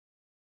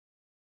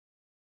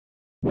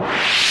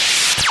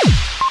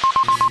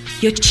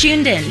You're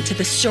tuned in to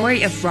the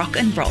story of rock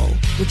and roll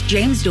with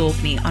James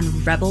Daubney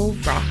on Rebel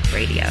Rock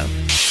Radio,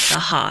 the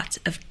heart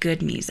of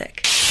good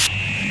music.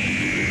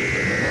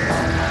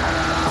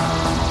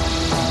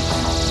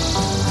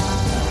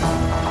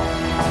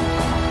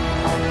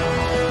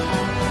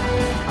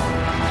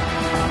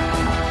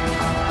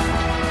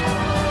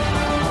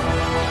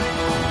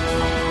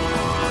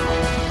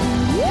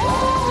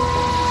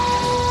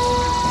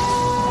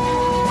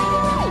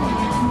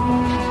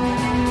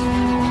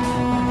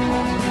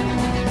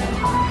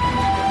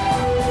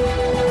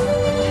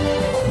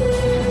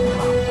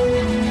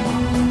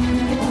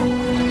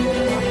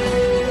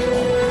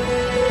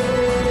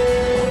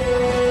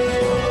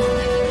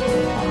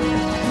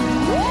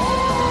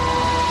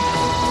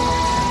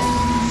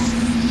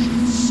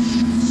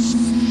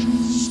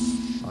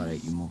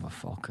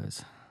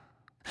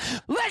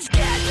 Let's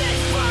get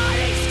this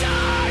party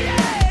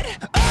started!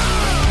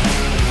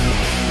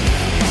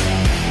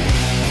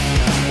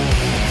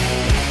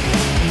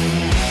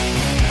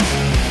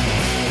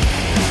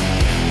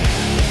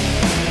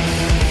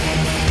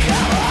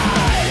 Come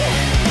on!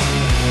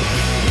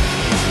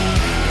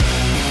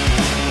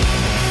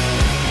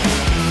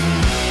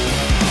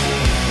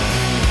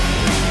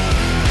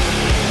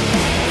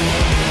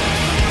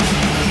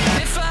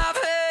 If I've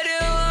heard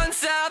it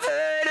once, I've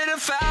heard it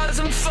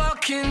 1,000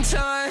 fucking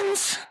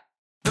times.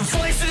 The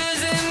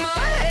voices in my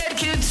head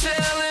keep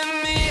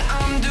telling me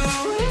I'm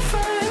doing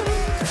fine.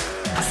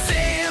 I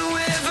say it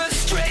with a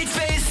straight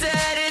face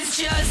that it's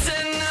just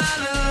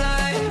another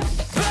line.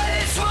 But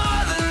it's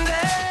more than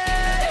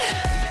that,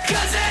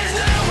 'cause there's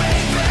no way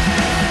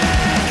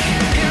back.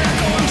 Here I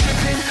go, I'm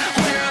tripping.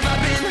 Where have I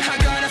been? I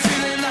got a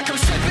feeling like I'm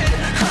slipping.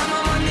 I'm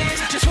on my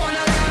knees, just wanna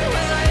run.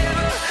 Will I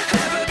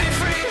ever be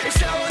free?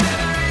 So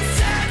never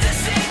is time to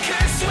sink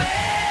or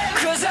swim.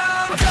 'Cause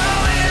I'm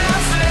going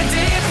off the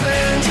deep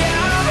end, yeah.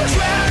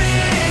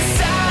 Drowning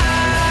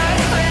inside,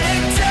 and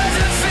it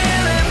doesn't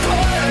feel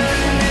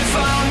important if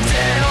I'm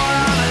dead or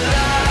I'm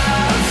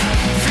alive.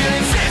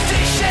 Feeling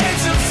 50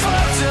 shades of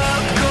fucked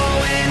up,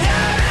 going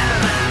out of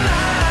my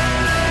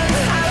mind.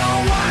 I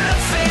don't wanna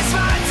face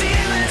my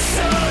demons,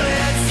 so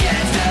let's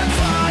get the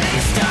party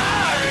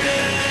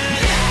started.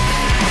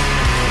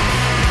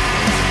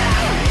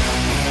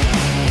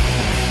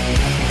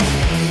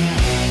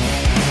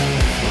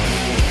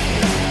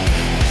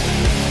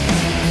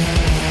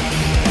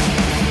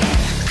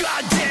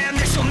 Goddamn,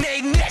 this'll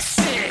make me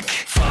sick.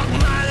 Fuck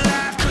my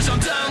life, 'cause I'm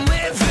done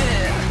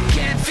living.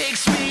 Can't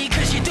fix me,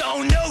 'cause you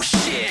don't know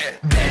shit.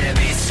 Better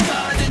be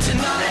scarred than to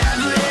not have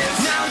lived.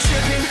 Now I'm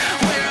tripping,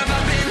 where have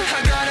I been? I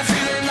got a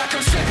feeling like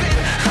I'm slipping.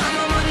 I'm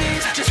on my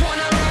knees, just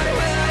wanna run.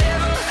 Will I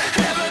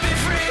ever be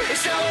free?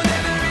 So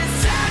never is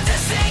time to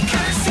sink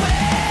or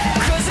swim.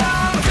 'Cause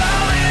I'm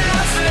going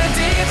off the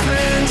deep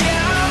end,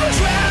 yeah. I'm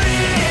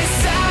drowning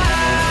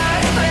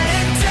inside, and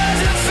it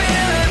doesn't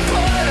feel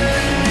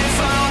important if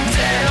I'm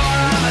dead or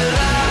I'm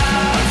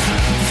alive.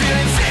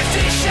 Feeling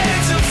 50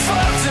 shades of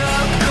fucked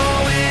up,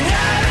 going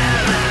out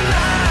of my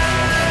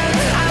mind.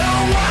 I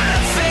don't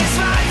wanna face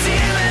my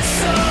demons,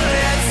 so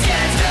let's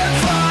get the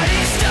party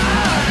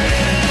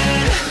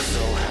started.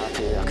 So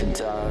happy I could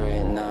die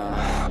right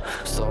now.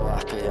 So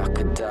happy I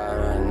could die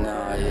right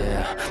now,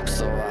 yeah. I'm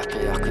so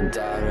happy I could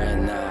die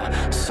right now.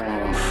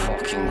 Someone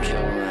fucking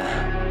kill me.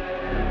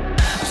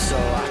 I'm so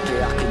happy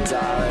I could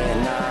die right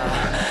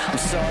now. I'm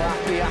so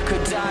happy I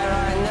could die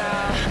right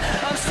now.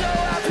 I'm so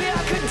happy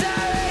I could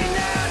die right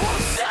now.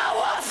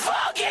 Someone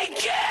fucking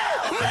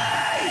kill me.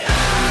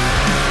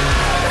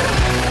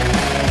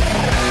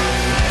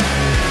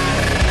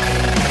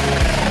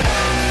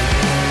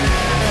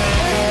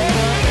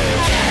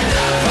 Get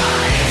the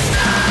party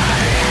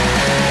started.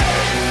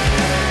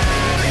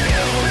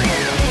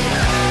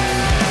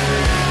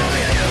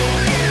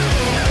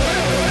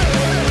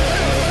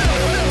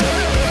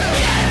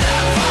 Get the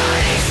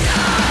party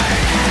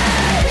started.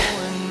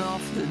 Going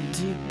off the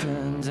deep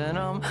end and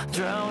I'm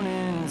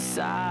drowning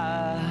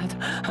inside,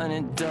 and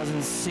it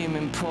doesn't seem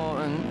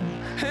important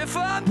if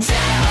I'm dead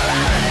or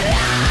I'm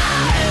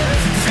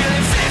alive.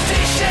 Feeling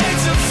 50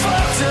 shades of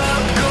fucked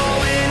up,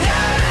 going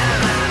out of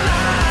my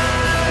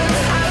mind.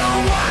 I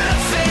don't wanna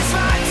face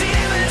my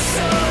demons,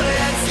 so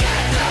let's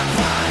get the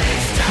party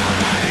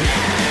started.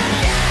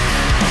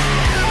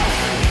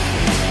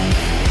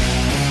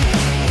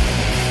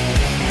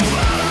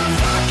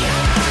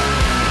 Motherfucker,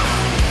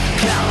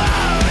 come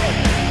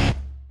on.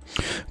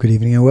 Good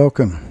evening and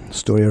welcome.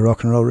 Story of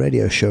Rock and Roll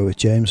Radio Show with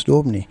James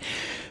Daubney.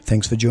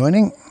 Thanks for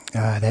joining.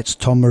 That's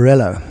Tom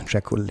Morello, a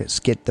track called Let's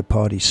Get the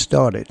Party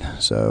Started.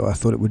 So I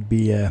thought it would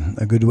be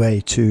a good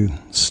way to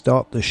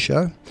start the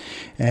show.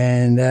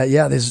 And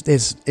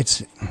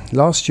it's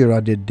last year I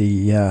did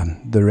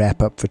the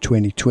wrap up for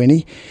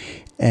 2020,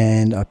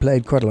 and I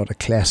played quite a lot of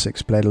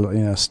classics, played a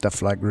lot,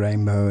 stuff like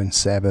Rainbow and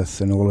Sabbath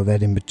and all of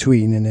that in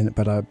between.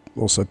 But I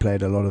also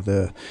played a lot of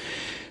the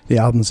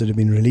albums that have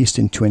been released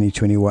in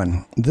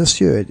 2021. This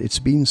year it's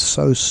been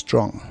so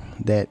strong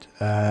that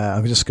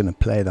I'm just going to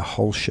play the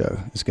whole show.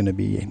 It's going to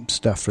be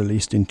stuff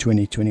released in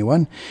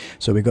 2021.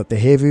 So we got the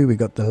heavy, we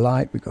got the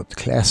light, we got the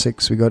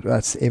classics, we got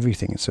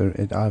everything. So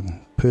I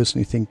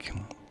personally think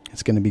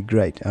it's going to be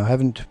great. I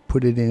haven't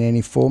put it in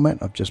any format.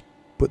 I've just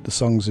put the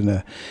songs in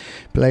a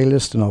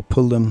playlist, and I'll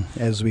pull them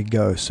as we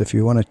go. So if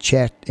you want to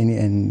chat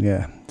and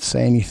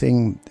say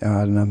anything,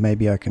 I don't know,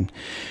 maybe I can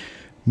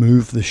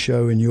move the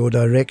show in your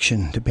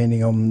direction,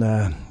 depending on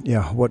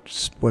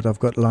what I've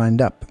got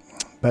lined up.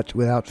 But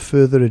without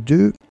further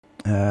ado,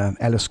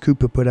 Alice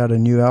Cooper put out a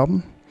new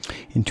album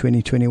in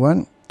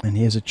 2021, and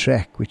here's a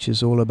track which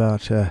is all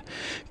about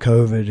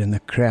COVID and the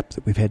crap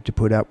that we've had to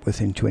put up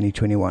with in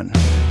 2021.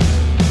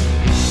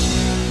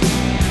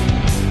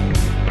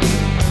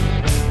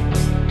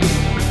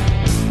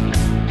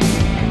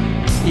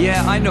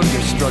 Yeah, I know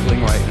you're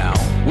struggling right now.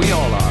 We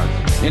all are,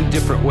 in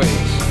different ways.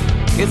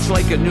 It's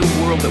like a new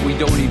world that we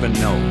don't even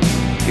know.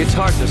 It's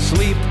hard to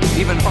sleep,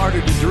 even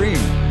harder to dream.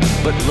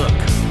 But look,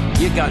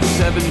 you got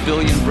 7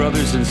 billion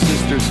brothers and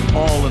sisters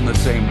all in the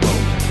same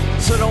boat.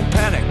 So don't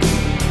panic.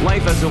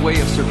 Life has a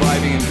way of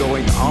surviving and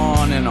going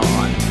on and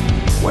on.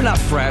 We're not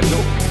fragile,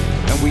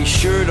 and we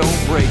sure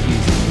don't break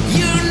easy.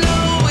 You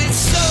know it's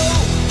so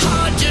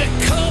hard to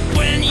cope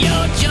when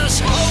you're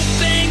just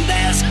hoping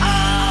there's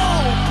hope.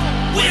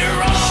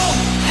 We're all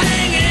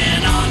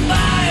hanging on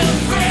by a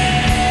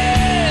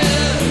thread.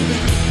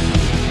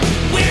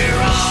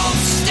 We're all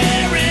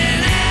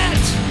staring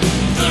at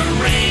the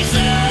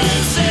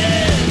razor's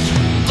edge,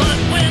 but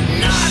we're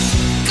not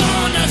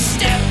gonna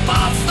step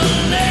off the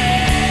ledge.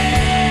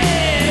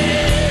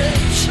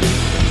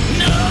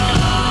 No.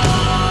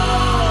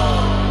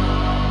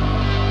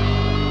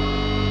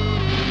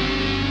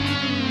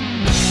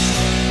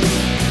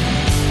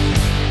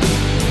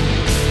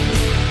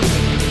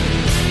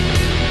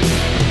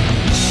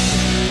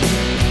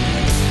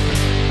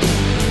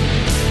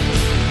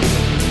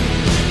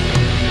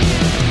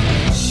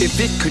 If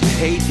it could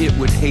hate, it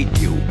would hate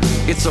you.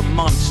 It's a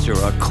monster,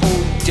 a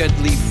cold,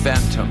 deadly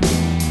phantom.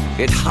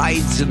 It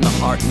hides in the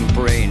heart and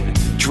brain,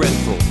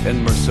 dreadful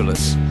and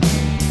merciless.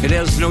 It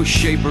has no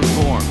shape or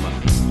form.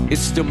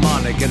 It's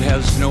demonic, it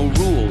has no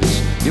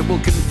rules. It will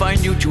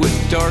confine you to a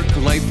dark,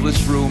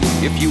 lifeless room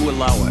if you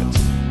allow it.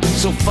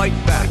 So fight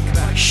back,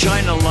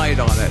 shine a light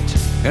on it,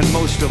 and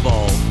most of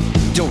all,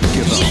 don't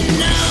give up. You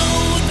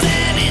know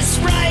that it's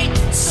right,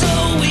 so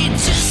we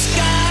just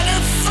gotta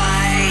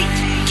fight.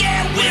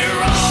 Yeah,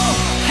 we're all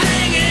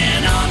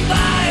hanging on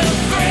by a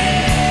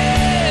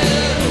thread.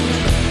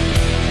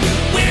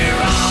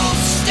 We're all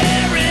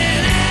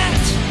staring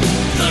at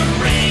the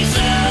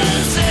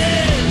razor's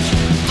edge,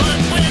 but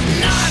we're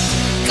not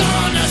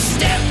gonna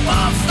step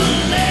off the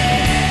ledge.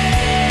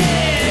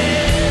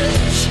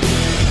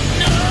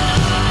 No.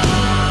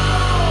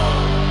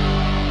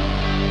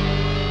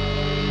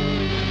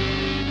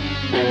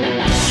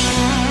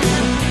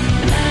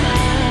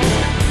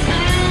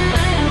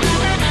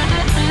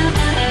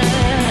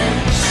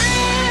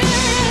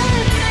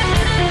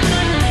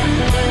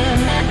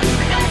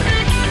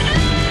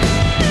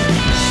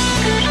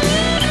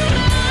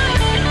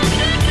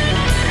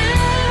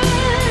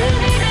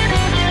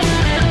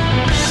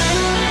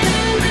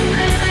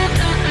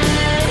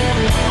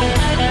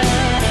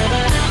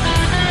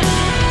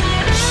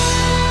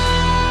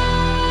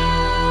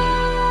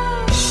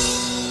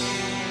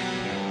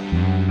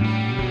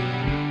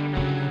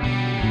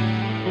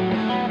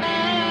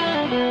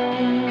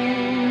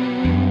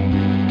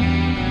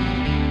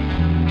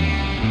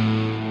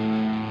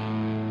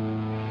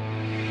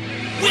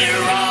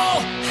 We're all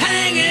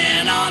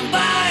hanging on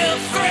by a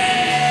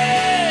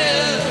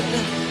thread.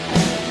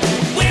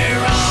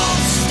 We're all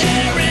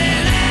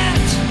staring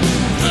at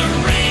the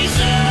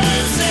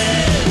razor's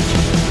edge,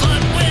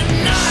 but we're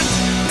not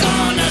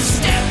gonna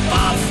step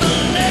off the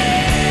ledge.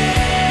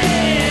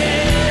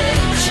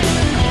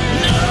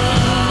 No.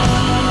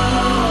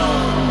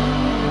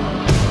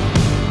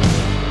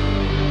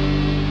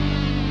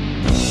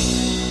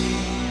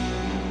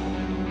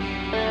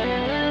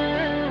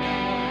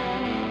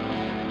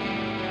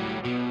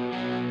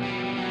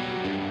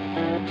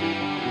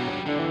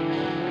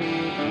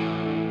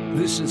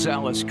 This is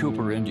Alice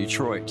Cooper in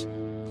Detroit.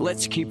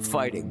 Let's keep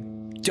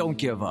fighting. Don't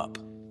give up.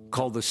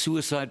 Call the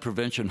Suicide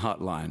Prevention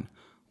Hotline,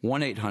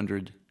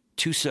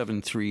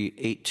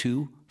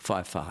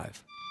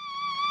 1-800-273-8255.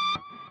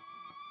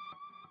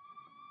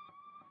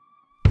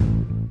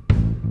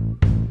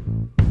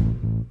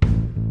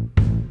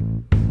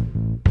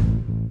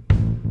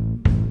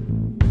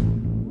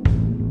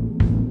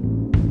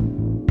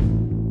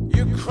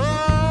 You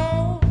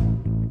crawl,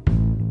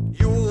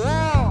 you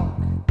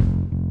walk,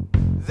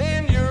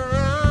 then you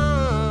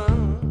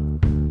run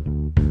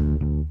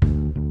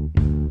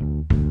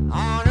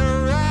on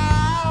a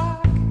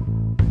rock,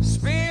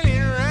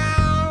 spinning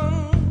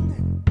round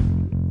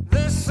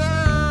the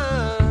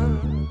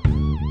sun,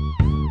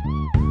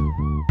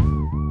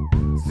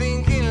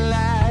 thinking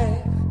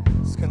life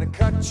is gonna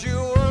cut you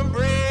a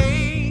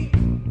break.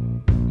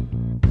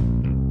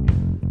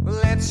 Well,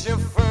 that's your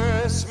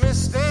first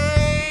mistake.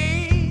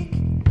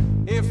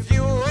 If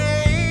you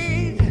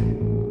wait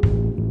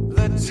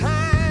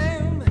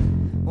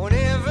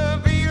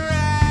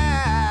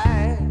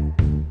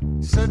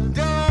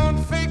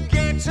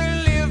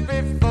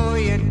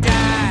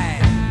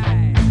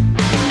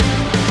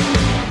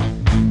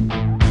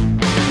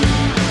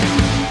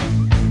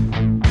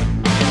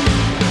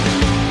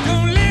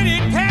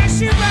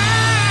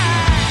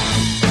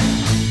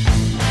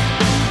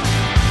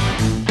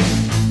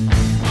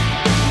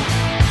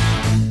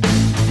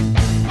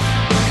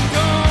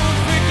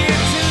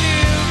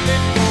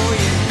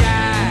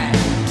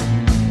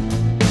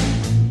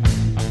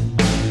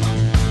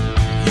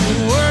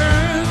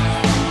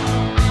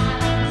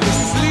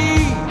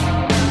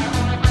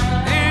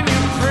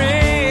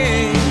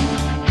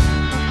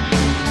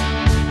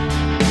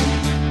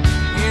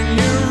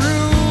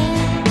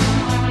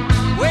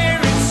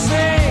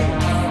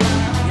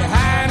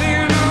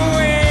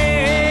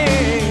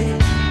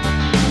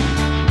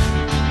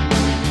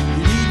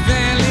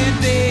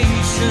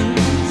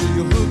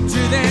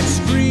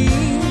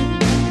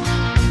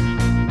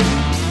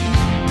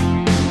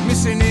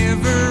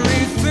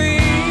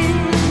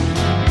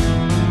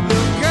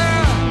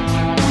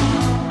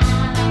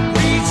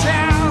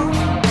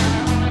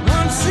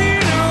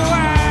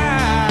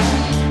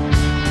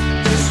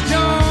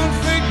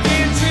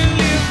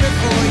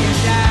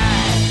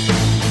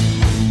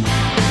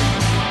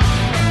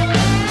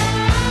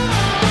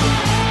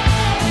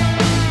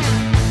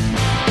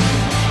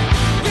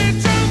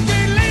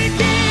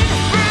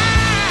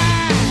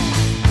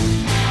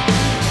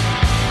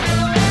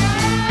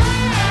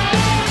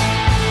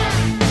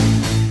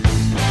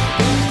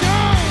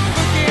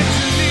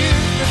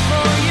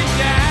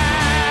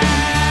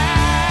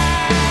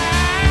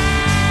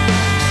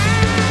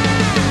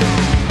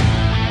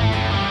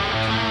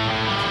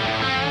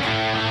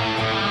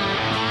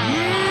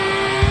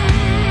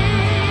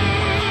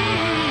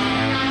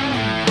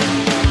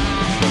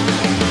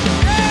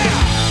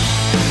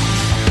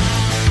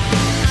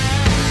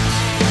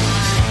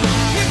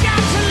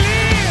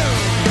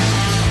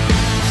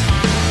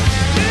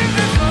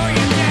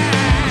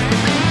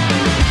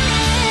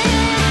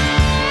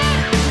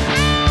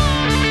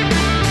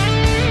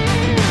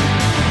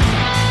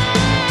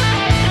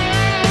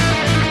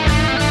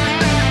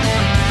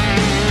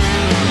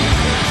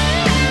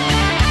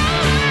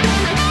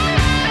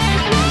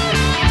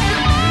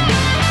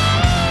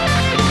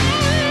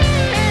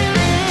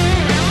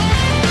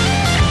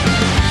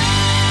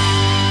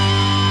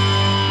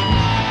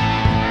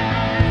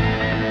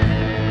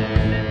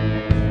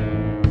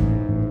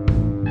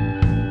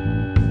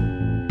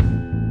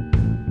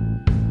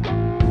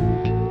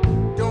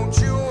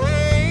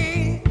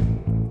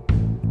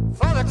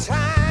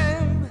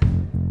time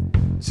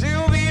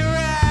to be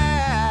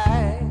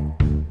right.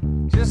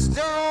 Just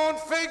don't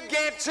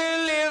forget to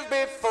live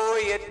before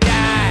you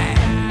die.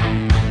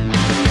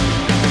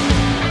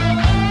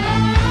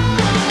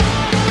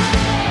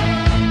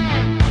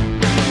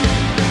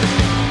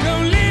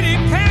 Don't let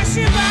it pass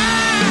you by.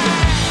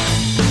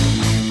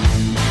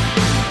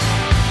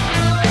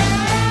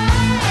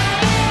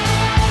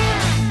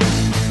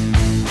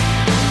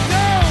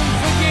 Don't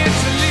forget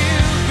to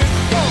live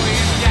before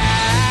you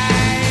die.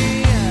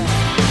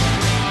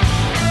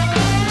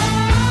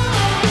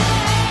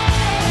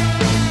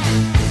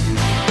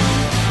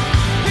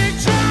 Big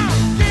drop,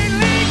 can't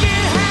make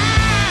it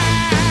high.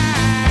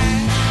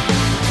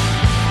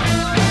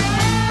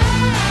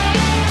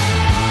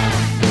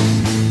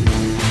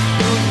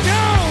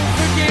 Don't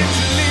forget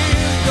to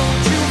live,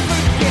 don't you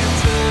forget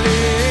to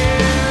live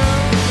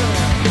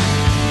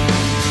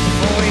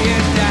before you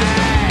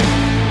die.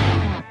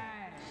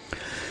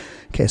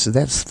 Okay, so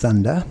that's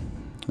Thunder,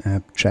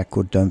 a track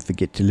called Don't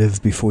Forget to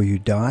Live Before You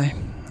Die,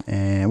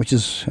 which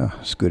is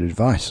it's good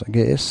advice, I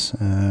guess.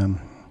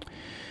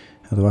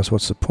 Otherwise,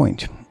 what's the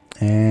point?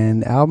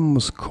 And the album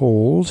was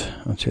called,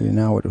 I'll tell you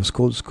now what it was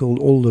called. It's called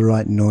All the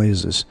Right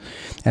Noises.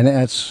 And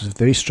it's a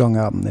very strong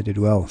album. They did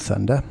well,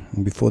 Thunder.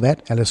 And before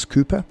that, Alice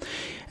Cooper.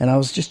 And I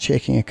was just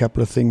checking a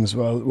couple of things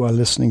while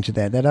listening to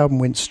that. That album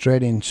went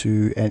straight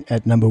into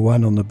at number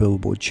one on the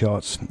Billboard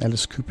charts.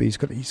 Alice Cooper, he's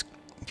got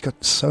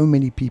so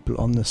many people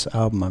on this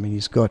album. I mean,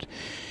 he's got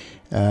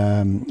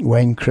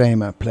Wayne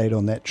Kramer played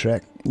on that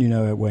track. You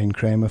know Wayne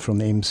Kramer from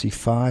the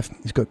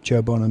MC5. He's got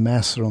Joe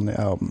Bonamassa on the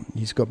album.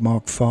 He's got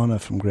Mark Farner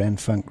from Grand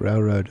Funk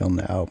Railroad on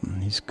the album.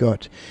 He's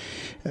got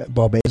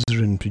Bob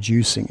Ezrin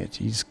producing it.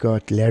 He's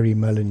got Larry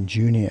Mullen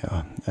Jr.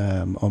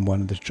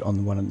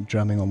 on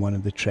drumming on one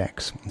of the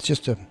tracks. It's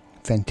just a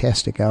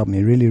fantastic album.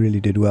 He really, really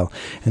did well.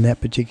 And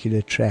that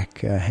particular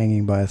track,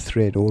 Hanging by a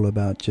Thread, all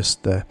about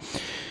just the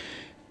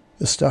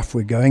stuff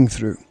we're going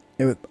through.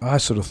 I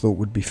sort of thought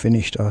would be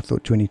finished. I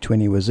thought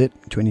 2020 was it.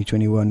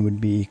 2021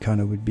 would be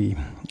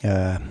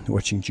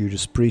watching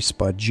Judas Priest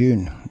by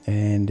June,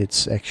 and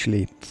it's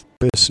actually,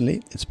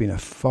 personally, it's been a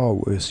far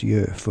worse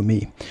year for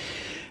me.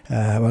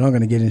 We're not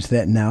going to get into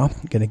that now.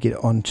 I'm going to get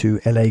on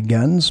to LA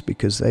Guns,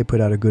 because they put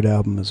out a good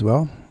album as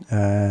well.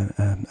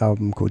 An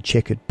album called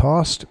Checkered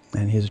Past,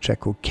 and here's a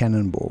track called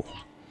Cannonball.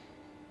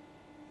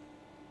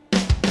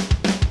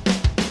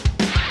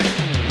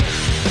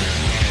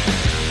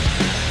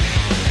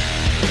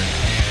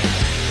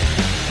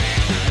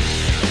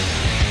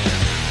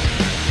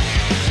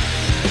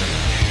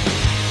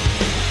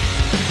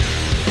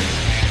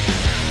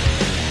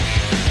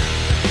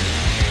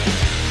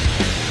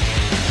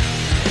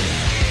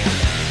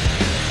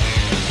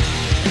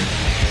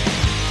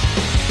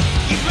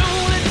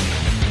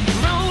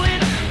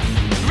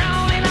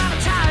 Rolling on a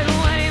tidal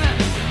wave,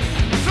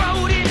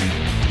 floating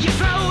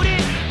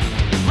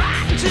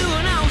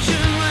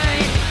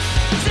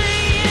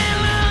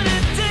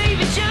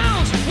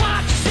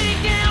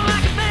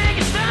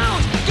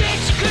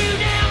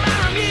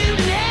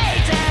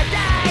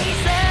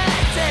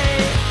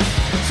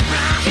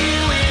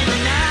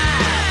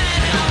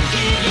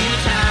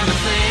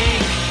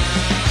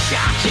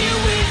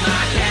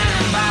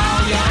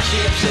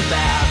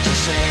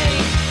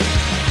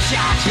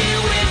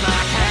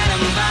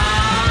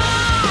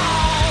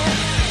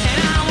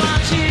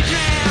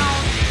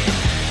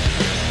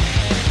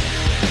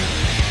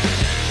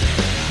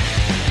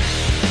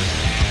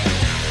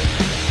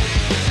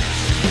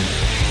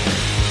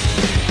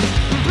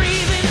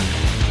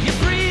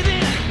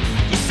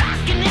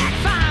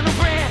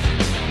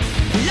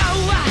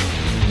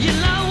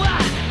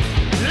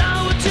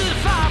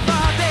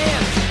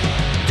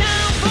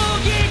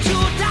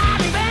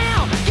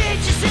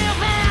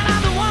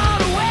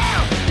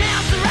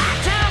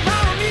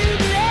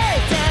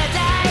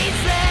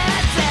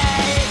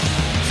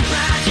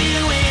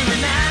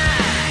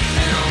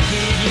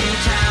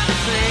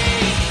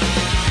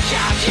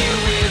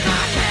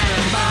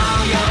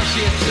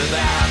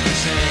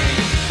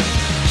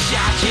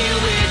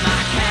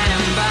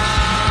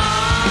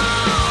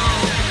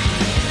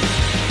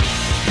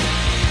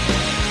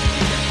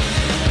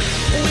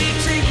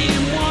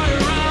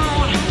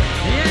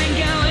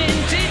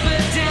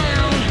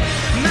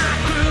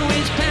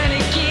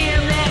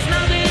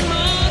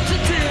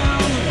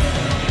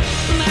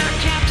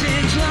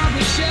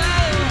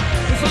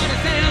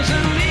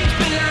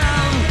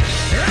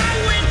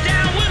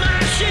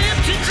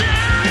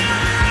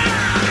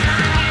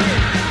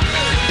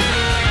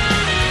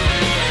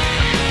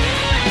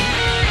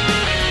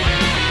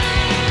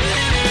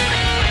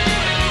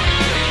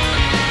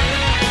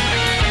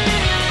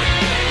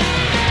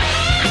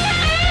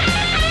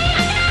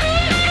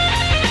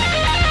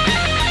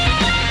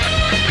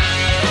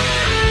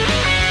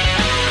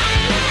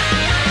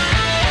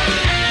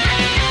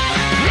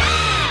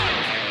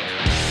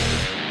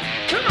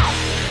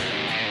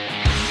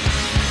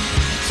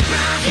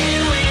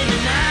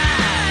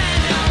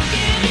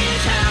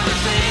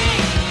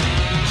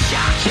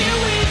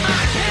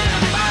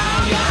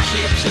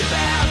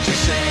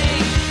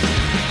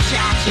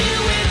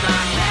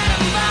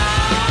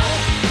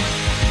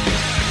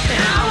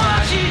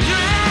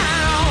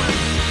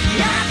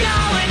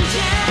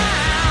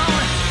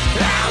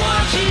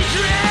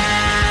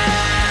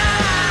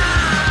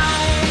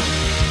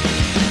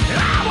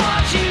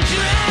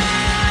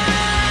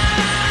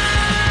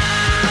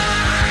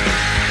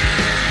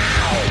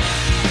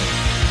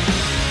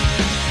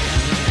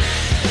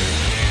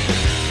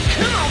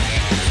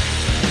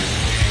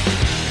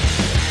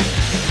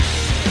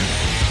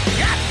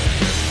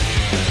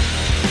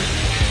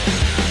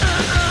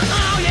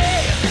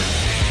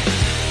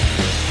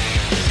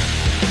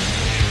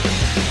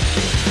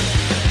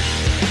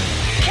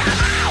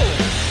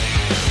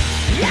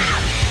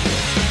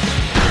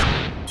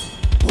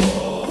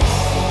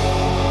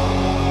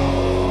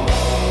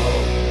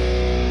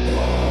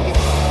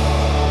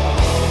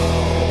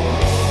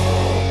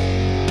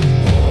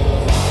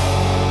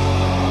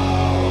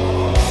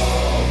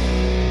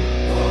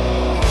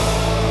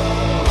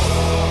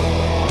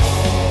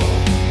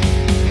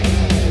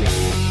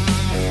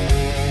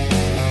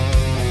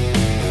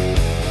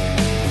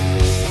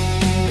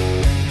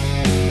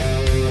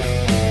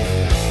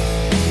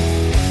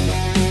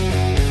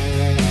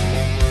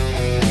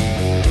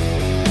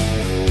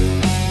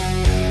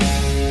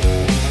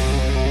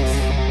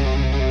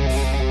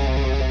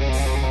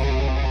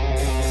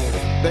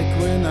Like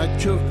when I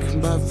took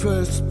my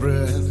first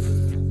breath,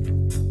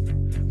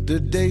 the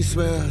days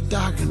were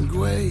dark and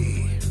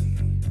grey.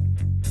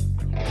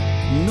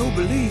 No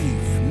belief,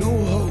 no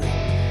hope,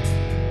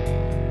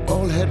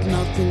 all had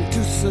nothing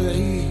to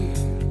say.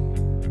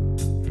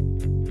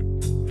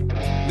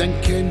 Then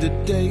came the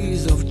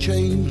days of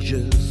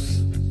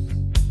changes,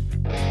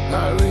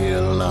 I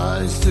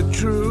realized the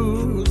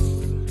truth.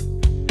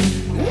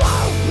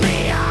 Woke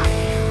me up,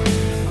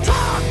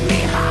 taught me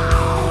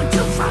how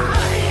to fight.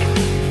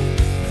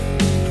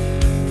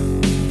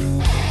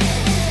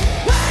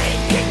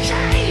 Breaking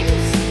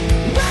chains,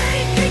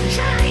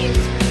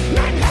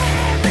 like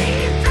heavy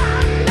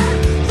thunder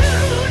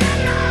through the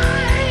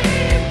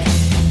night.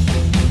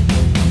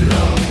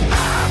 Look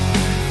up,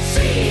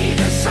 see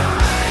the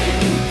sign,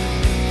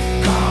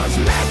 'cause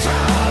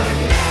metal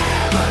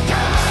never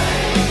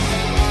dies.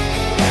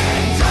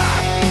 Hands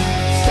up,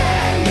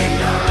 stand in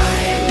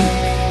line,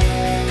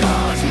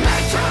 'cause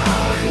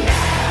metal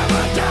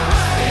never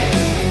dies.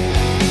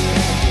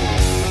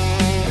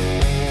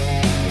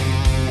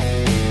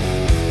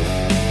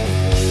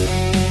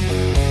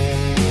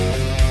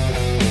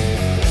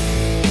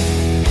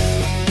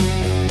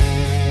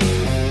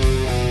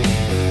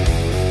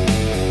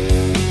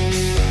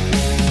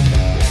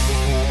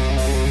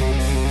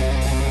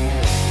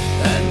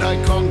 And I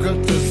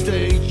conquered the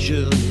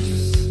stages,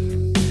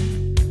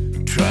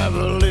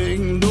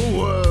 traveling the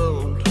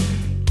world.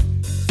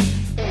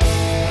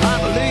 I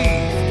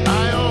believed I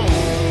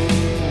owned,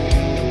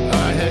 I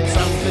had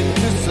something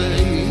to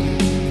say.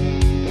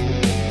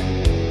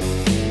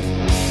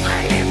 I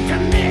lived a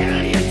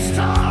million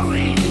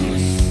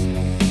stories,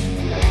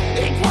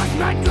 it was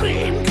my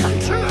dream come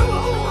true.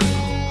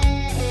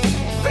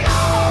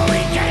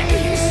 Glory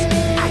days,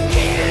 I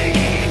killed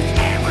it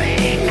every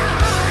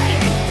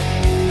night.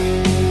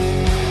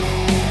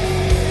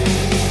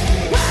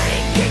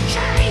 Breaking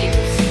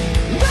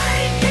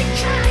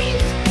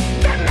chains,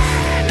 the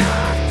man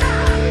of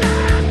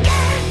thunder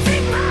gets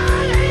it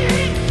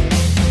right.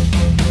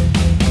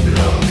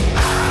 Look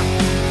up,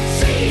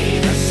 see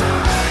the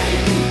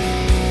sign,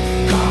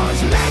 'cause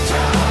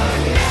metal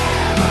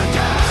never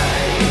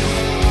dies.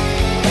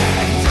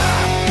 Hands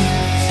up,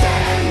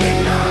 stand in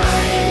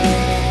line,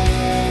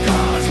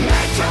 'cause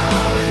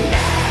metal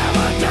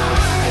never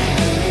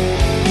dies.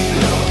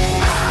 Look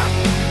up,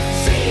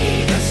 see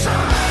the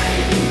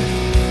sign,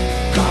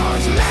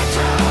 'cause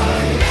metal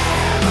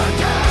never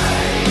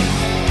dies.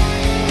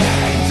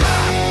 Hands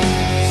up,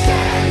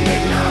 stand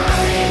in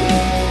line,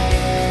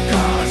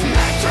 'cause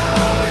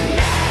metal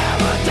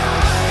never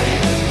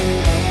dies.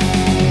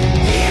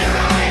 Here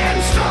I am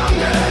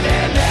stronger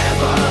than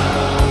ever,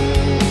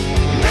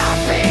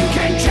 nothing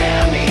can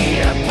tear me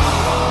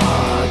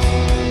apart.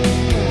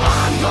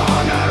 I'm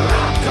gonna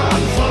rock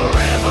on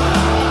forever,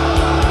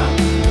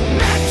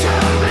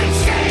 metal will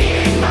stay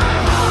in my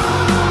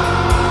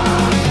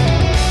heart.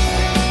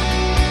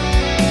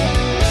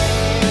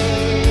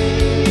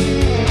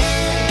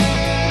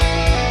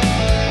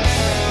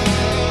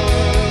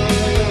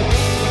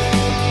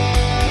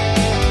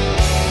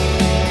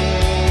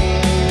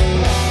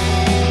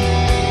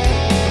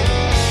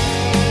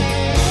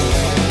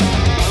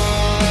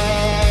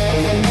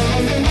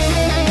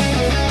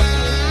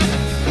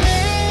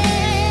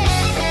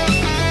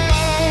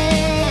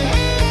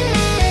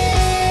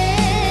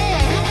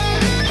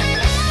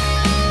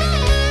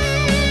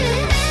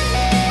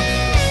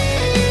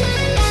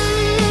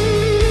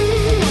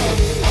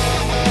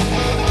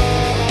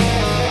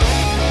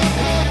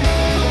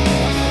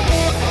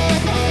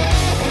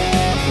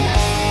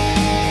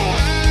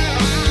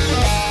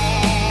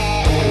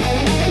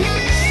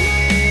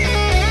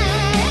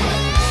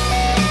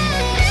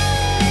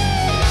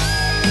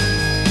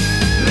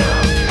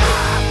 Look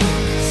up,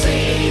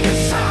 see the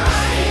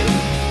sign,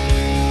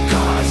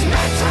 'cause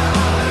metal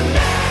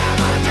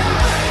never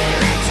dies.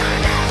 Metal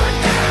never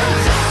dies.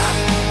 Hands up,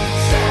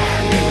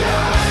 stand in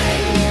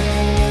line,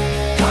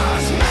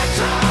 'cause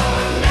metal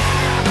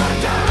never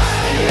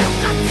dies.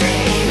 Look up,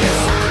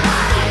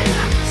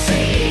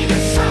 see the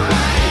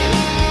sign,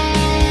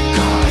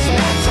 'cause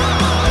metal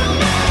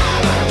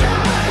never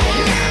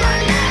dies.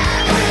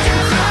 Never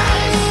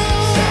dies.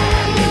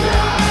 Stand in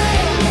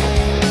line,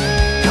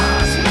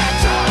 'cause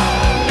metal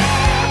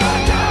never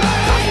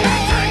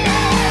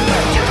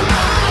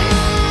dies.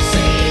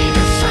 See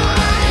the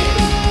sign,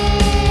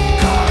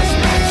 'cause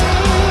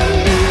metal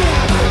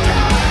never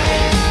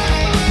dies.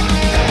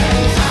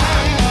 Hands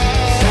up,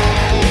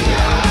 stand in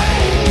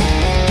line,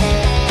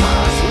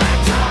 'cause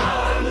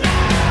metal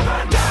never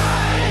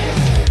dies.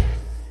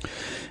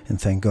 And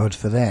thank God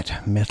for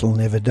that. Metal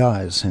never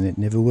dies, and it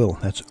never will.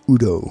 That's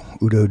Udo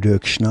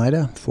Dirk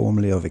Schneider,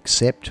 formerly of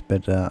Accept,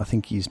 but I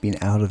think he's been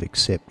out of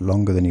Accept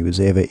longer than he was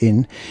ever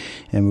in.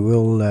 And we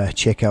will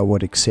check out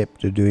what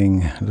Accept are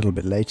doing a little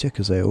bit later,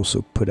 because they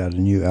also put out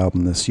a new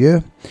album this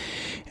year.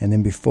 And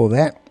then before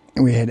that,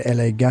 we had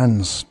LA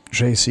Guns,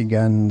 Tracy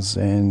Guns,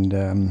 and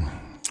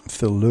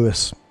Phil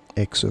Lewis,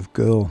 ex of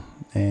Girl,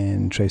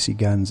 and Tracy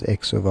Gunn's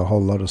ex of a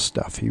whole lot of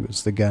stuff. He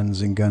was the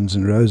Guns in Guns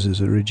N'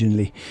 Roses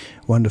originally.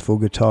 Wonderful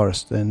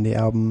guitarist. And the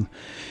album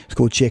is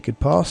called Checkered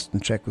Past,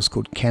 and the track was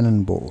called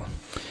Cannonball.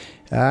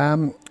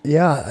 The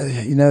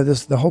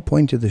whole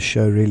point of the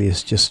show really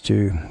is just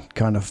to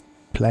kind of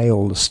play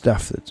all the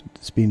stuff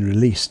that's been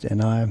released,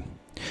 and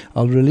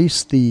I'll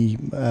release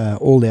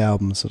all the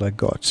albums that I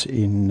got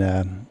in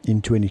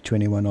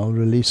 2021. I'll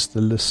release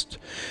the list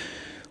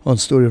on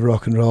Story of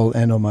Rock and Roll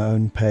and on my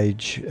own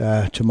page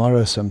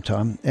tomorrow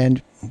sometime,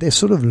 and they're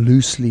sort of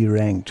loosely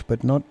ranked,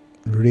 but not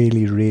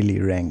really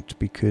ranked,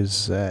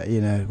 because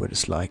what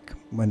it's like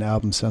when an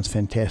album sounds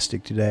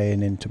fantastic today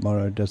and then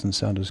tomorrow it doesn't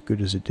sound as good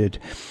as it did.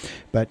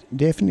 But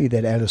definitely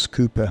that Alice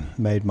Cooper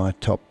made my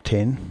top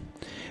 10.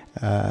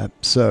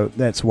 So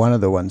that's one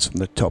of the ones from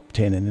the top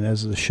 10, and then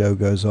as the show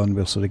goes on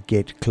we'll sort of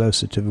get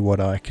closer to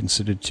what I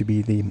consider to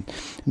be the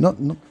not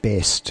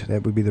best,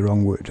 that would be the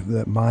wrong word,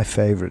 my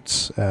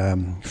favorites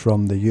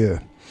from the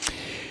year.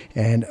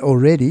 And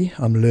already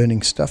I'm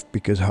learning stuff,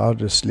 because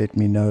Hardis let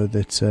me know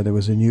that there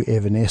was a new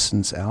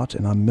Evanescence out,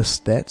 and I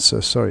missed that, so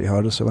sorry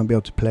Hardis, I won't be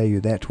able to play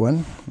you that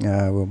one.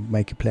 We'll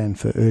make a plan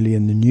for early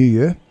in the new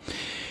year.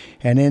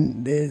 And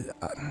then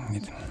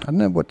I don't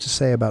know what to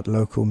say about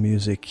local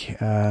music.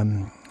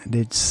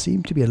 There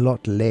seemed to be a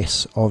lot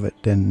less of it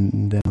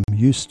than I'm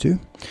used to.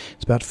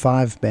 It's about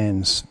 5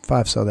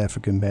 South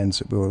African bands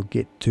that we'll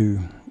get to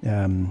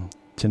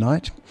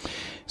tonight.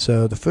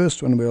 So the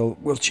first one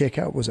we'll check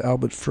out was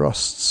Albert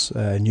Frost's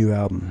new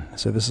album.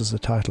 So this is the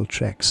title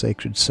track,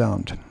 Sacred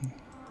Sound.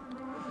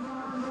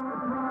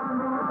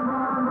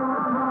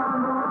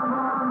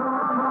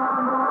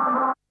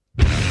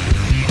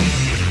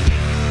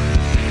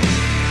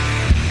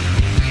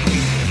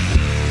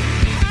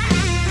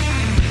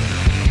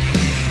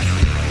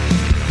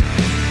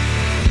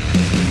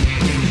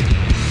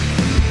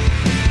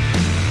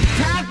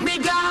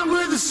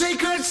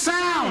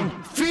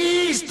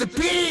 The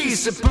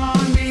peace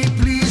upon me,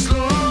 please,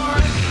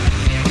 Lord.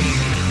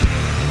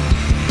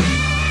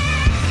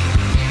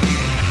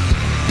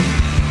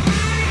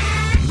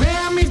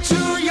 Bear me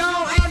to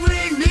your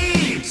every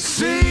need.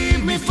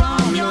 Save me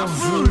from your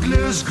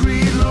fruitless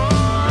greed, Lord.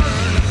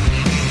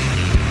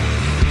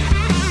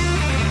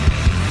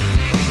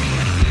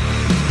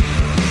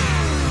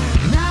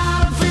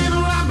 Now I feel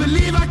where I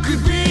believe I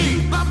could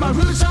be, but my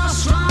roots are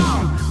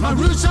strong. My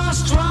roots are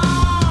strong.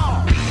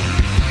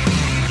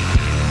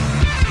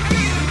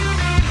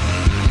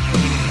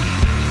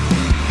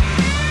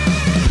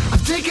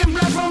 Taking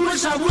blood from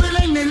which I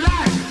willingly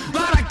lack,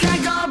 but I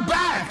can't go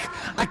back.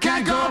 I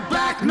can't go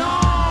back, no.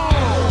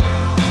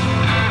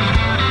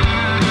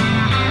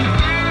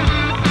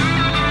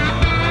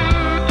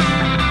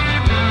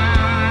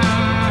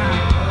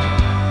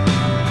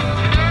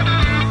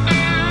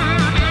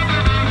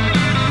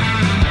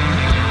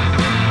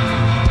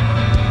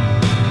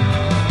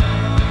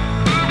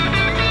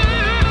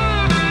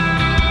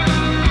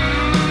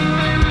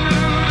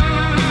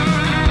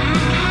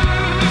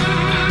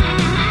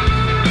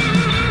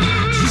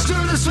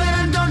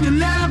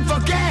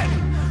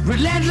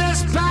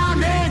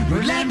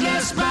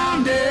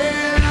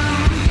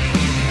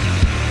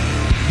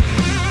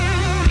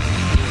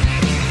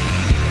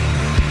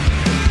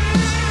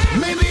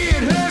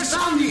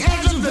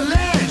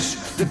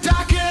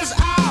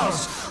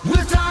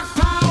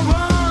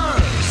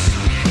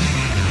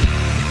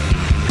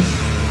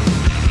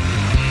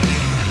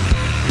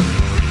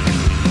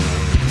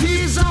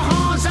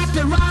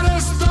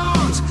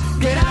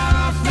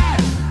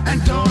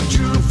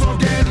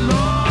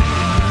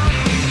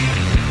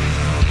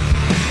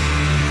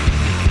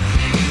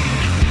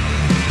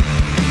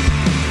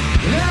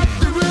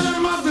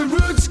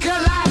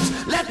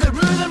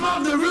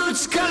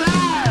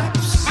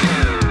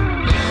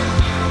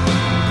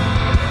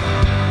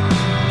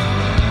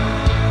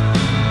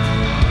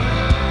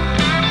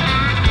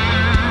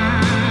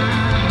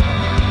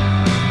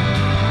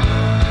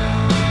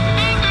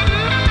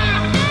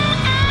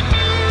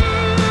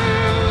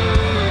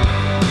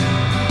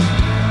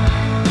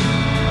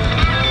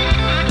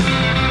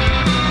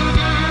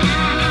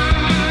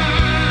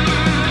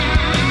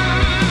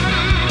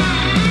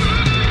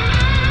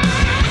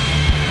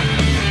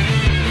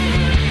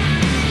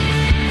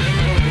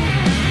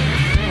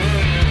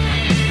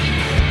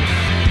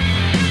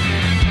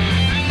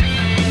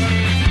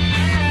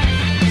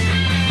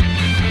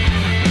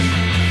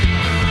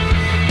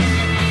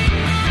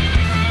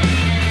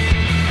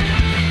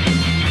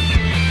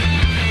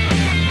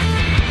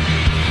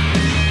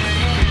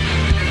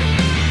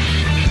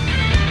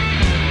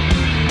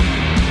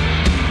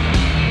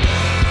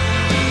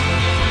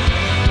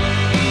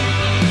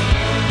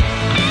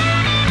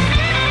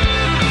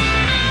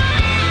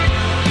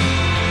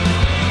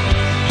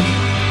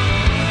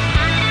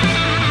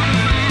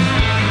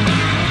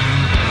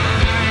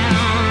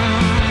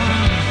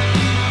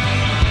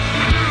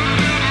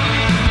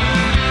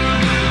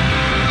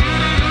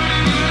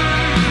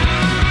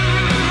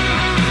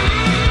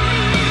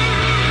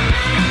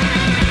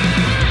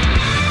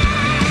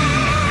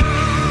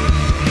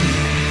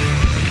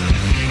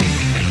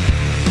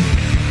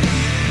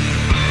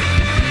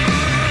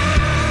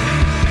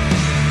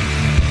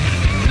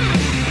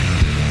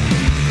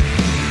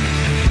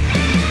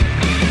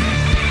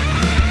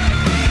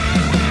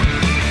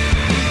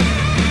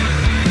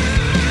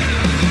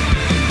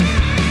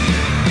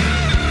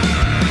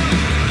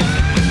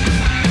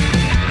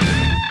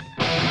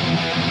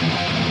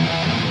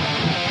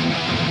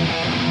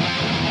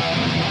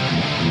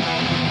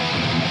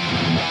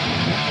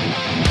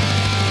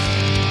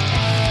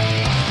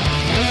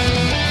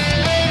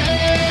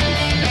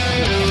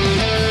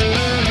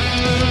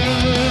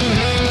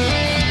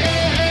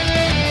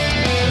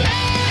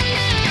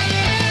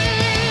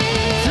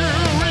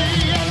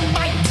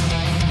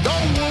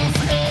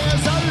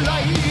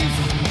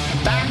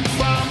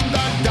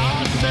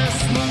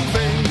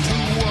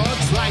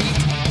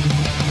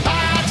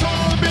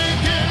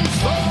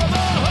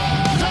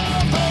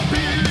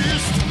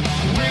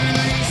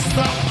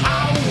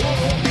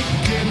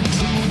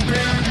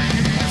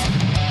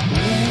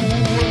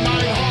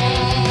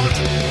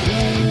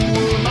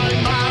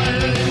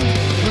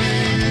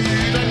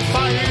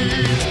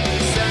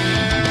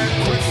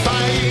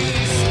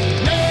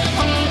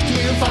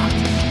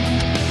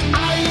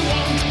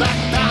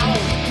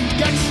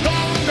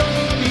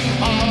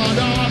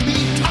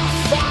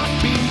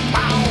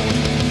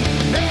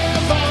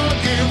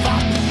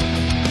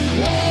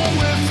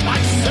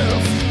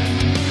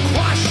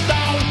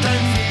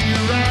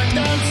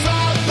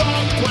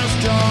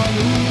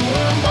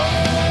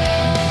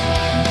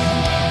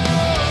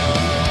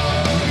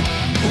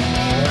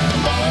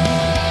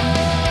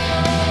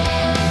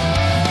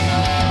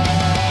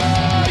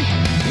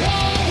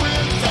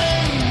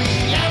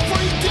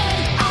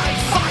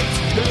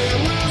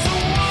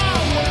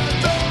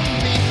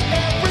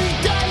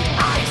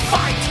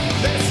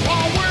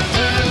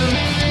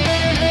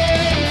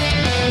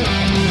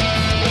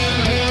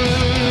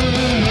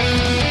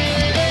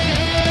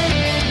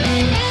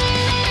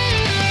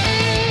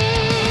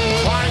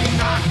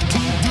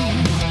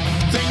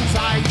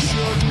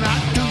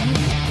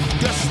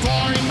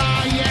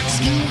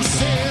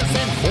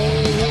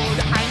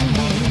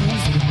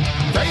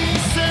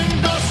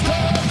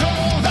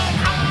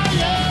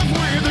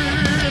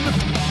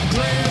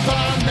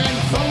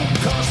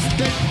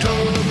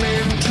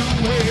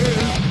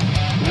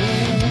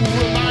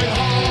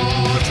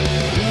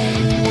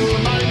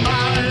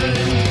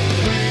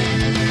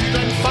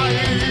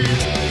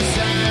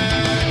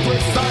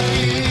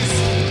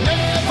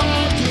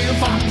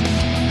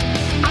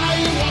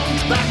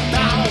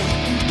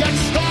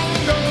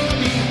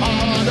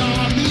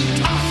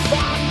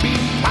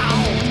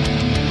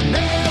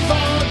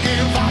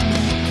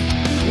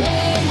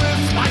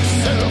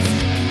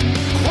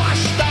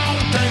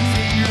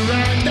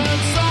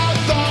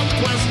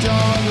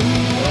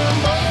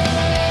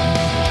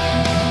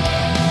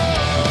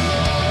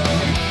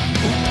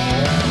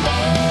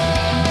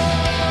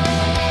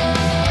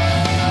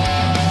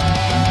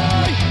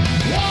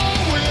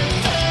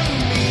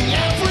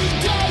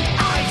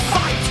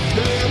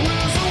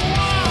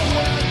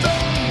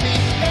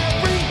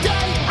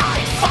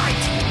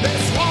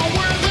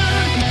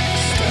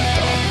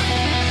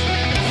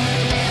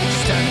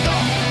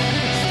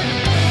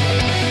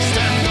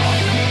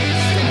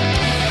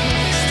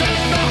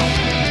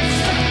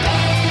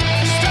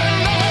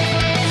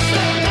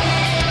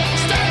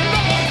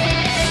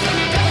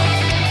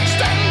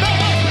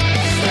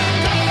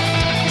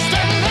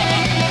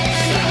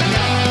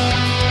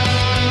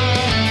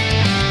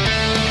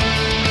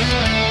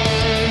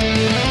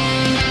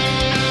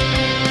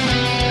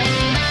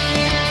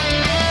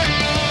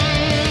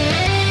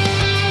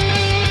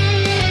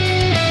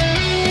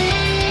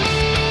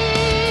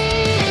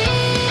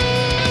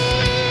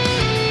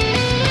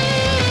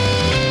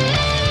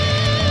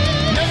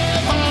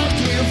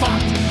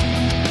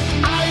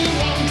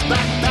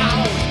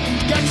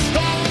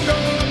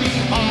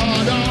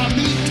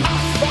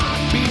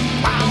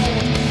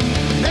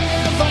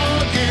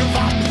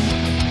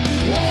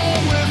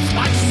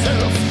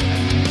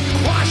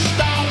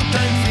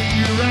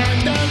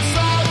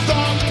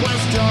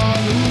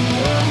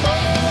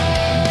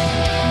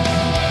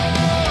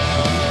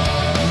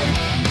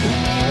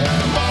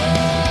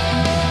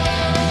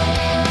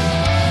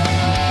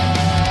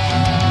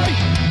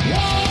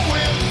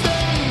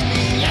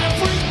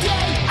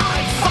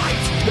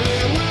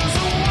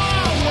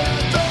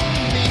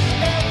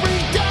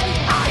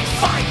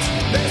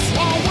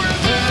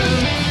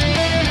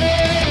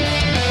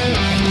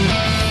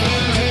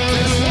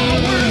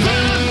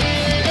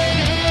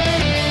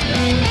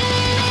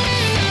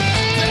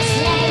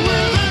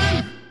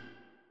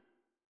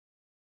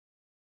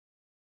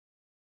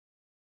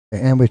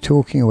 And we're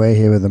talking away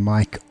here with the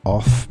mic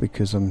off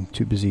because I'm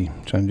too busy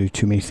trying to do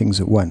too many things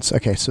at once.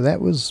 Okay, so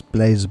that was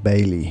Blaze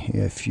Bayley.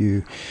 If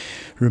you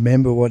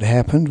remember what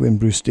happened when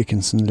Bruce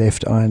Dickinson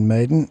left Iron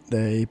Maiden,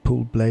 they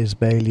pulled Blaze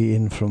Bayley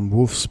in from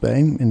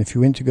Wolfsbane. And if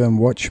you went to go and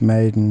watch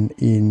Maiden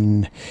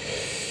in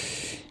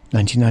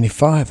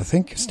 1995, I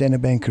think,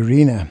 Standard Bank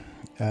Arena,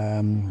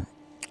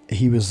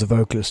 he was the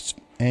vocalist.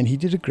 And he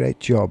did a great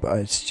job.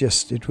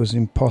 It was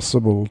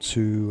impossible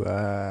to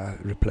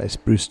replace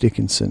Bruce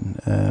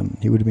Dickinson.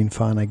 He would have been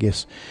fine, I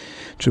guess,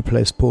 to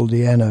replace Paul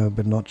Di'Anno,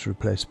 but not to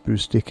replace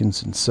Bruce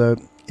Dickinson. So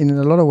in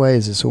a lot of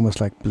ways, it's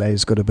almost like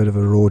Blaze got a bit of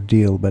a raw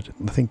deal, but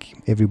I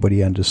think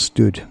everybody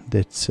understood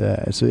that.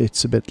 So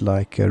it's a bit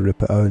like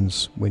Ripper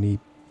Owens when he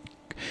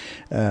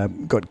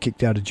got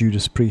kicked out of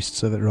Judas Priest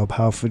so that Rob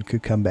Halford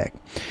could come back.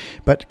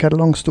 But cut a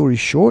long story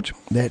short,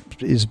 that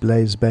is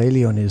Blaze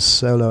Bayley on his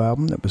solo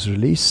album that was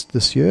released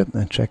this year,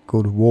 a track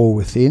called War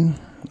Within,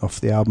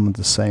 off the album of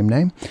the same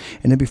name.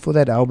 And then before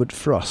that, Albert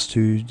Frost,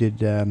 who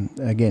did,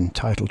 again,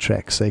 title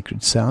track,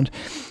 Sacred Sound.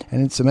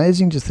 And it's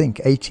amazing to think,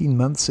 18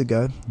 months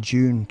ago,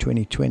 June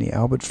 2020,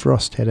 Albert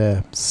Frost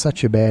had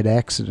such a bad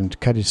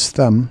accident, cut his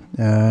thumb.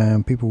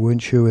 People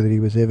weren't sure whether he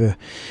was ever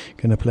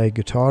going to play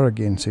guitar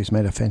again, so he's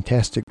made a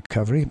fantastic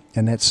recovery.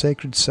 And that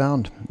Sacred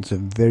Sound, it's a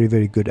very,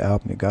 very good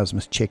album. You guys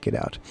must check it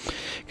out.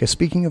 Okay,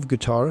 speaking of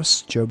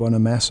guitarists, Joe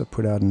Bonamassa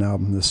put out an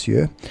album this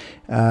year.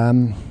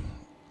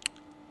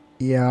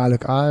 Yeah,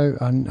 look,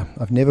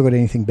 I've never got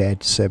anything bad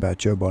to say about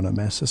Joe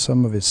Bonamassa.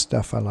 Some of his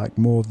stuff I like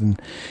more than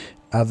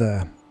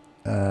other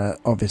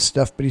of his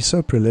stuff, but he's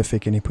so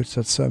prolific and he puts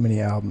out so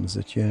many albums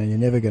that you're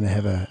never going to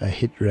have a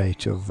hit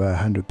rate of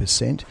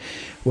 100%.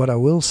 What I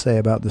will say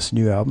about this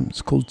new album,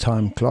 it's called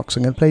Time Clocks.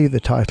 I'm going to play you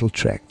the title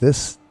track.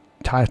 This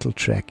title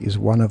track is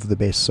one of the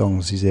best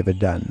songs he's ever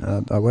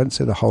done. I won't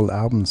say the whole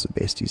album's the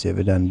best he's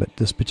ever done, but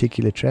this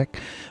particular track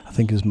I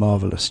think is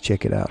marvelous.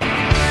 Check it out.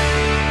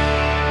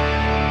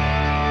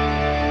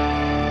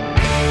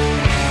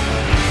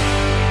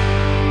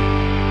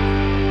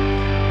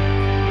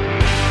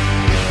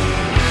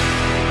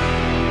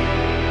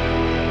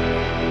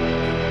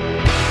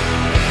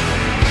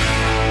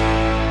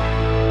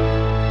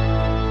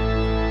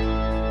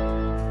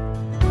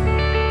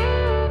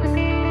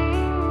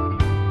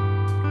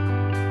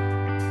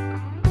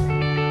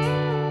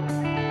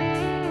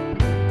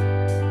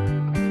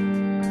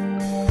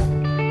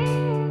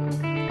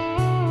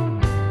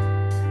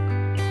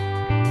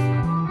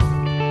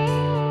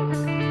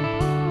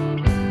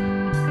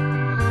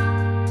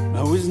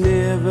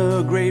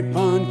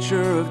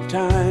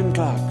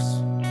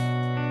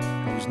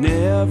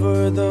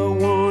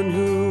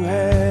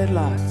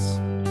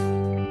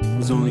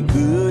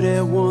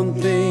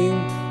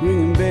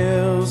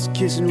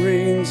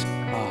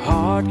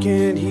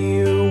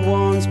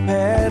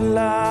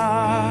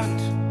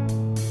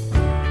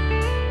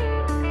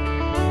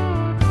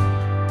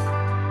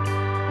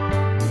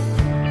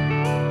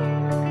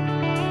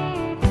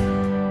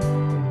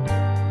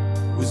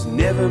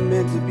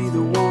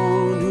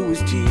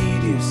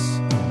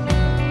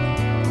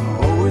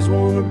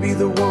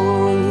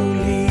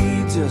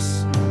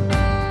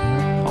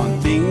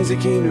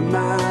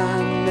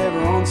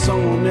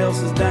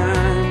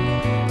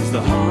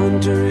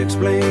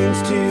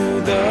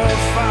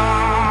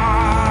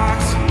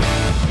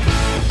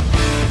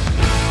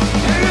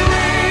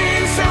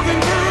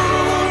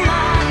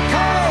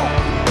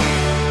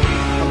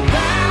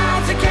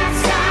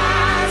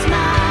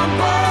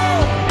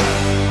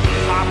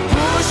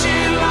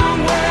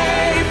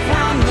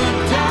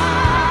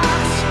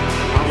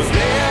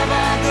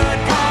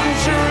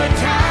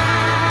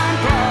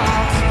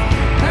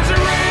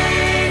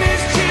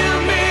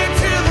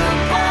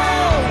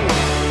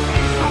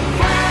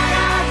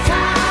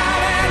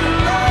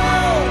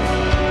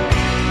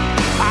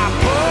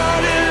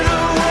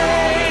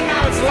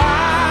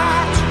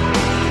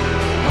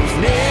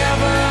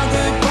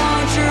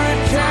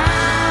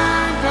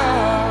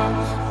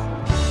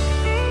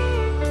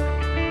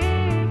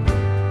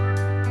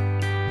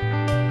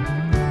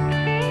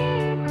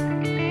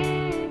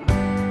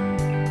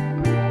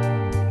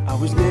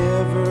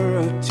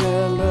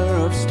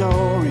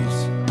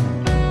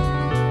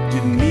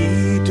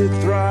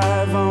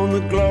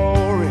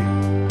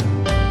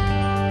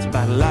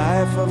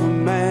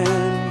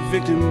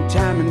 I'm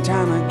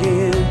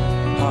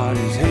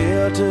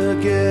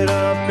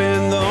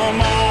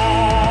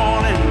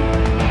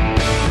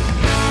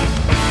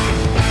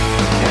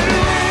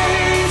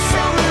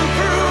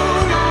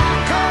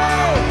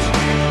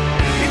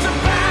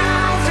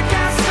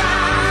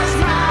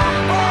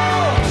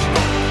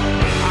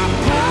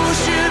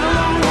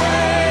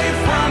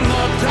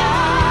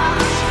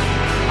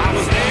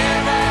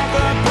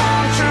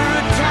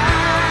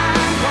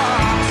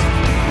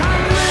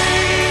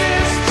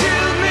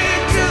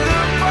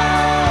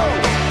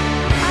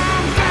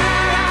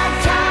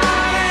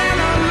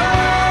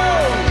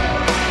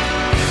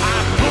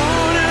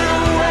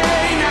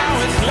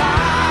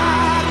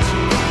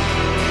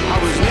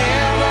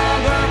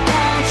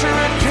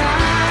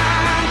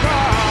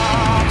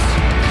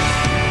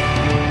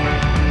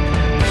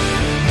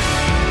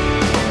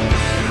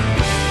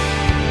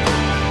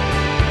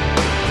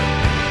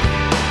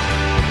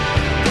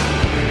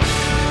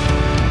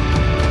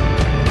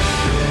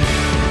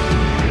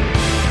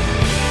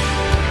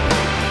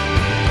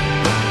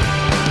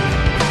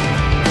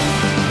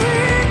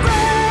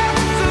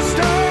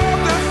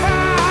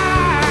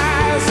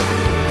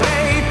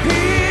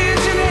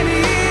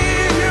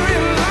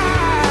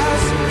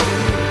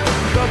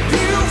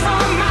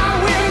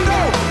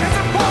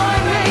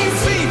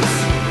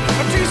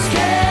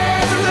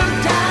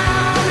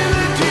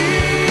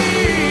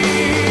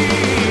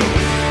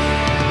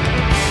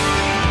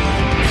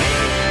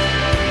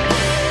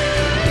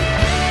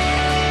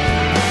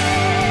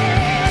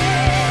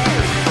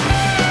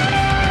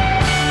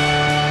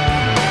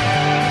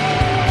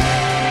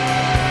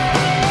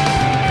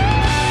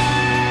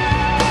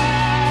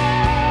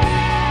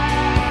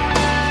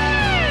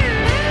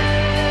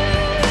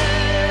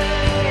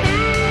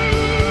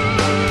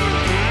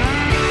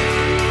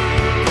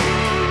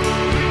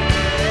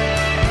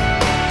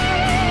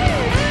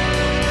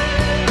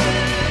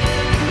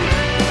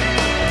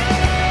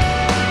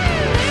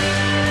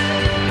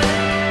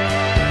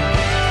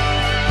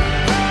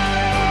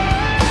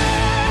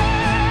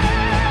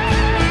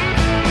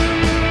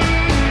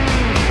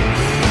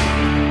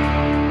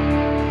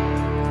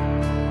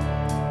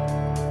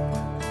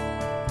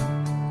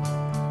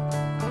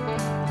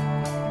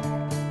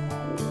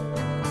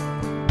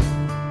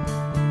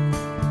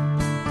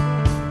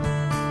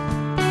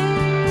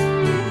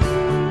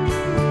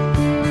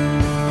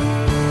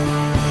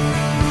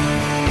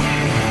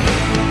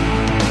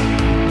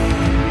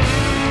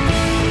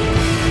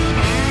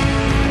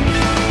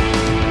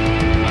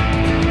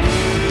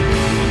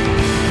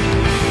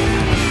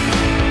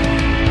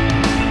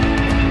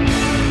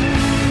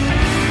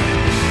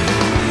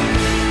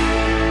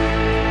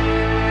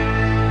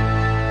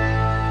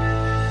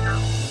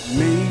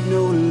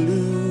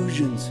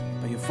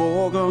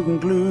no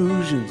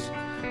conclusions.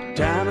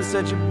 Time to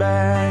set you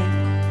back,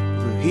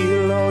 will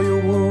heal all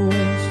your wounds.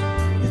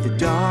 If the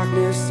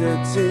darkness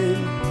sets in,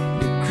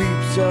 it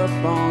creeps up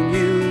on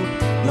you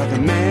like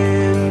a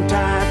man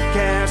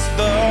typecast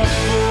the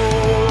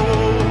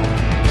fool.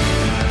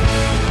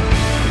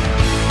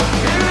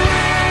 It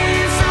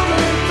rains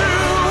tumbling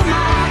through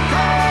my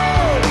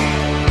coat,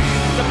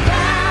 the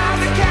cloud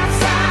that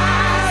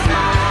capsized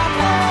my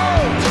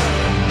boat.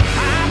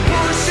 I'm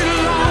pushing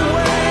a long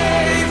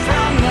way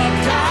from the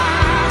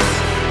docks.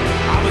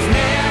 I was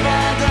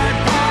never that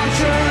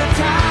puncture of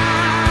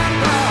time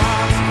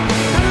clocks.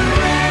 The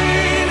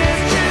rain has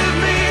chilled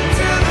me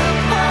to the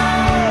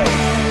bone.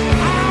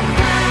 I'm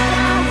flat,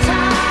 I'm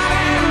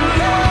tired,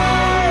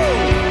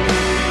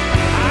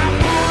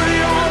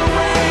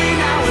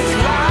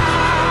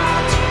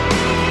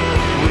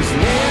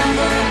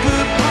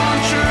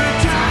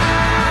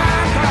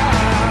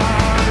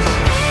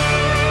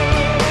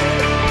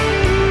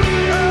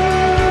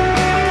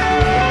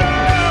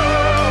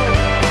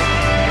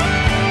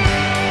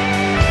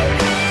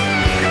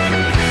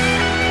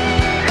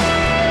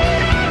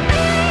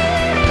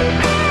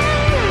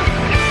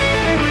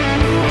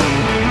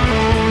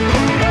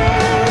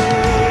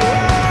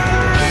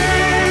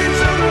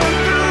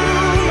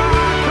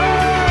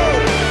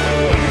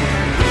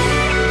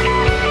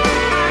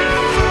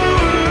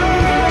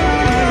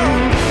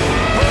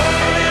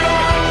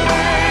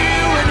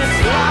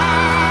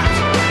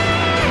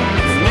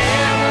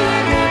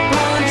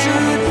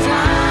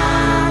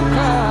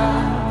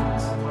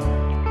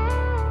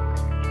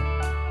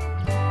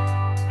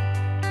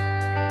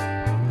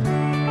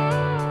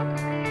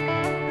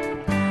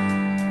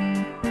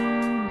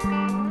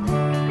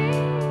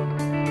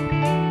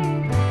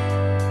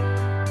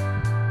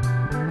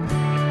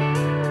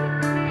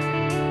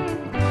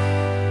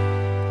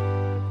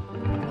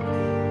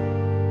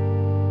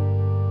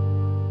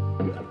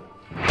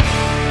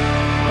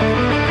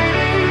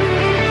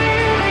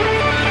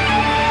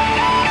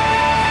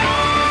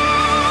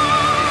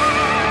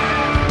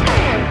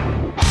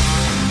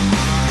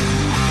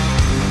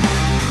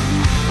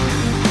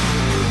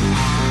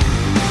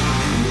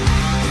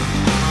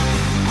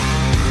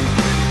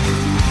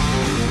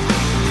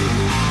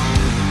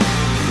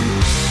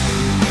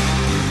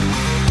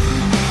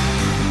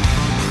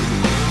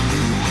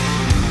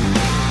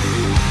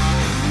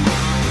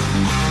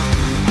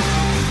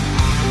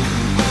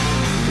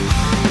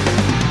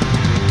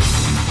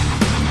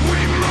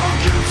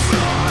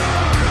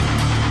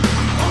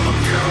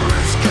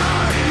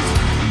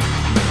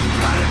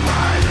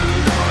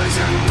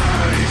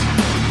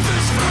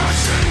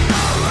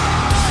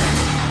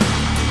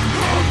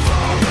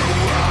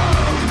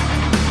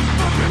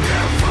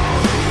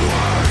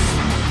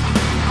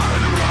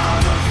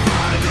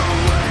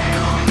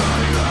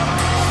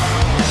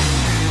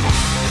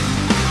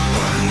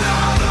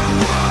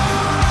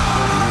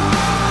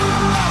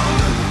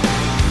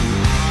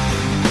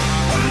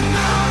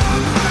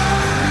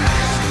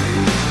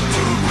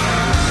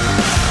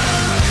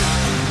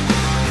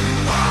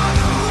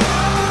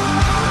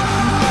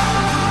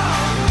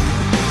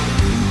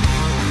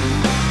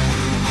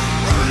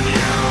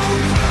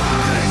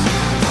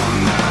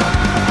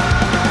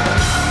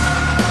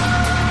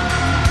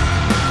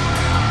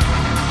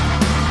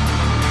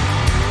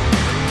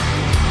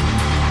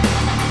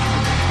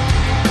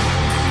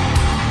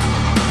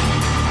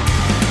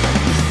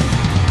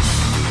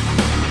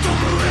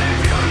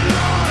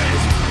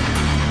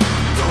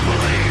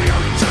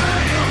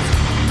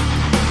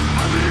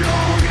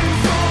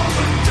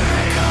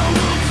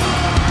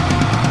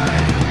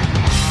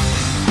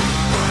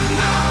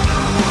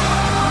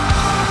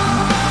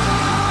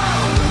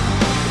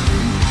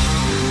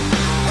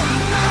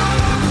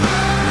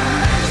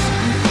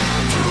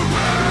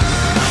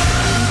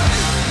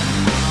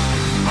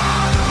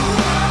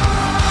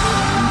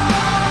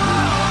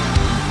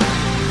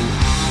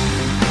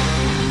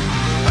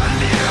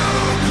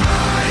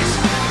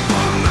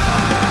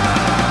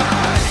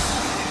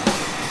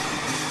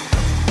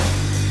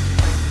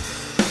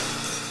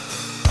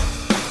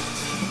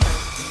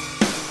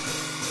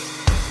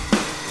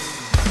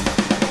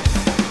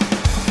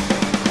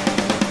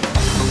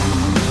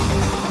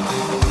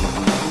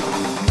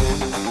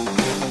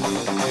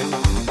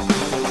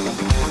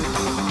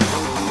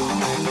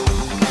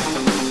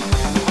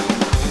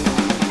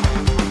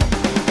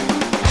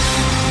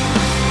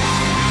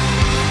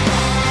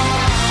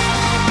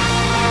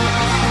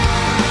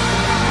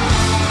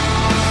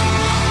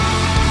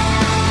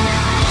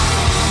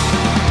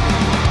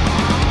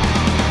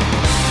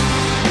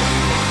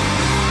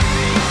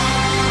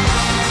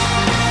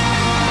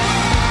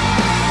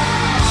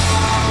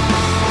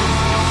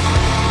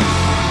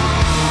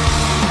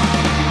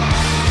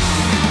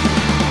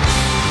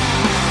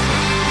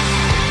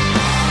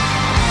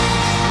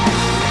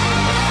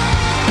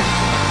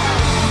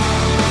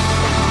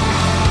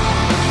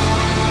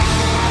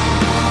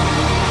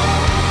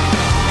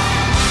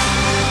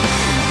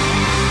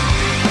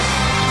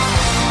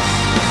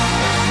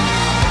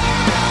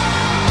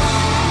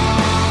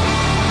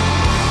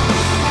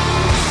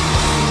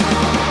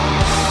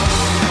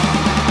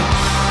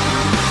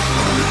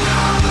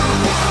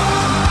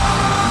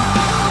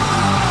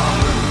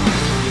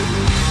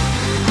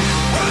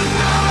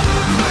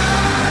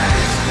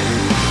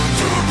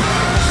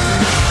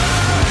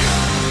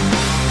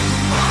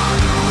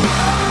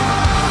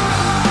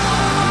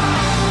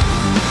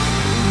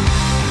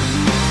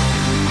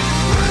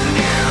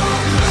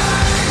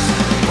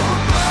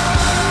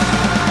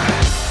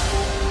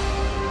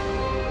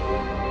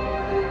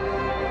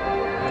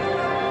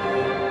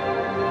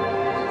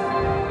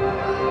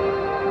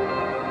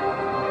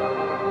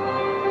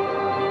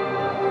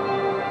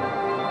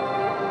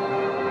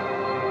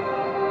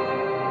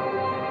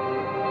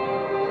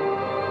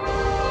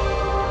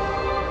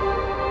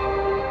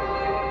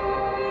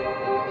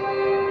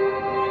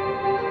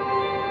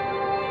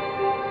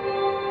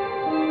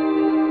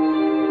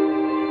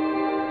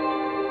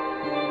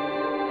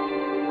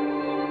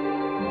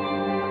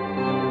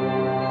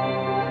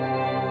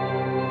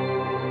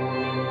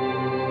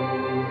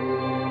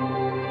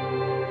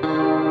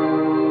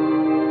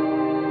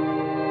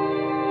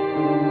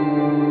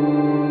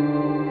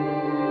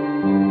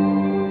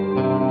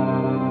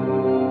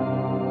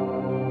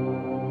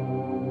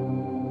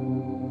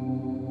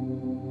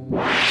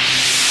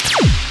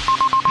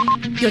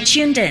 You're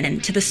tuned in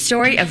to the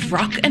story of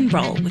rock and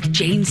roll with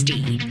James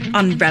D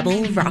on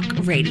Rebel Rock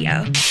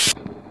Radio.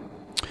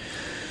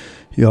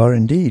 You are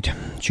indeed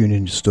tuned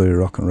into Story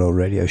Rock and Roll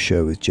Radio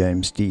Show with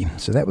James D.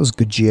 So that was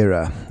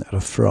Gojira out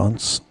of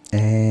France,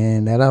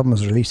 and that album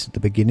was released at the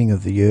beginning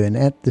of the year, and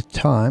at the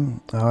time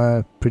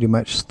I pretty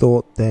much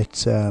thought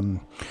that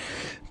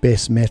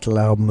best metal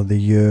album of the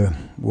year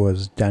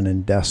was done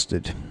and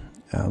dusted.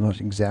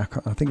 Not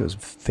exactly, I think it was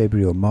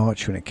February or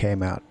March when it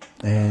came out,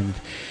 and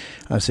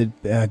I said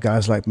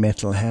guys like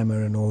Metal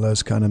Hammer and all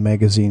those kind of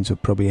magazines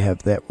would probably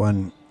have that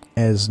one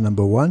as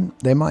number one.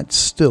 They might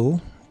still,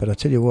 but I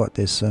tell you what,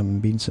 there's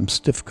been some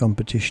stiff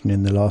competition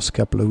in the last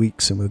couple of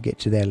weeks, and we'll get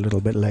to that a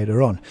little bit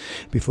later on.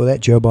 Before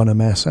that, Joe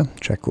Bonamassa, a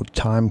track called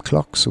Time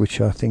Clocks,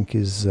 which I think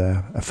is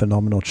a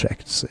phenomenal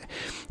track. It's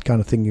the kind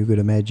of thing you could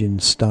imagine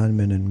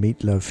Steinman and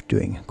Meatloaf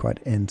doing.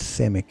 Quite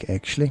anthemic,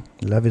 actually.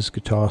 Love his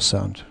guitar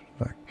sound.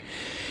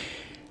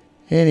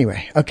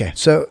 Anyway, okay,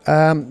 so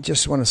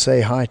just want to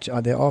say hi.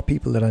 There are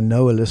people that I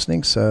know are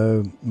listening,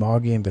 so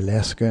Margie and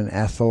Velasco and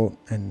Athel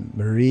and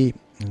Marie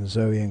and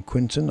Zoe and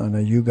Quinton. I know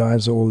you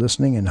guys are all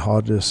listening, and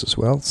Hardless as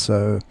well,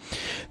 so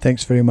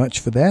thanks very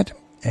much for that.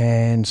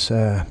 And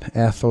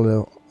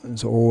Athel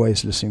is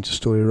always listening to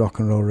Story Rock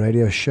and Roll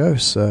Radio Show,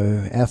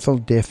 so Athel,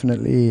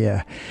 definitely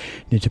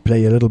need to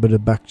play a little bit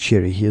of Buck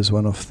Cherry. Here's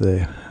one of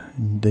the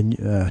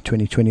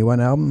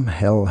 2021 album,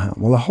 Hell.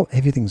 Well,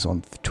 everything's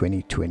on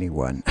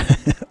 2021.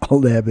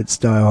 Old Habits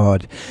Die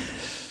Hard.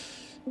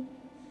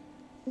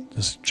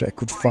 This track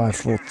called 5,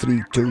 4,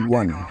 3, 2,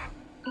 1.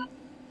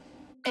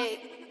 8,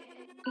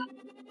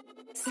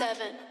 7,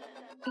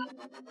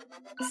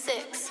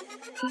 6.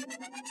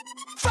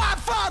 5,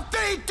 4,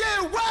 3, 2,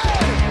 1.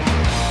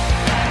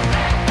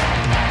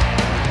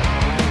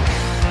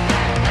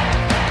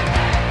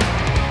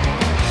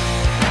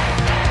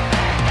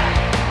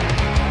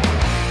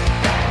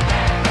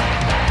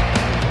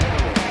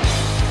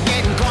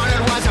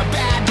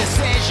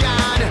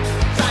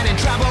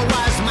 Trouble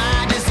was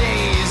my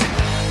disease.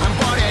 I'm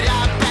boarded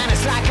up and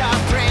it's like a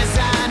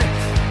prison.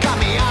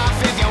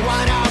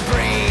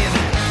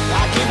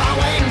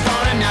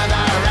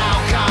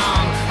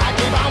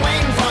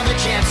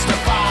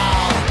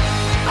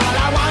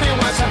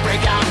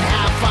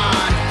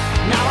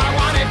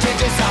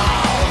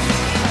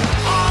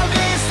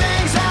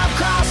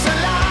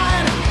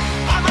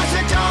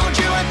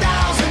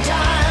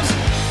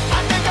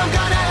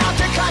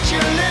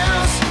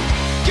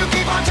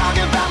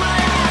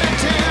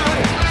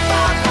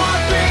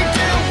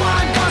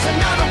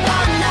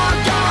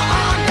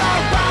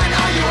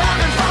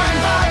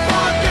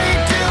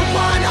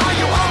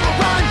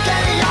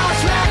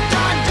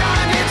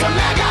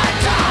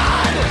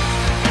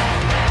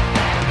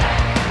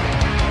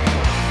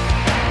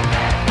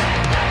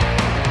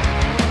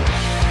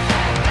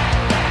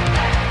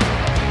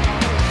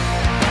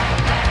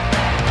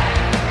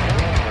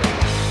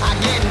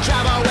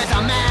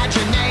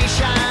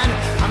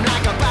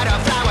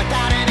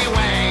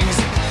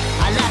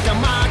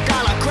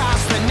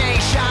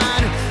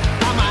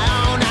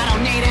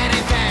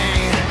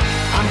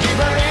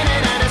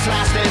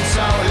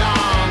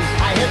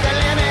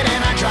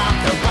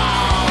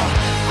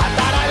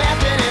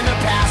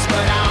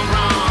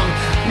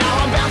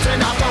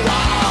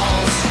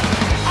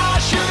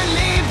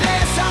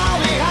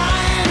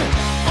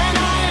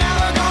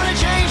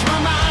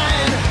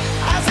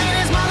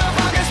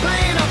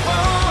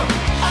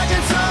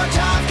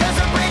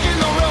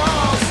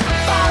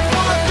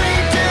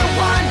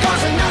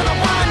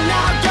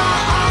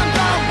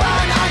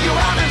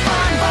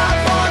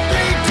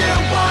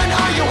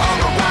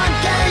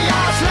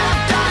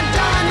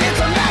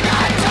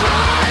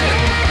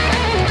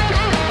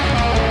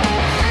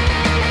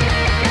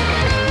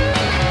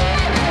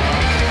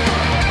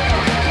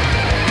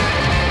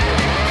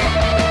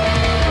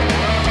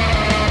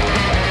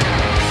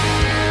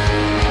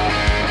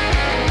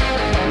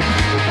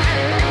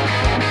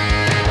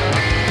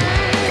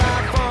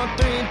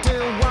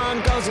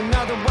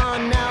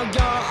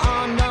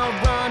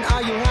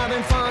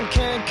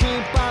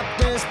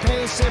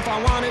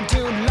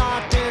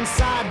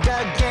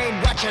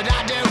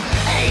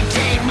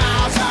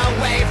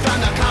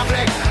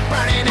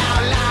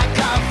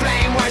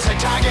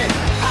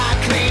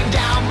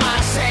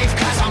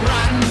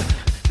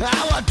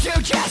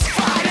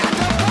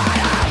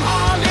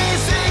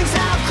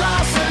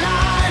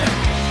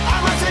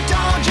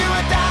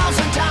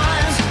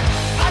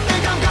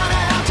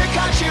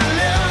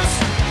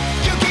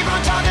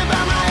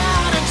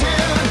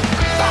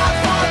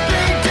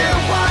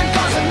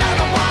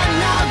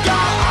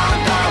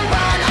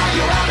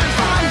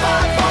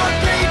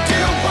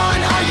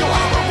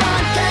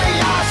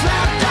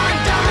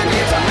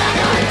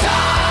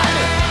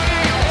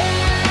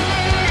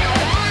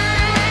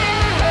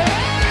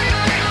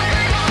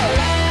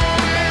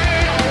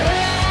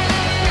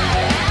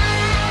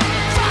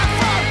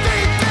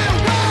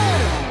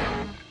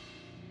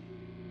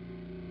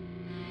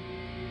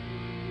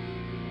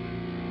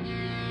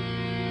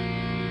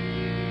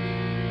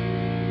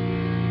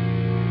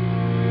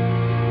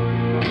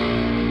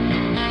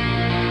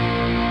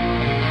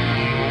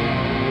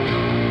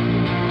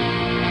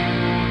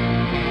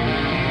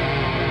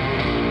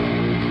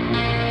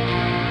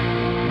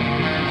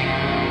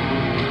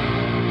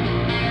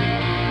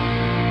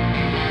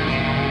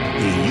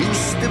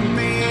 to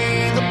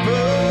be the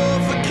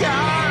perfect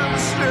kind of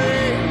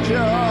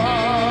stranger.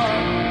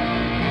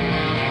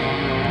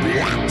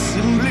 Blacks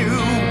and blue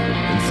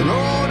and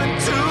thrown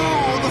into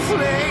the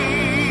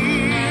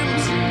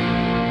flames.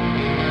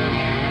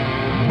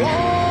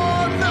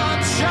 Born a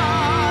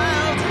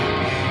child,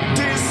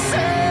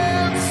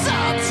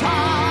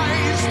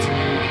 desensitized,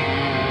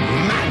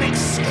 manic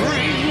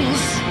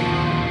screams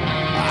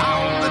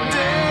on the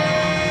day.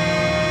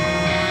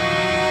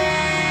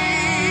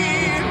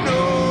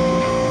 No,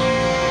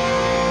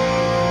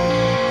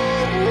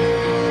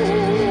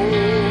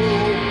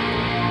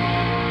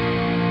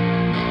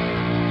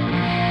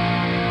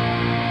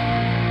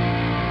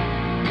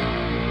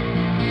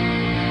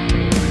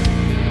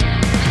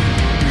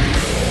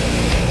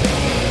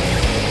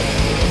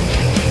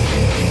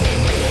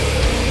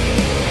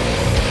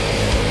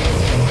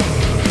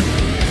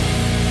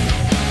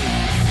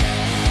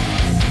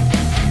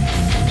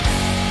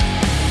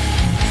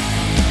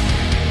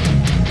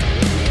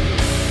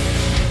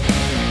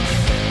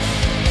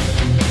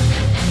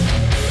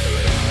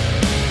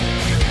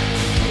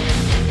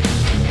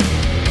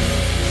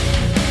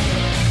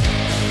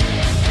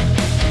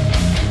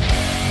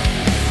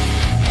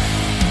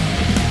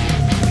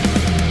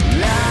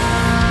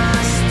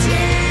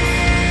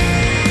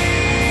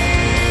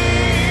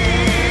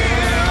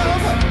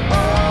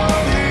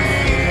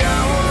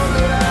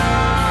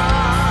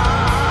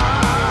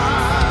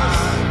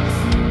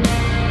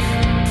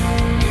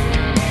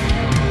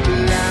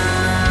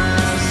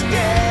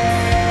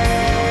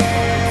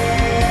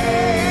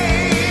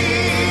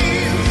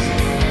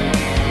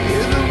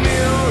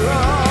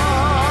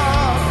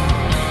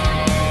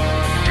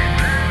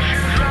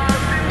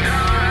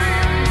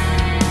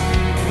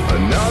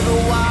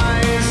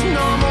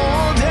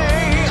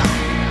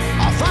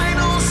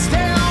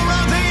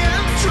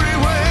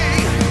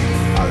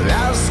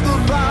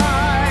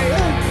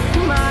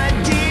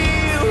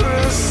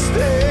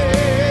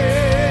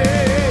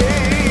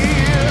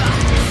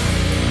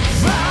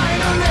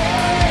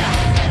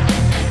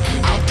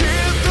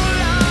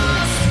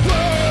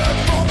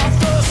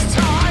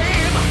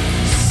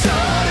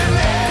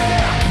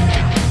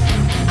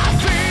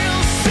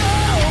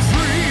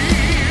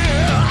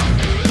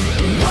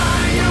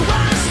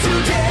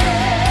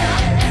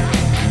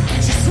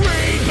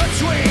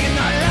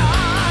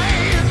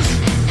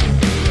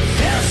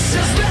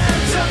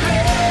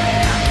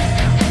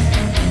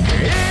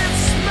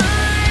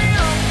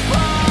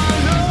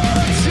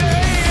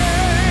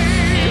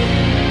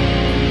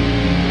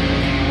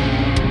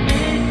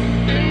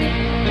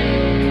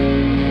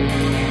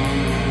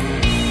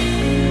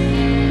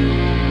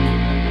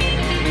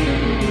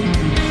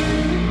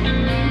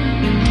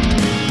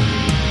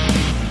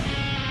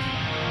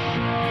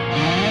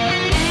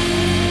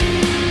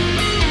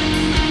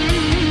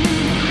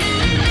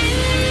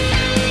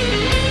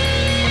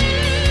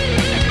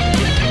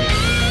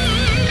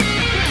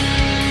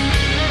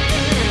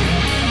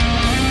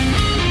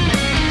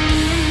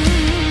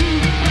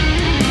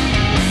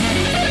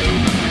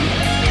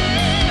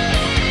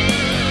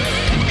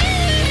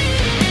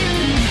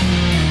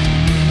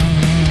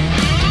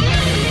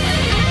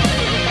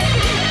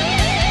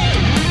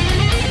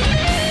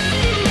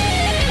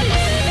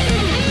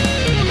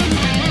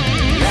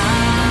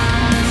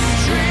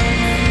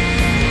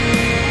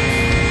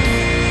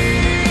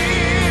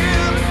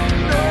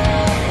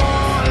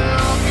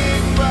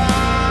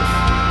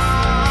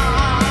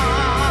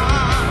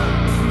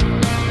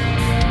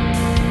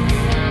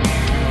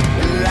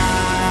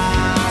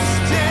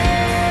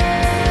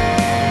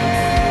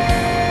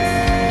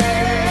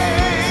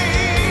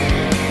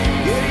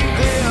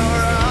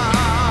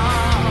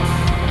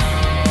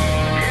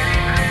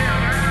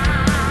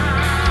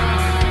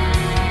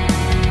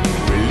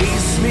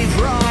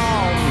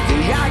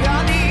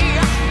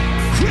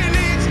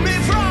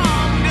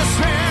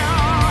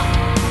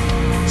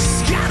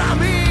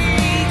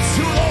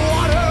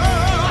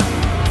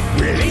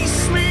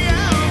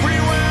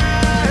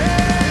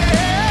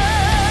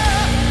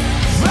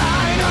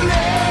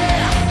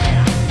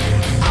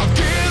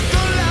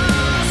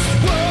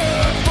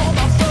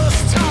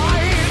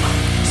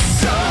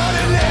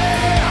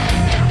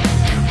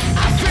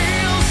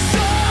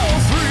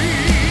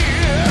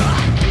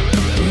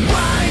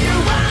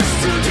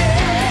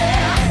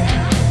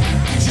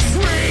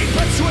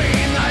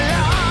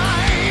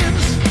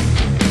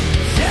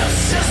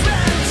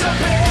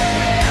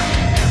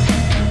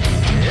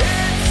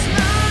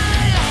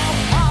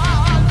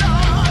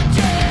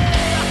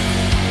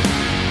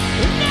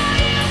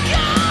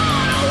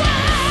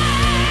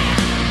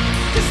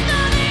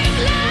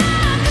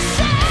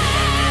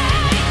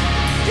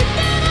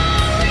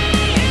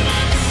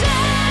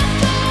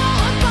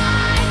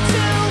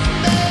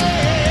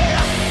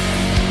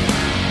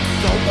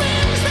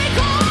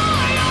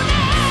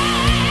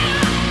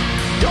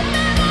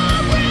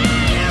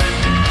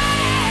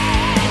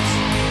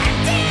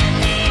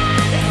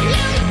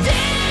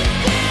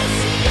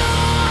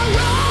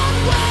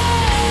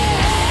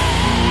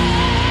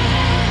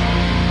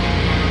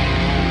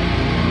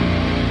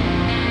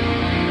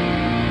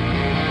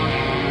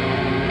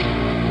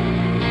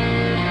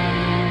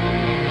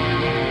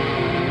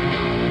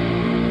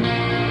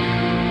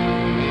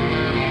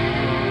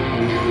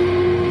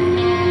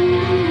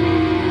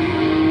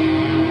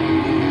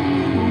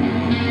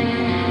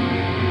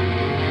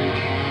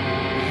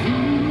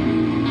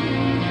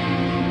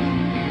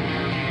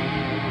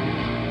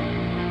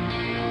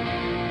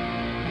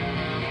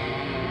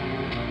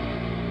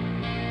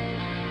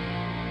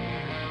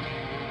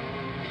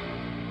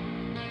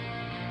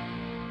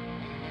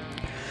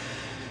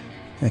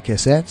 Okay,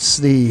 so that's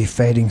the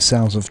fading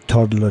sounds of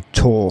Toddler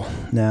Tor.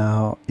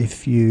 Now,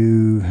 if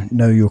you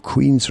know your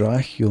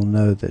Queensryche, you'll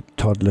know that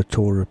Toddler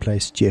Tor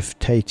replaced Jeff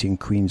Tate in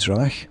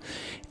Queensryche,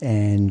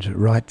 and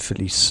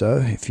rightfully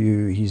so.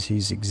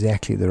 He's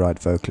exactly the right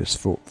vocalist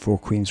for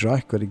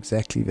Queensryche, got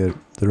exactly the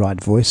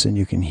right voice, and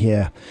you can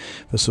hear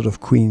the sort of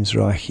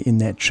Queensryche in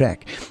that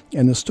track.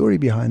 And the story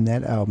behind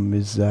that album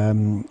is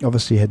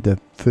obviously had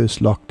the first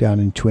lockdown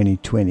in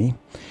 2020.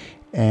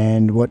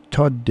 And what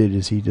Todd did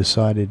is he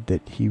decided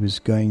that he was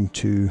going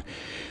to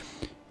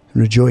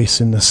rejoice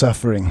in the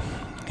suffering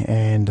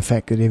and the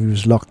fact that he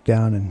was locked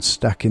down and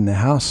stuck in the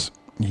house.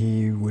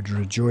 He would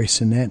rejoice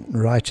in that and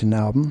write an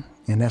album,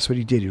 and that's what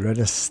he did. He wrote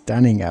a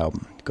stunning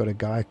album. Got a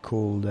guy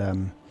called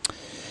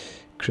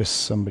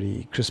Chris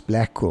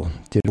Blackwell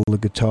did all the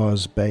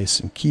guitars, bass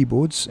and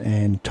keyboards,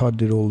 and Todd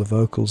did all the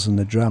vocals and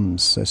the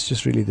drums. So it's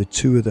just really the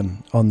two of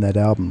them on that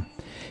album.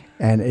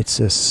 And it's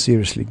a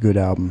seriously good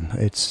album.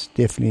 It's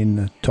definitely in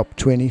the top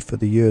 20 for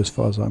the year as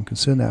far as I'm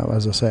concerned. Now,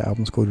 as I say, the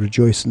album's called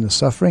Rejoice in the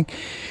Suffering,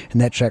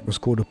 and that track was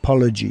called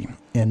Apology.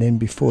 And then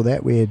before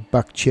that we had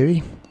Buck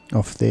Cherry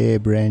off their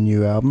brand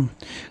new album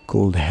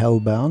called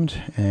Hellbound,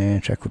 and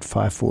a track called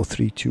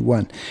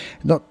 54321.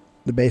 Not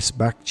the best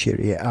Buck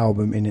Cherry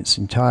album in its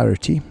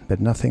entirety, but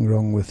nothing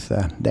wrong with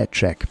that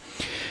track.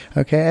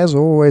 Okay, as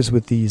always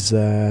with these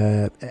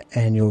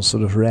annual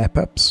sort of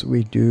wrap-ups,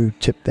 we do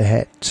tip the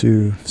hat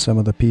to some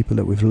of the people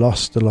that we've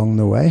lost along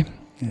the way.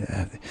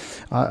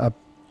 I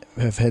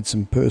have had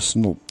some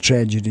personal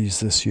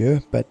tragedies this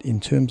year, but in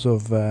terms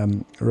of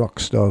rock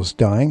stars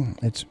dying,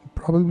 it's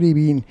probably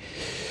been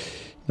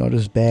not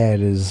as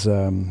bad as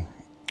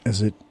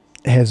it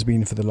has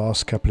been for the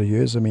last couple of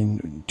years. I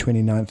mean,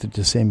 29th of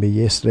December,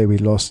 yesterday, we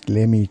lost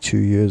Lemmy 2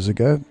 years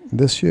ago.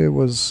 This year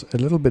was a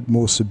little bit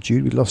more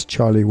subdued. We lost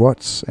Charlie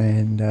Watts,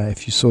 and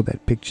if you saw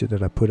that picture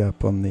that I put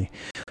up on the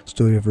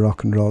Story of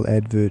Rock and Roll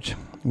advert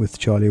with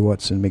Charlie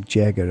Watts and Mick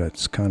Jagger,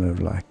 it's kind of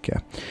like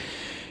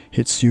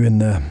hits you in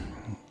the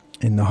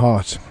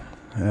heart.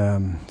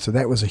 So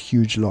that was a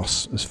huge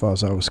loss as far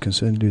as I was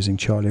concerned, losing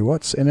Charlie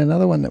Watts. And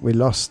another one that we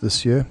lost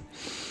this year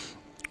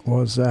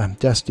was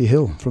Dusty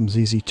Hill from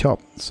ZZ Top.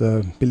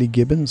 So Billy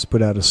Gibbons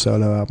put out a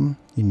solo album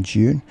in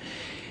June,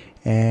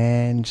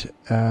 and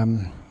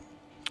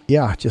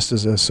just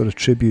as a sort of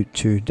tribute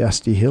to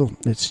Dusty Hill,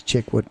 let's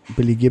check what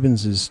Billy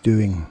Gibbons is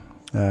doing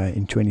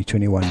in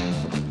 2021.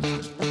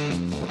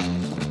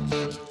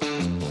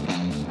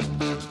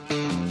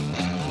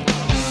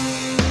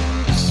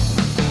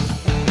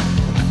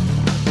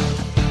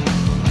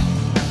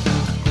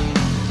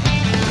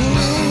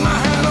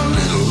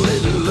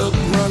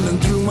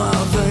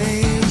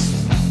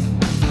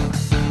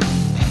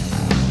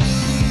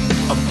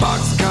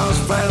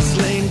 Fast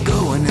lane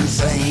going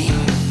insane.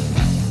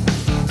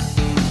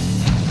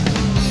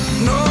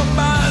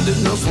 Nobody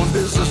knows one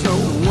business, no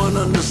one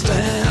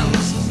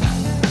understands.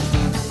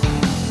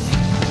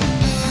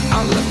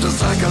 I left a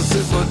sack of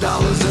silver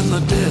dollars in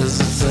the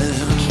desert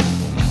sand.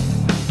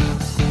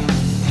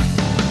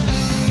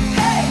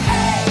 Hey,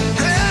 hey,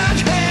 hey,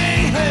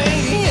 hey, hey,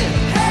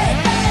 hey,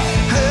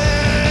 hey,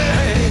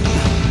 hey.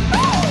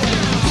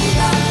 Ooh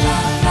la la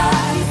la,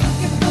 he's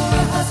looking for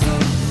a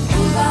hustle.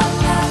 Ooh la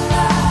la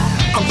la.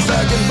 I'm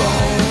stacking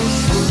bones.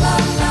 Ooh la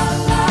la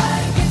la,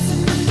 gets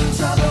him into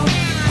trouble.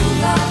 Ooh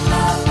la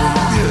la la,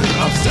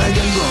 yeah, I'm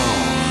stacking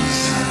bones.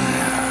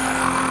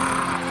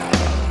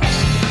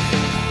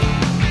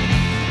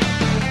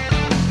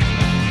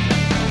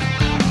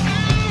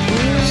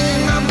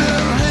 I've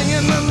been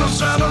hanging in the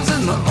shadows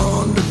in the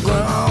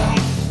underground,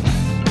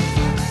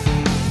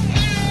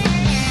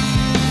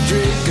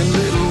 drinking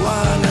little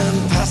wine and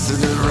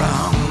passing it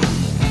around.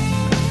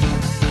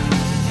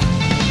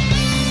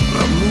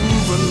 I'm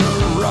moving the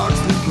rocks,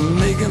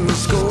 making the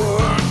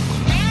score.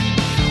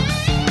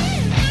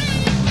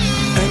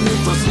 And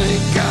if a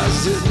snake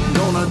eyes it,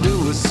 gonna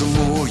do it some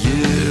more,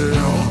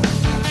 yeah.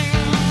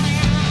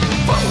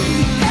 Whoa.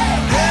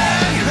 Hey,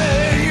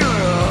 hey,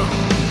 yeah.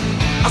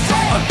 I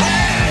saw a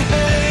hey,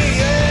 hey,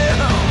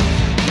 yeah.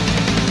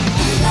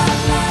 Ooh la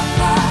la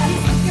la,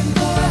 he's looking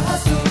for a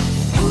hustle.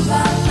 Ooh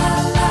la la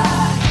la,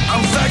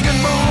 I'm stacking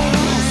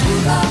bones.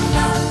 Ooh la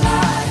la la,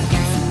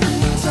 gets him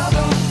into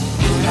trouble.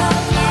 Ooh la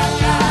la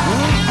la,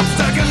 I'm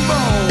stacking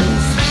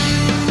bones.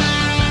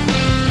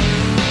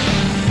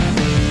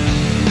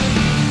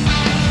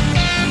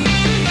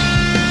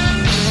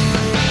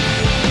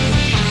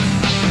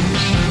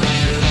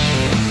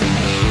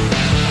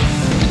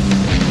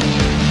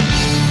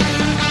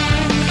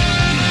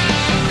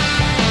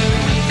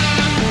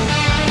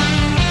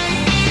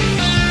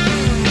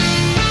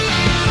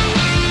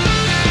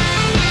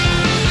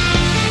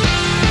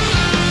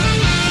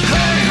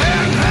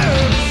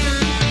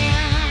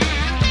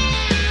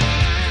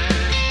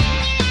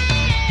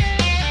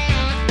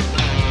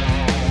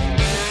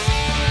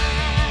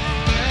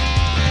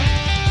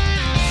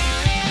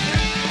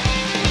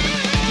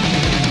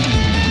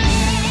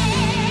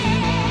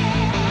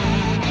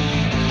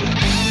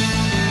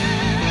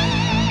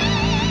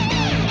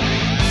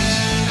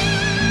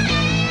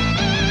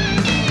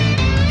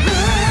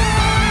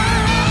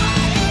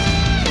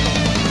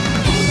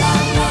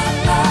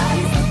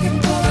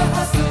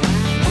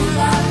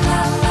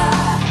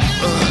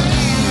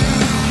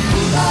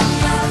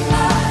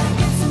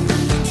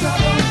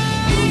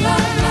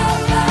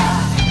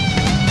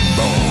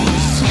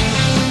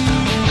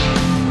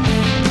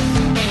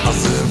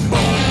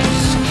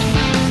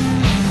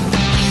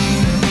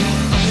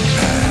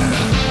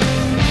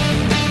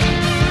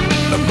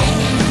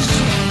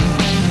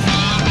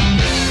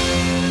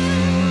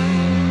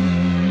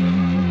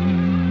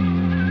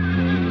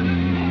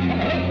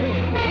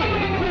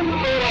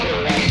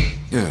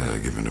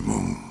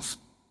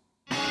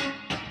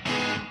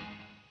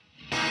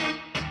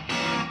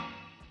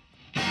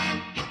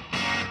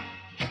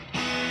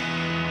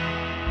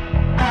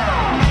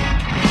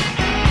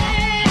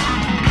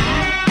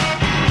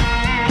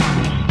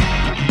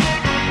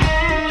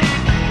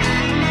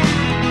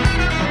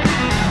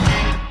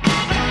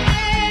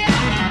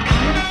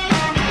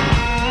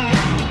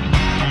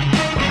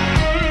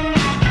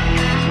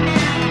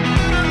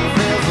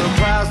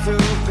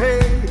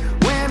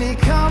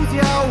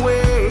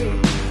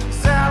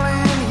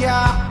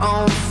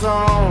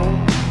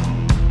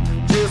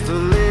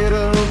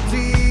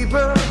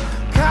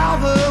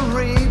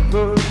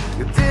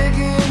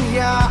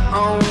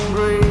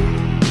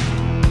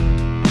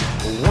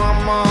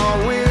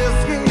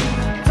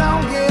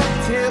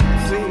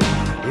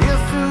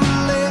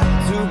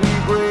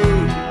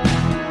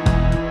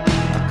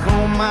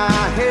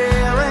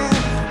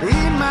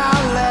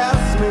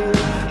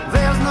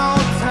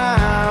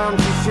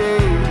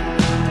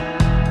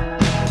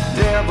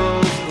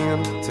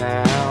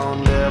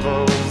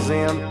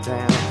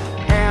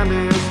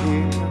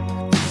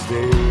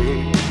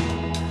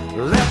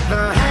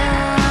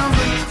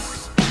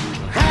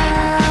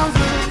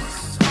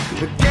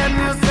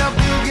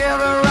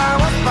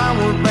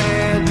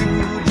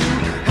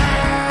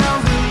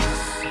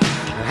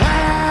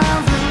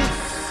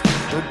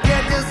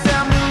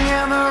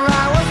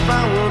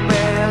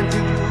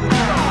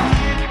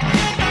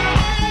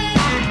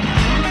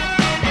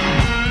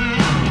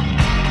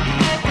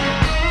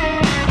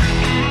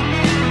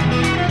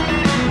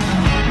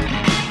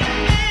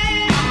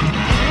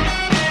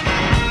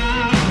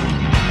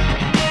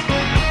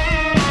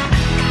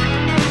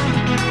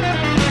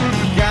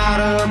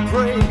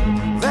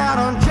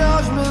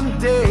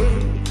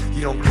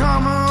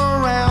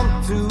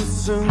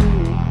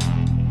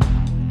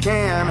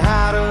 can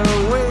hide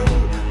away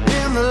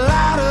in the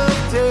light of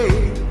day.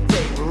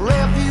 Take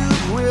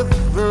refuge with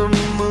the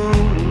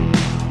moon.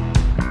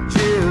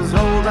 Just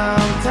hold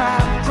on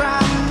tight, try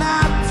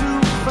not to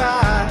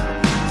fight.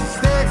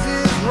 Stakes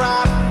is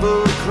right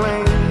for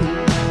claim.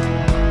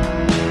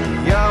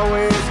 He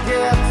always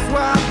gets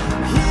what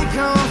he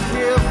comes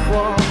here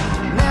for.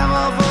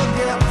 Never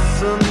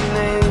forgets a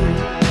name.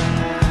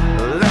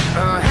 Let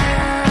the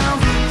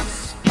hands loose,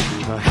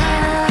 the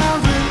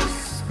hands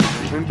loose,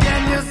 and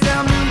get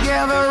yourself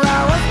together.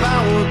 I was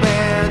bound with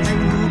bad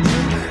juju.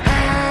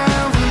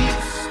 Hands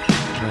loose,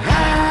 the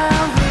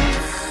hands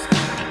loose,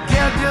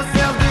 get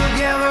yourself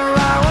together.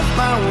 I was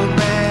bound with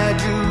bad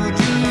juju.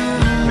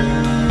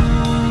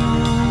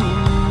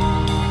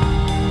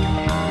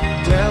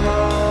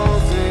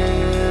 Devils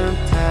in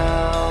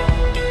town,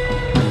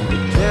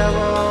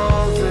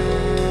 devils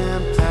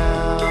in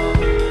town,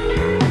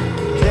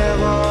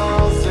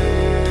 devils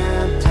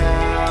in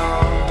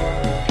town,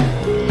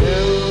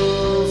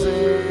 devils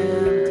in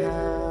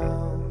town.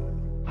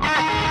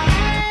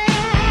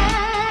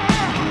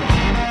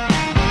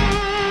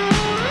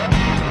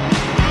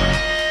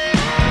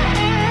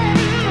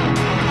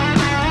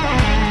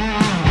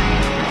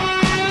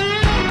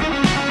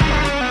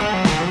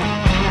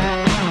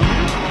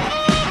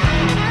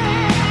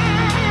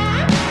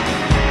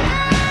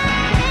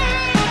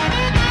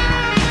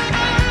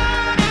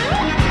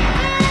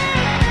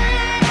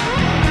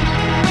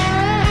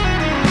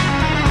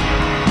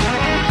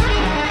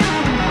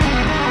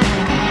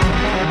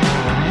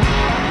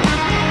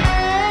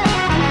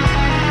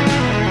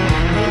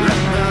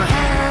 Let the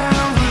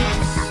hands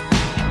loose,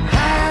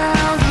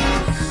 hands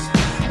loose,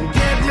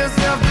 get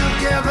yourself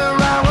together.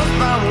 I was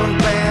bound with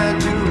bad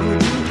juju.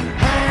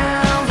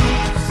 Hands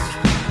loose,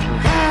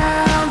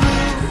 hands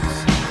loose,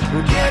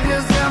 get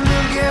yourself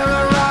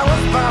together. I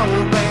was bound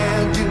with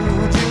bad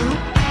juju.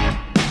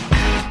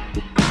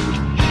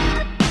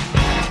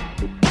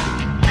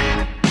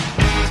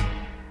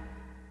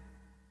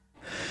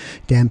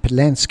 Dan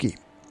Podlansky,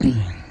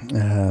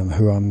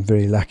 who I'm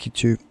very lucky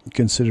to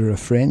consider a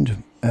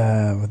friend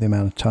with the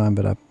amount of time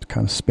that I've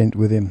kind of spent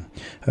with him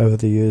over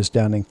the years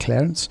down in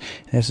Clarence.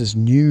 He has his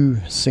new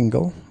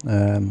single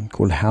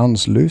called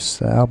Hounds Loose.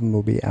 The album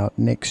will be out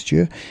next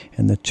year,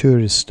 and the tour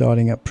is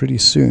starting up pretty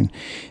soon.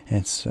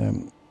 It's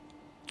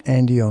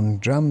Andy on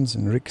drums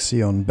and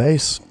Rixie on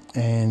bass,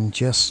 and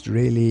just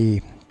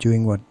really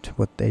doing what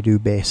they do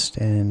best,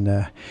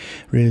 and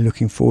really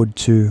looking forward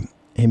to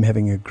him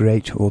having a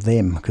great, or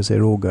them, because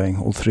they're all going,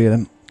 all three of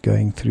them,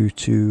 going through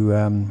to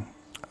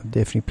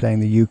definitely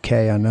playing the UK,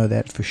 I know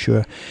that for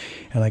sure,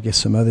 and I guess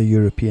some other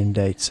European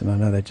dates, and I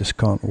know they just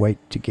can't wait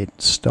to get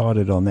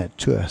started on that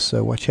tour.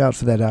 So watch out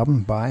for that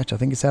album, buy it. I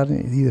think it's out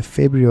in either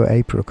February or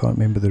April, I can't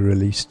remember the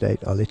release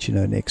date, I'll let you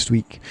know next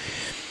week.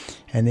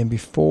 And then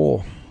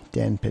before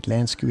Dan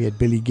Podlansky, we had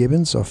Billy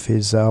Gibbons off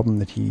his album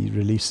that he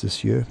released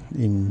this year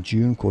in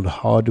June called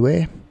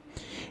Hardware,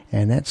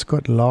 and that's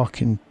got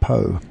Larkin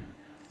Poe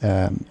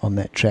on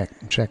that track.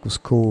 The track was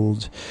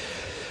called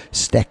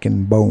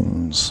Stackin'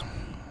 Bones.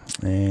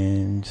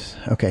 And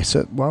okay,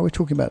 so while we're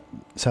talking about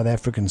South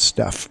African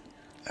stuff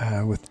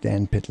with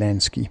Dan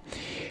Podlansky,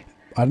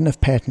 I don't know if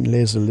Pat and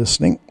Les are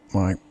listening,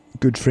 my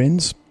good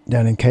friends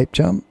down in Cape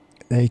Town.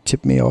 They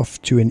tipped me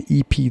off to an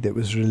EP that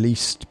was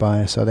released by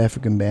a South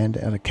African band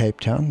out of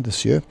Cape Town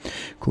this year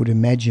called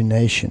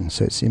Imagination.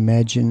 So it's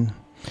imagine,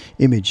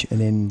 image, and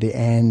then the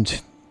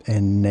and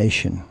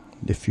nation,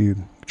 if you're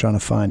trying to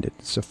find it.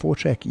 It's a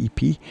 4-track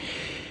EP.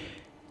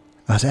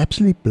 I was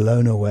absolutely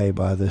blown away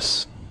by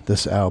this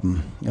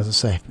album. As I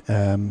say,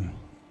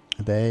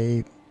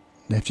 they've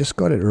just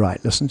got it right.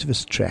 Listen to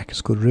this track.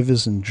 It's called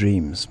Rivers and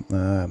Dreams.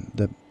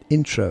 The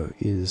intro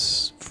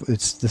this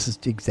is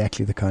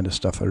exactly the kind of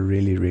stuff I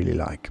really, really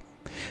like.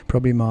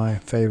 Probably my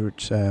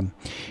favorite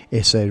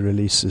essay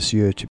release this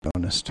year, to be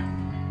honest.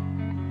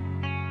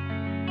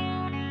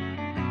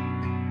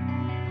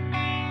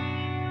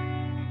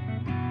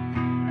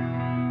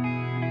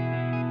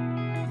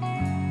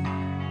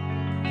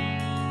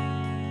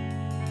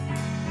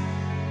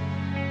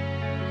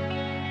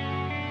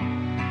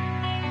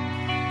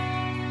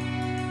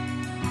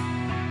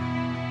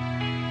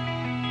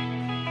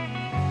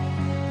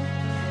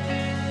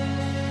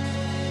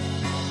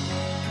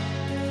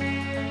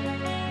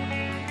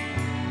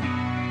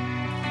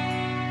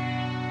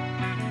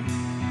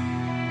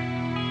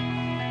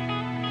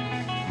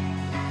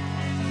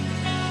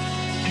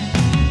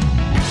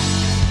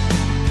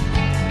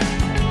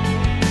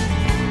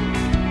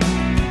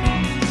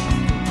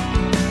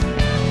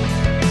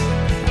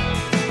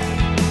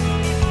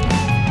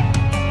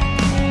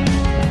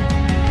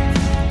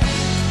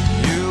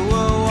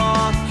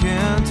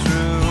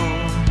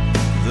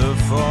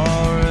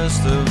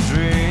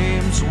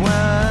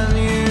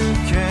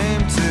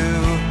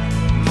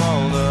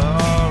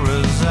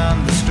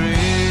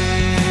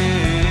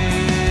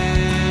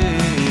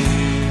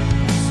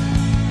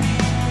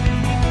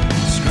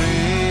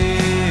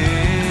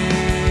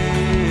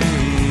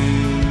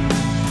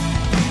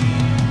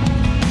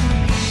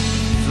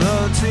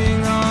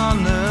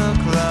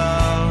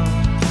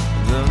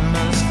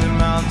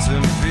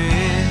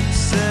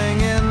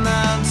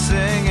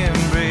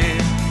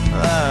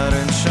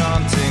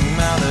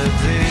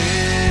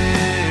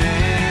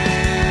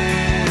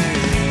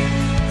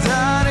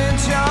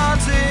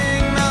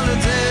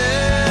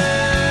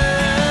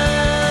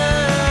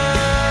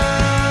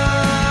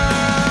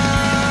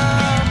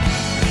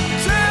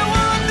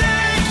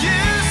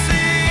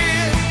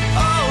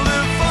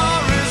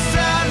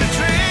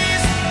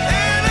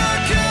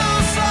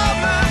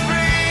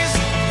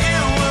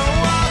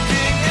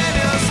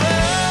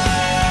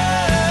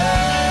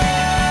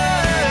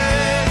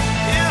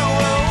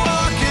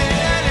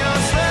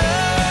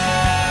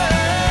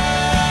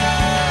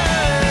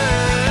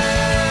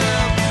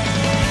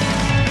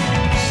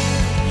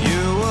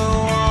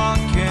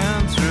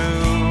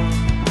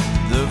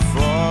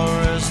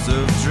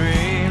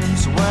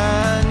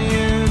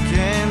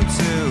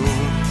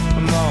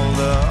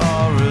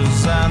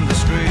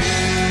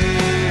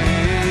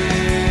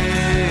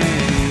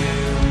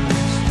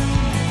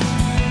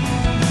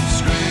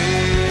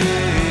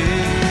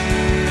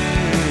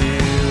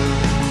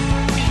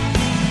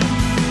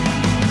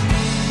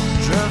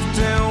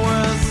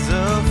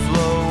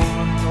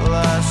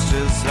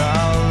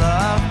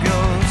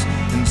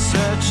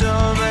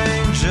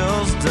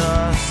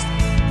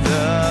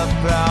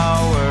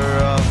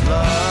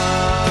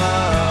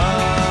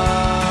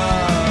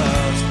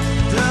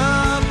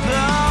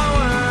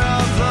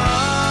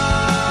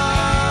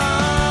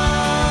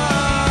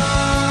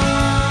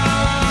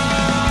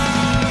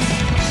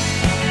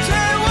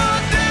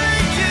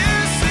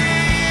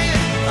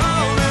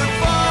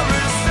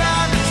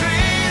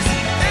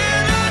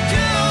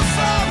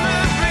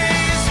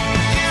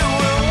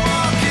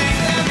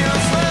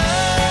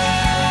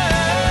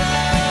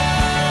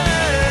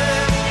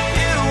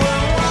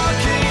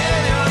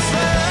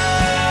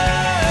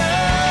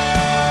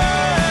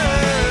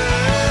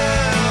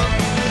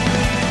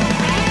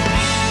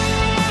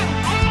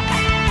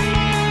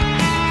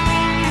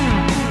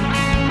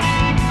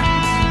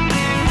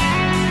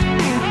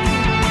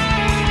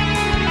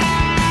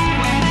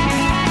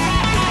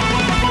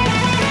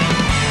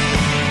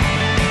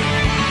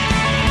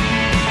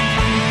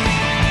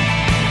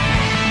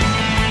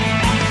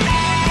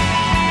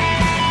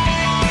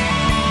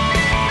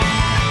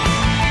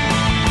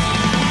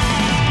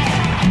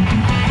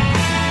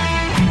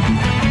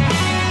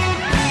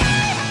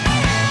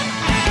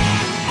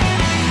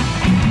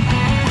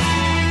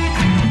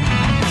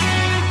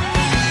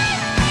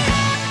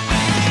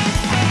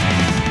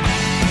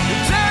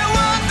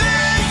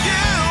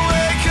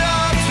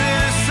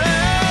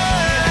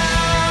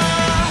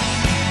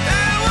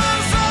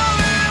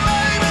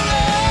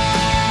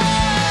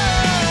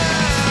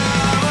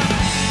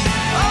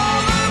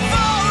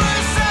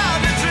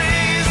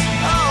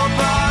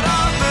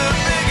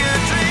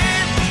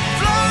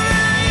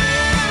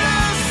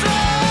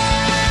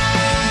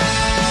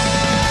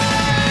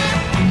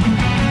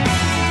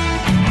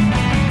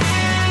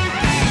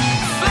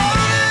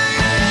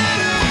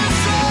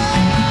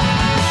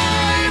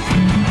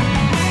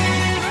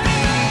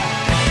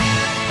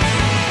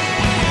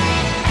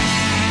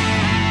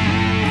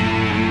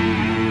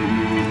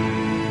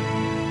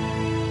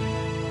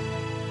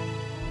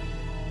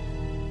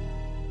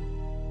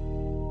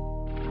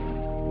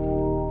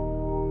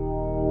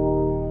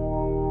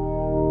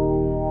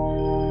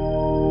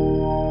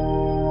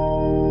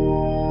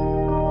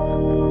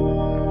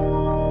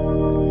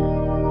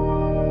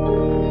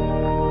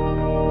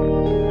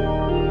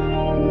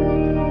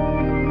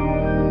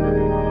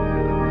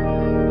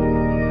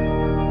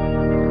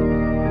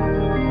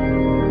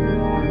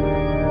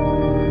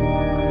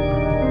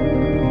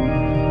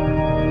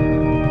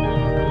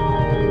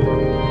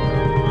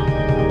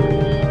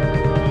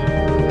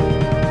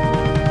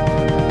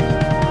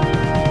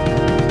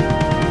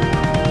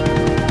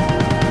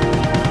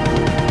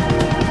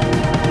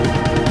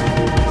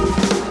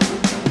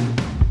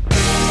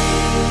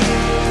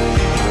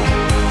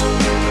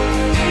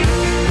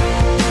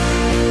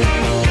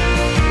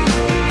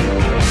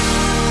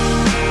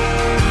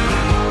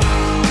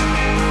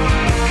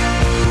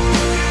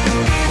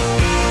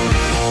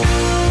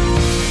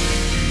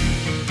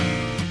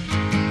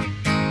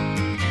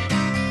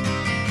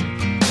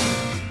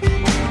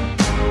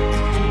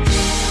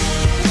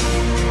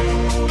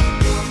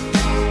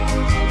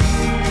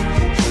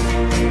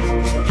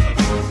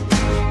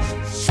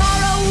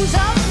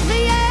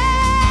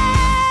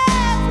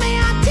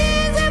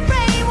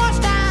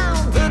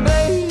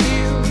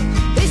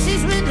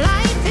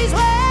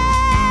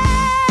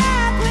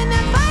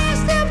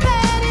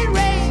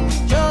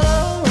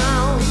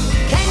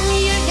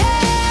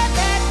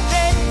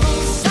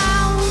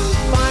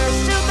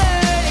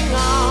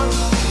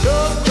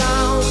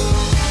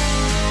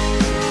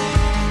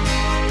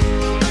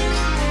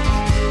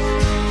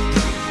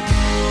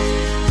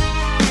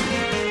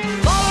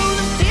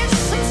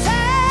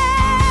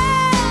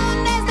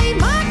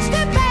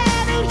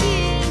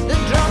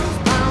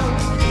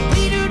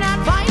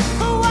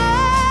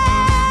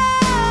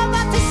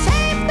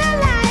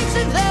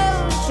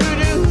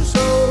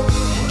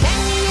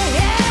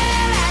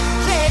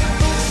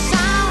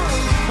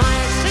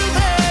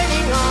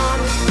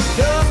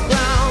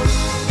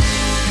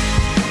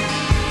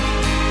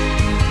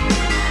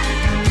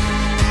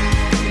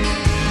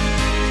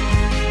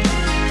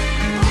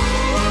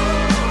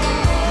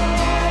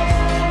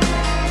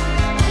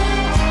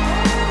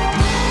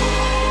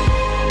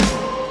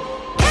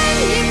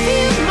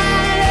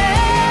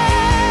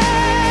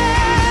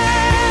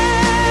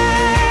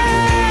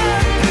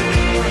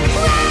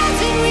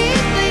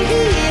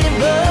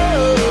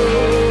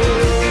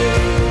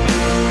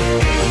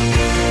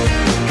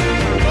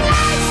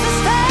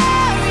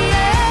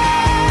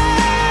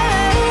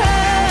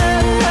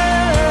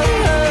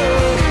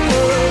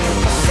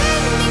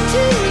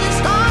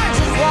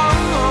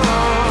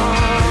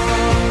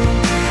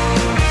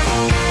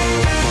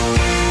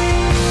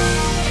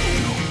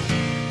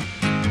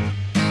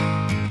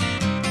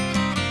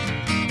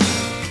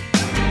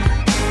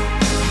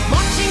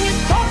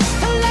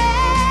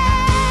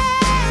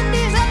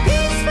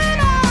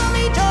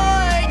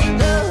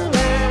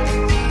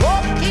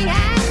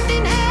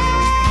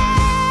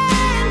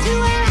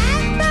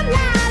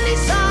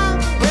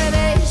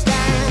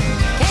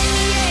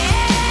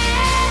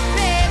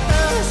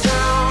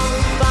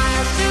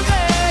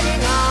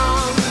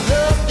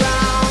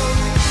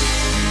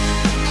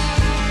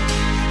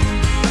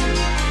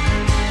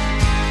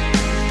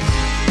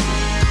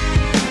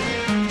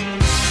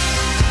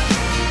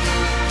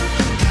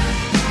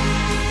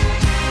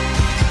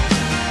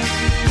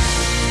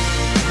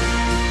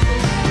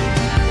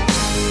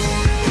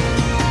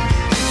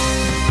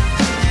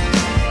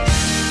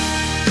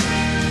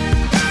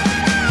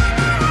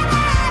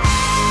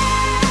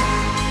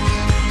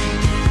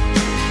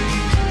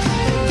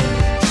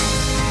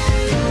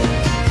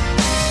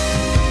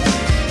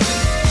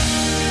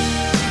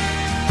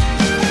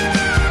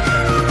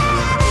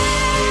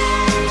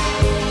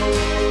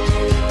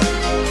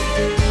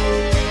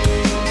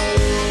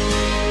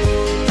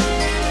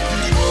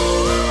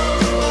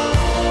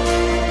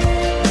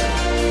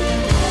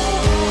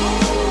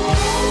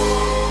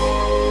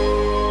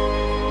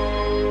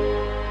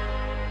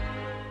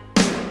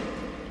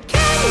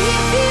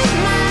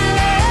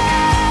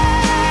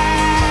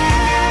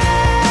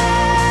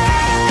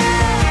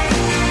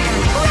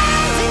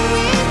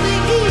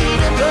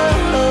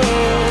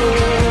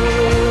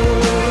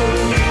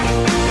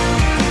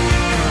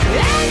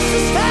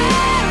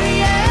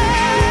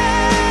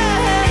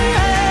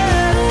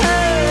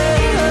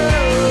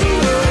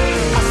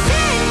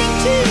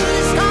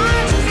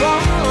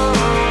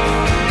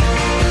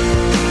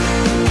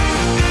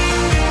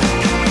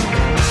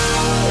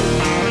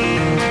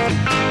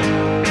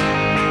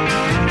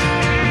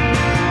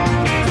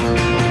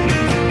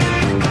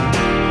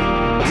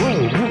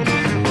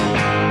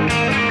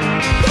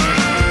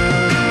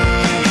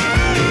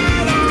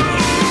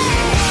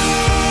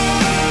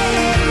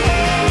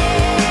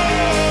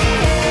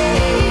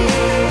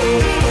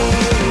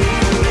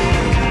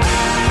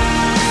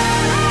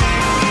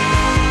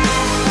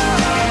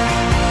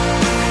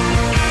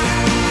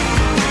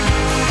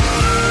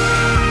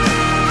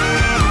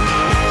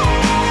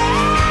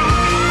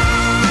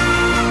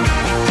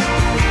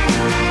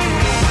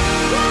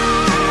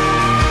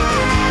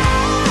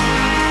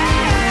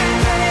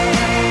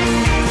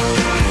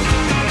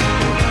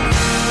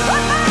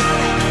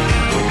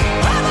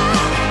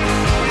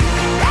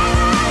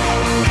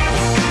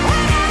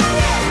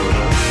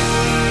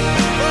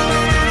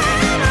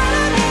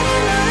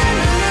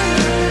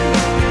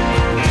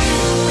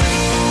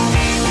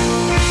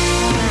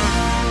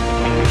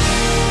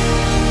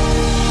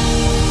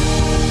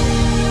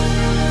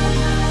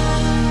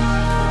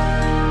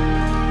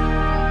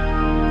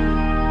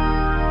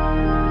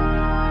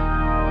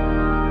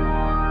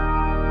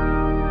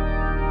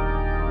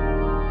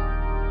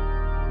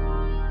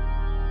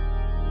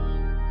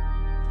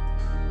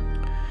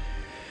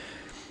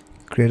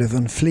 Greta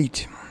Van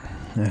Fleet,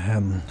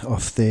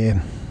 off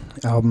their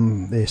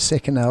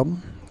second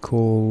album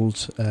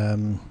called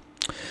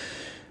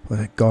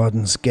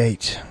Garden's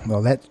Gate.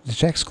 Well, the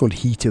track's called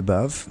Heat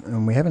Above,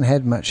 and we haven't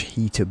had much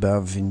heat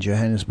above in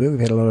Johannesburg.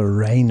 We've had a lot of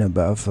rain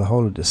above. The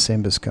whole of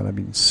December's kind of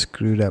been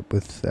screwed up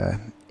with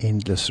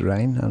endless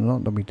rain. And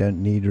not that we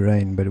don't need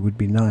rain, but it would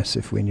be nice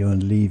if when you're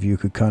on leave you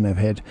could kind of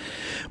had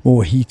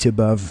more heat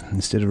above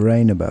instead of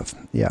rain above.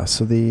 Yeah,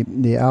 so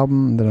the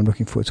album that I'm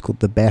looking for, it's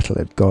called The Battle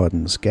at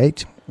Garden's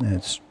Gate.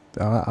 And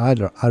I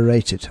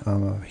rate it.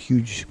 I'm a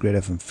huge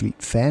Greta Van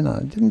Fleet fan. I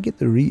didn't get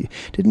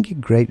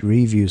great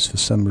reviews for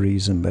some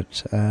reason,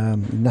 but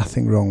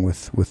nothing wrong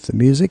with the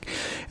music.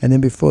 And then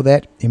before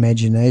that,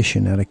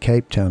 Imagination out of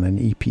Cape Town, an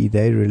EP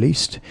they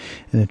released,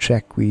 and a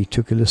track we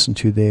took a listen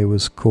to there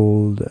was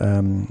called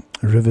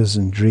Rivers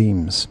and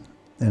Dreams.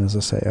 And as I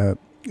say, I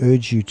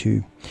urge you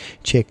to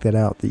check that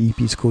out. The EP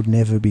is called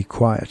Never Be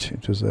Quiet.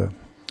 It was a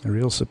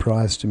real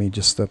surprise to me,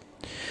 just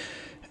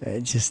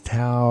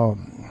how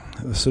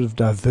the sort of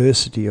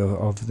diversity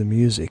of the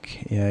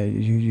music.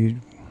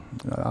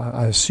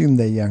 I assume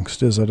they're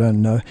youngsters, I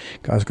don't know.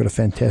 Guy's got a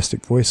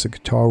fantastic voice, the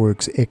guitar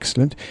works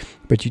excellent,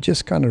 but you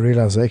just kind of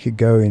realize they could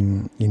go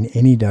in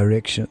any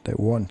direction that they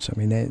want. I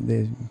mean,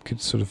 they could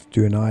sort of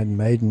do an Iron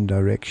Maiden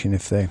direction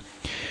if they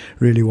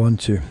really want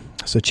to.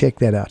 So check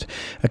that out.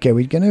 Okay,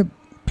 we're going to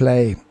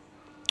play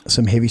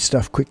some heavy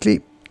stuff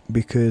quickly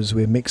because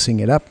we're mixing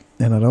it up,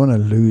 and I don't want to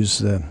lose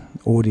the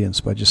audience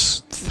by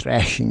just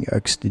thrashing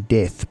Oaks to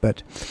death.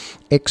 But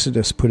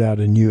Exodus put out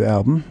a new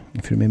album.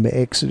 If you remember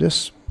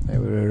Exodus, they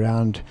were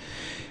around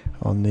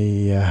on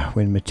the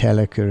when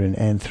Metallica and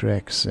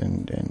Anthrax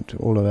and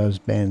all of those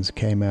bands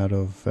came out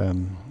of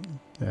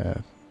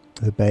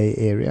the Bay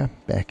Area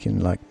back in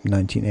like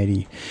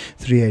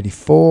 1983,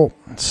 84.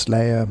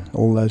 Slayer,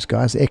 all those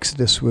guys.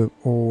 Exodus were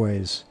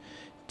always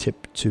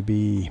tipped to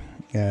be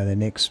the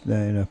next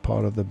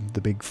part of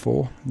the big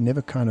four.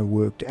 Never kind of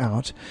worked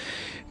out,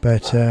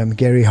 but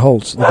Gary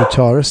Holt, the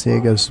guitarist, there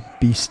goes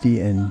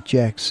Beastie and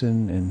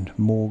Jackson and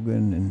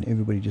Morgan and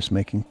everybody just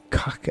making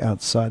cuck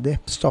outside there.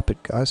 Stop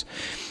it, guys.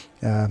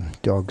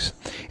 Dogs.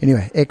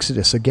 Anyway,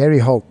 Exodus. So Gary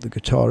Holt, the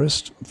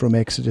guitarist from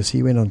Exodus,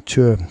 he went on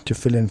tour to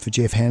fill in for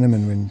Jeff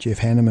Hanneman when Jeff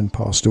Hanneman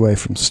passed away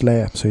from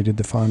Slayer. So he did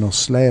the final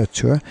Slayer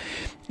tour,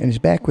 and he's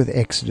back with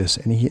Exodus,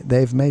 and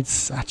they've made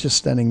such a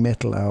stunning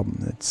metal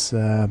album. It's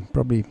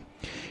probably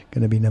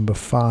going to be number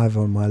 5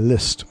 on my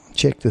list.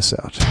 Check this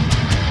out.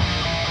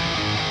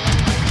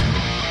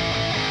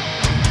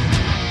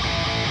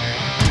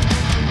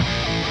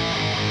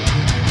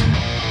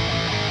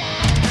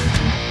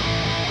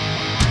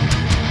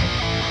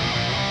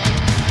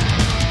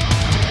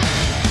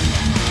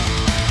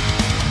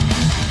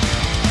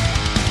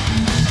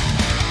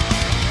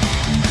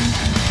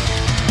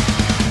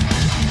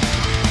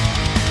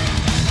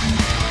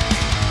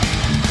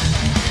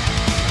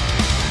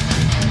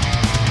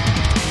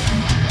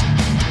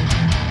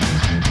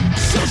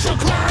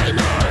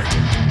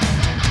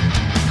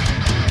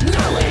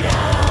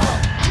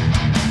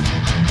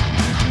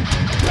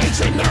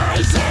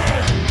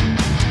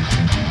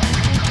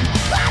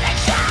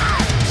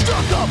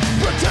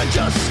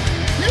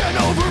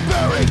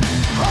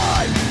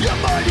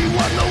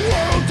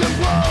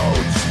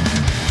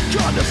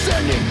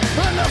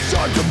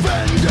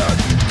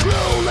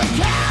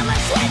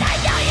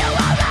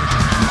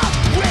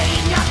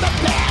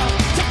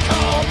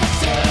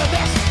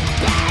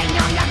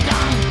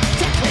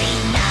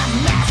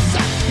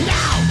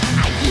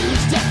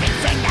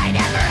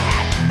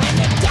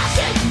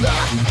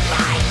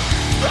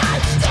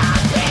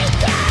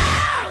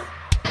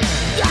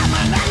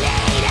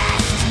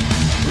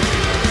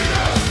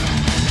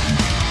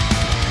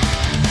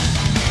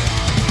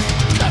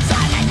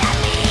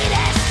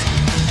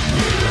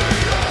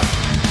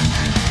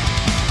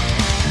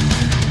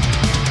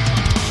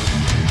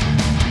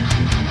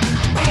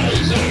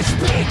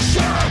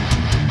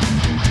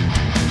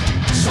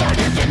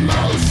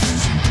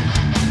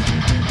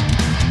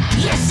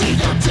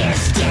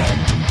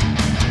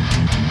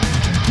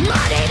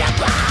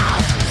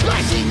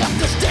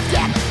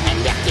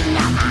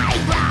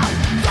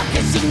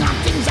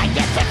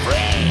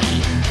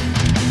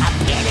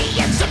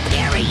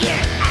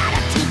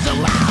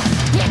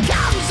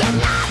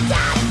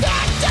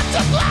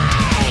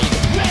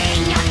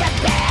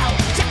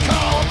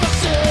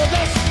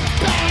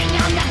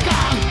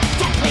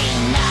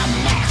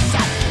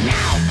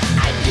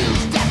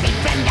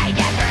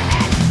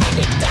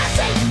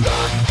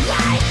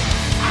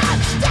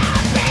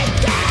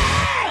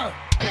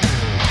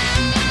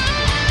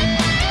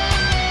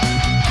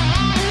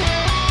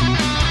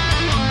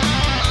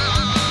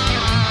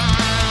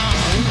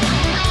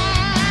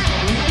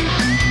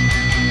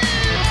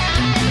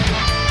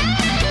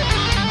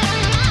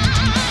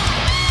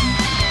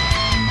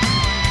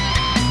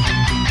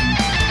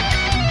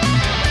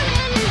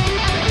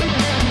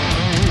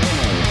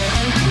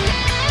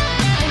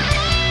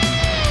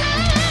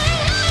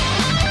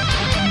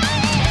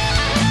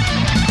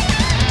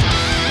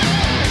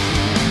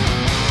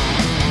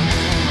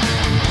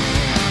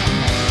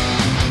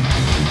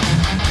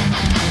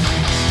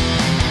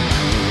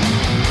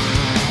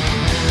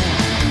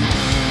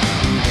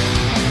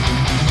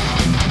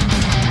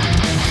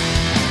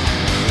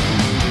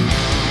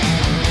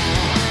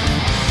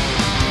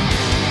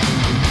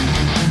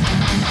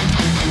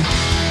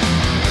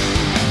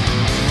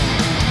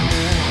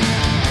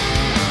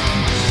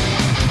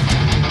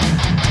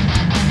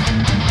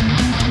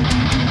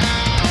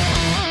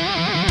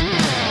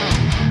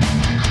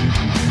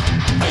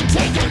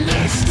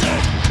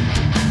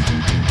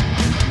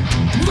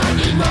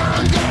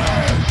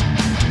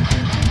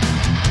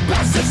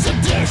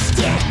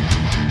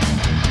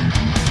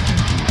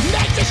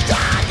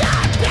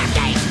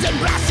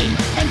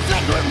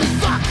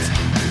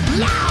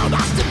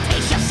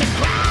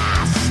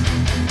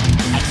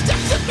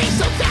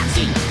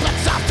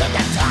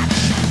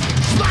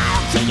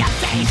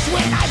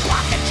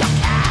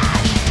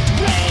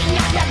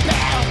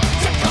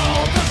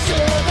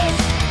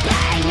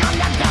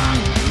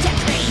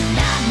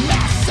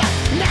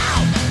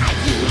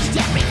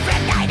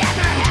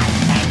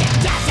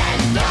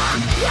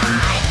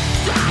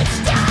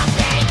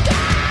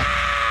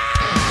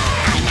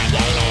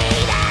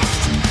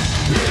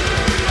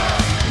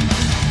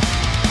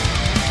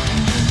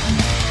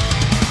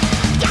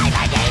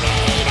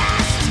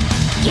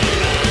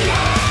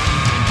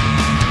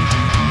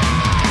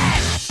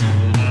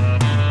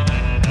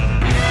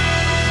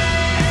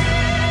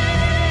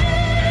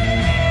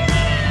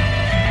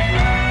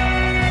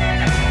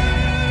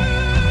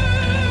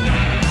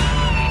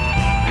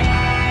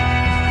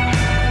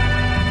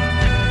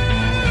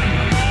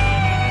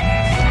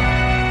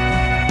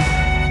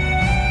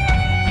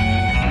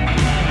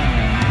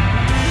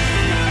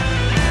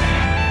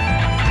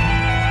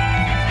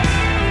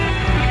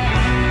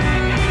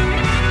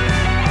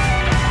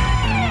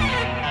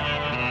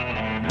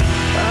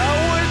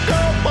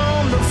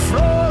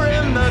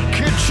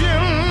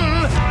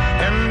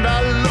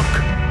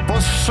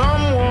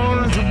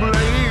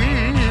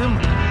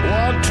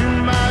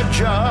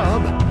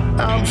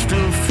 I'm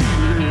still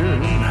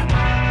feeling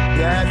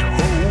that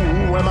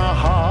hole where my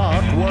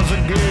heart was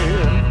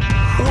again.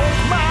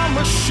 Work my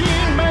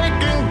machine,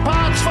 making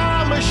parts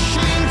for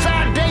machines.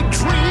 I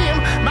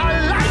daydream, my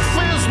life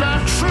is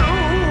not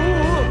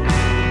true.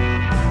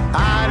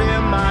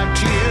 Hiding my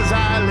tears,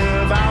 I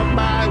live out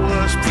my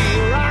worst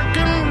fear. I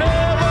can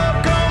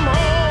never come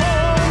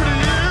home to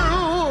you.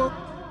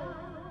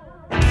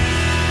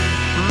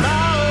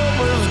 My hope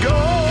is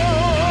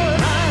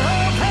gone. My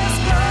hope has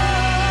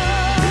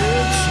gone.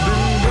 It's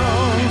been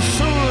gone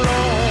so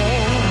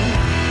long.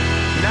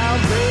 Now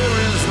there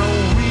is no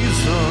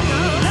reason.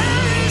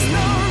 There is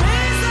no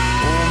reason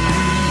for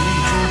me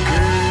to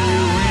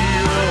carry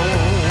on.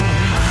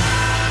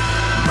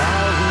 My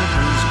hope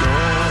is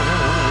gone.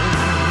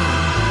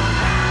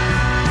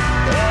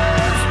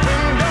 It's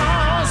been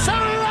gone so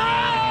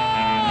long.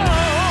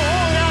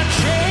 I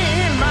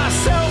chained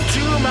myself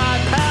to my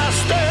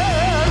past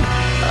and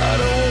I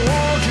don't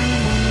want to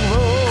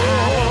move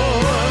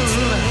on.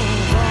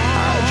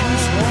 I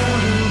just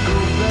want to go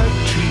back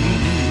to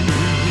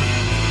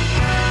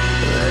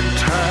that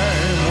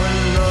time when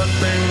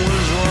nothing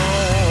was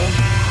wrong.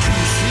 To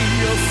see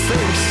your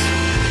face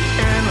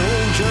and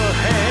hold your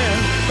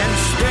hand and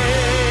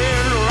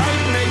stand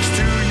right next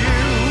to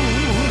you.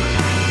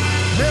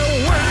 There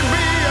would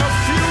be a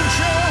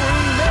future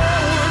and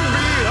there would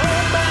be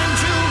hope, and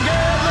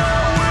together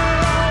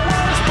we'll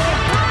always be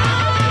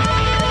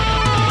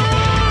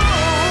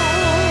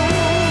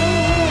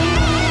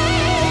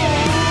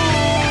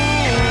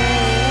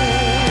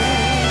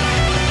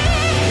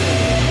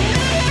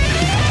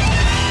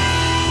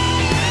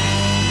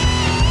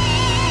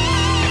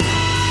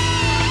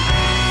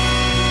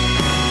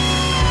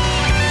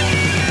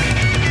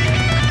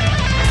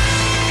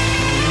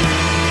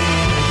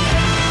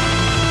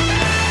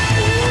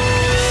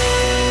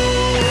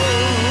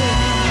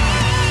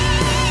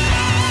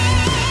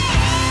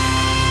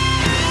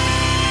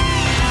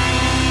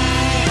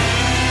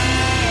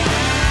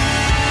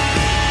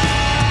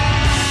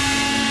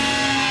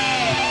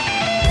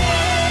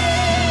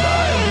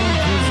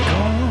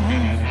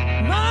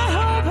My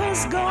hope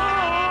is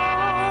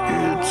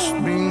gone. It's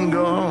been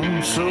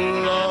gone so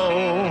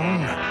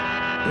long.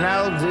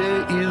 Now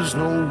there is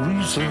no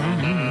reason.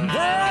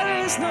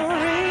 There is no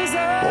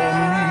reason for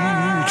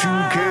me to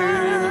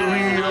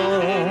carry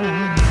on.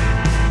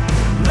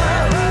 My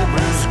hope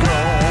is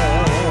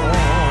gone.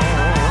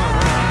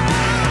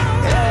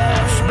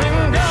 It's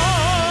been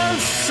gone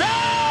so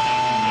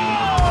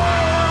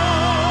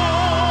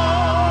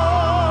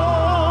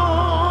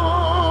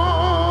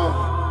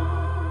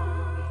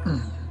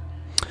long.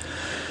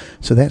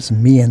 So that's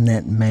Me and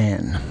That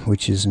Man,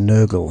 which is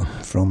Nurgle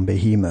from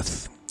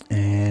Behemoth.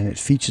 And it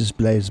features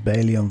Blaze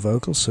Bayley on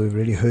vocals, so we've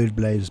already heard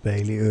Blaze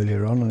Bayley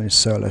earlier on his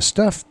solo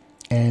stuff.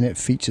 And it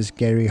features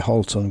Gary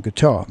Holt on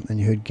guitar, and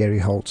you heard Gary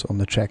Holt on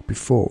the track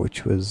before,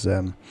 which was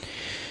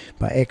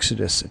by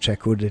Exodus, a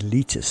track called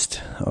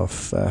Elitist,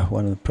 of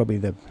one of probably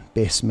the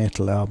best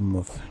metal album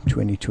of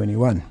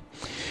 2021.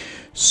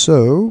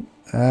 So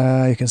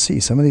you can see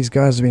some of these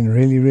guys have been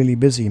really, really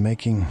busy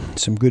making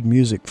some good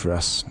music for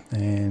us,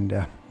 and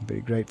I'm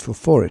very grateful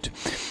for it.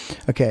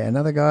 Okay,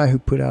 another guy who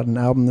put out an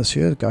album this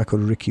year, a guy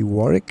called Ricky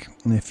Warwick.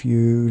 And if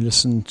you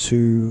listen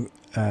to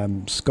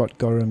Scott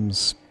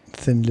Gorham's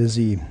Thin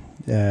Lizzy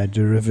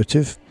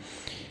derivative,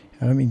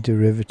 I don't mean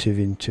derivative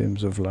in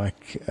terms of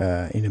like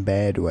in a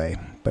bad way,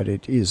 but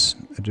it is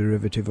a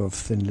derivative of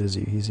Thin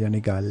Lizzy. He's the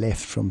only guy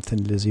left from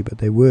Thin Lizzy, but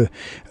they were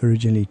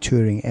originally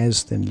touring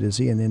as Thin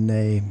Lizzy, and then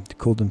they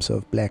called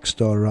themselves Black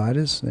Star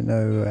Riders. They're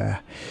no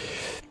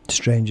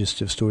strangers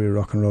to Story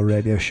Rock and Roll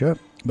Radio Show.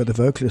 But the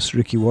vocalist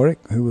Ricky Warwick,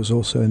 who was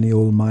also in the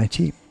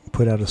Almighty,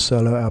 put out a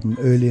solo album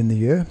early in the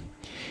year,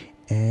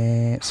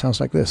 and it sounds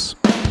like this.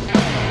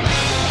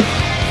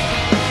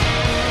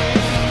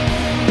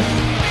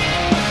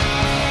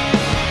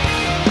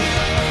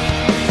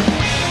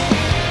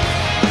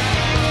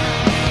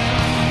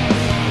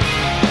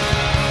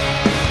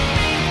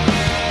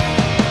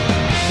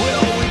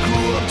 Well, we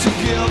grew up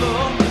together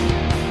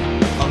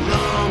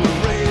along the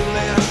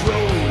rail-ash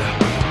road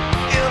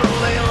in a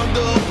land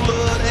of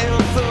blood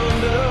and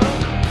thunder,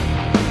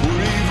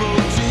 where evil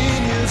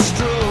genius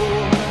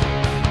strode.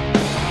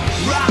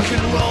 Rock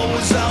and roll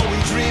was all we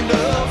dreamed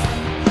of,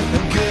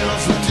 and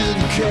girls who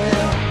didn't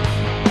care.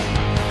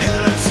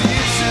 And our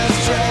teachers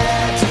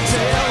tried to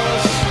tell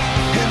us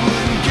it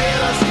wouldn't get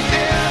us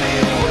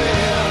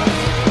anywhere.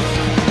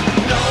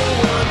 No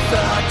one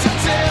thought to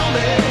tell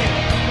me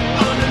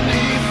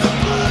underneath the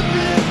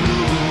blood-red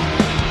moon,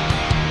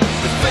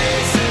 the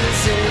faces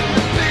in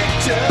the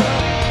picture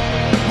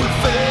would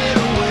fade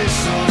away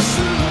so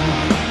soon.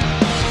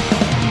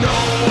 No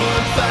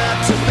one thought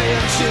to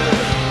mention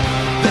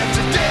that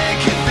today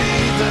could be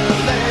the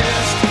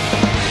last.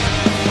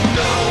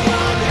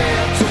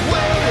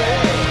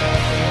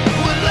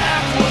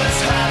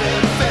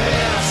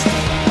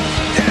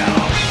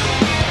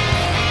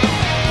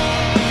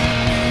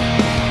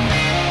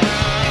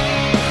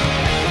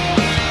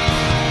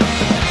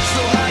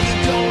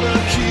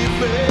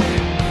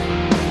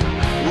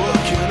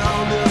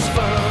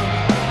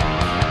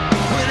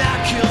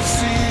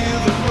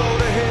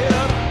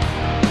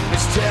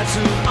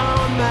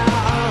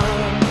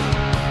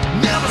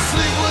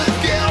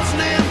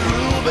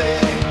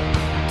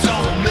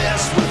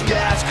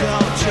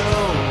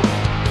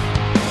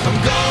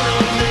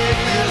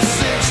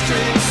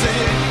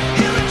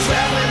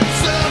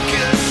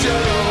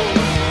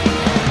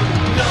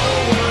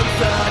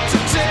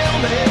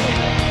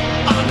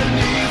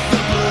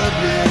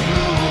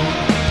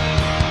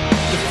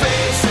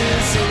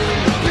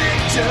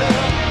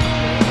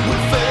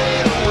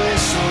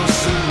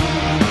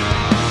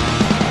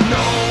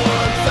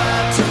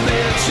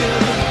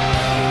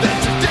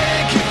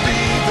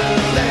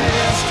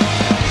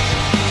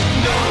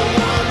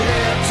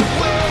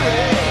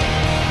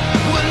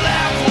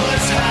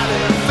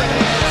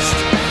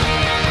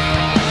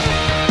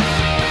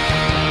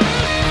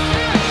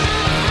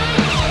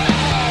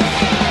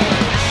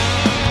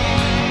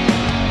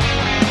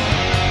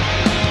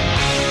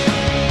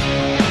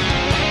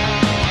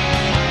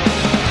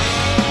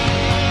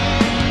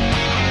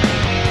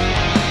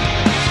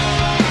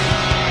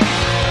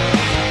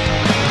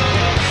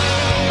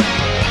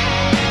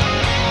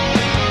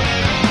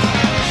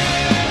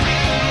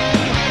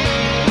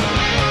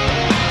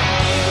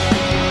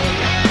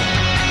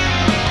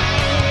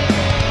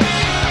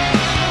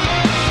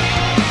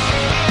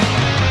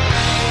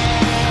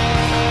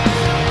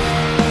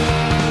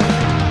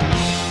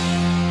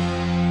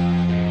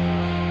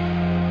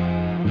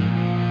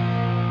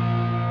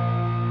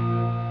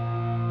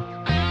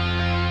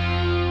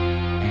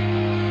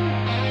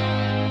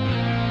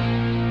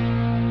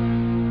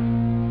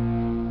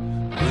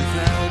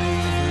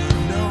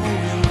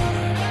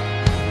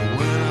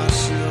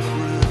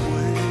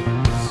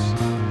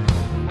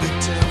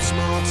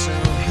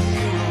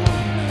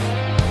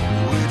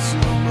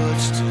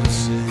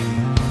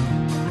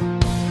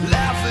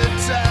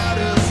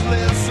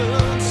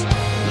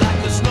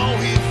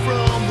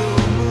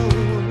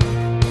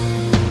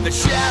 That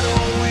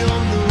shadow in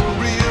the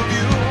rear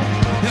view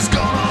is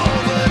gonna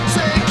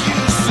overtake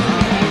you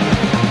soon.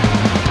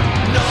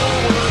 No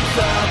one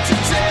thought to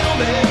tell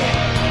me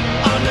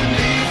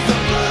underneath the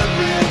blood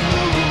red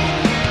moon,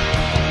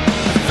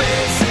 the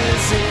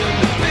faces in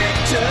the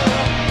picture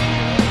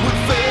would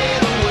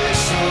fade away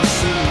so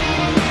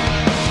soon.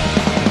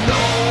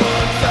 No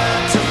one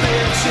thought to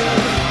mention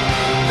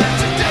that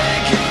today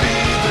could be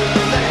the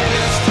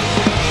last.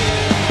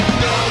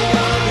 No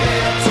one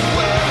had to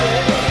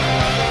worry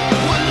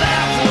what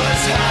life was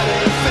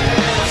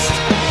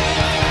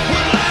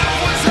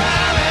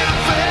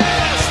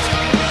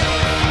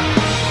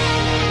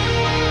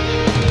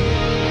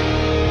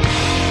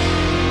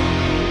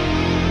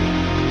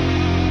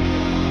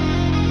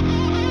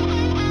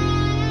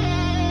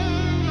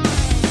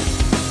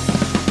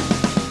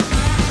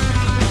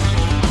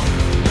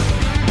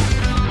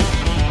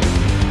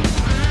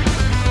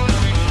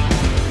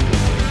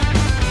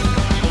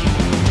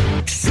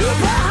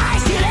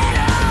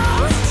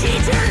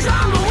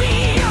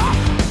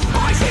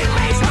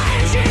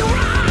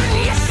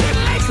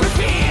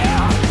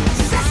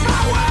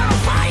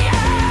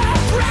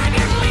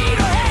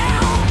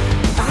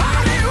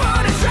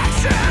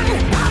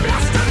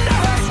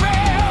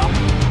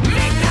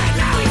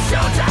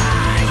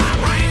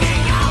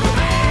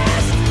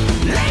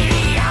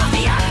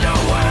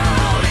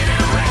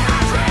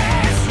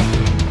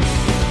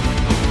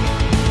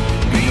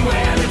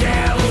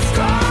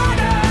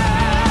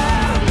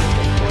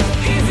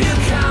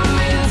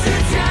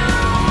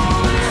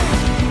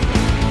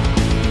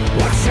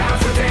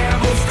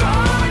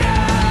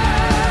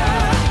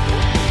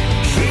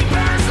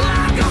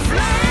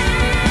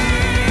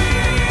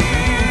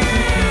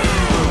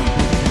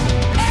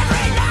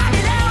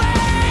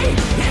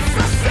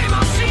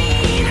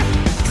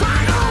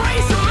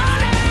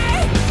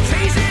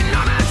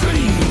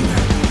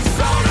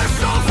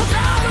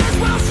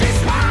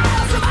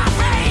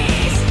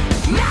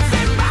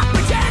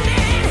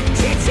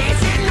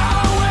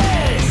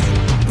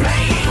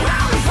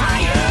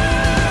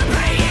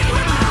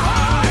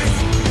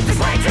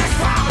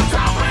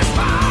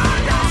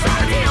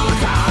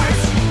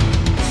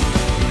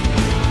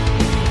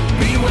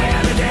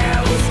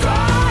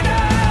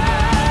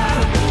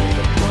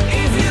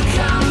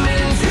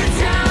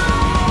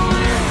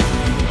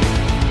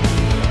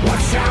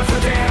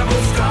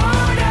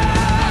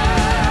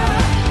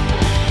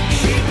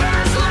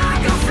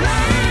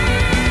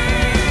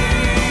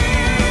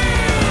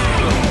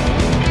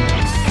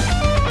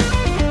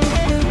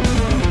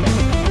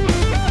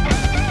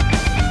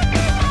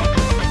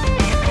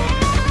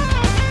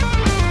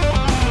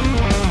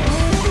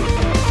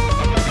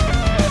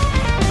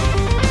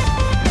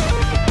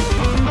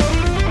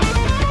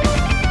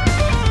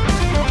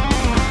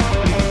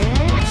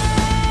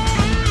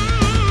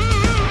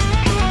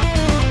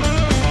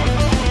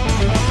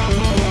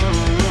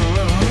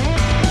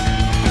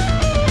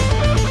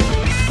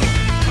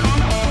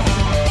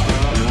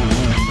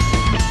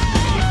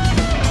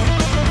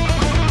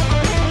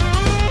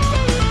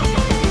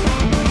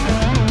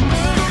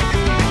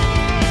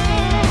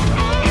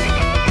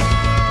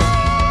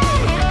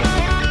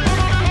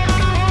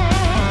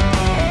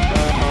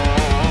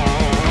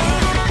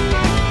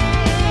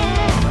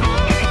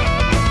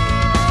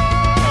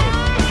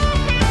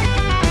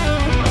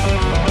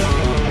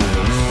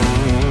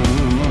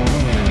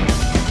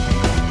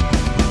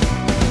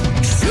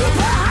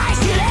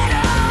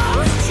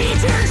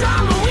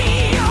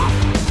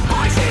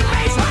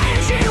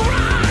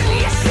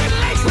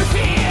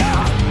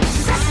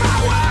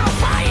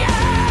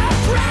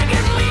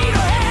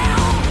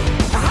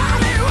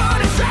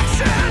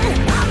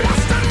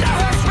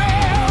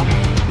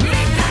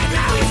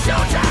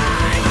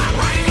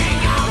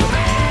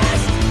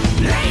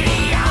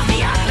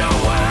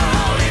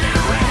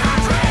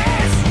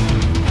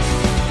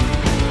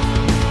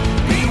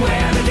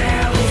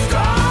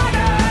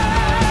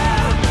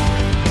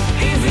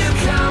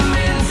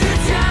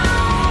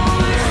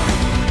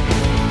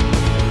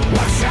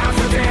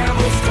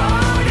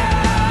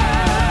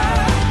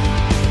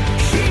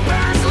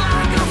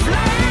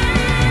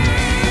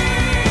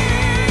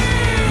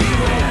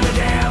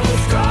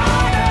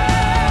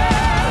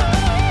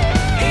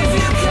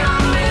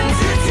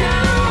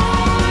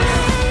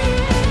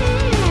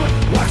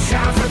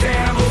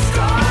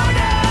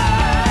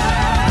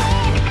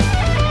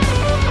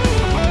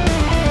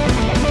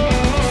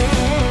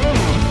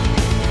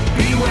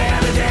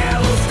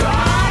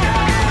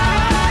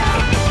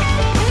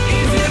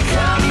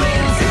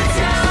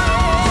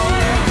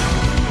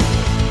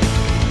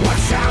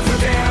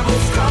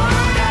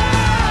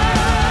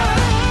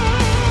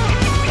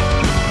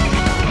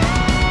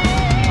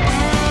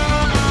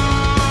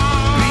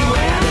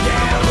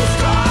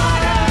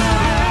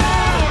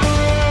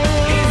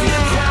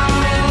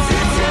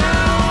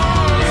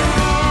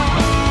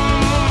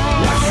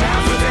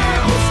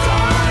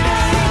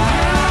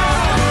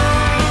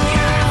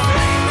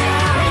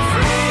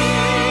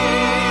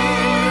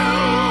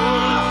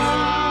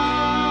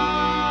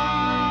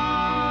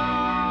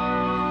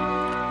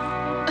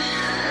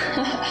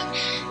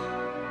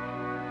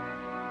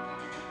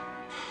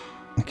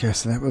Okay,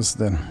 so that was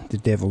the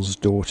Devil's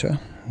Daughter.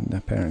 And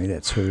apparently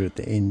that's her at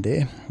the end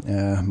there.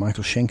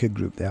 Michael Schenker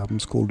Group. The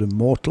album's called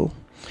Immortal.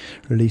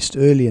 Released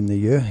early in the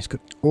year. He's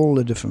got all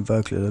the different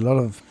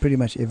vocalists. Pretty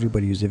much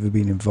everybody who's ever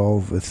been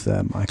involved with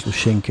Michael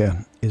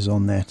Schenker is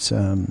on that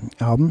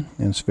album,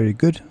 and it's very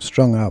good.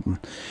 Strong album.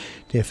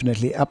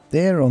 Definitely up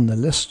there on the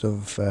list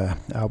of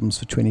albums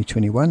for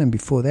 2021. And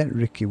before that,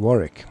 Ricky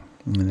Warwick,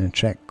 and a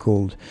track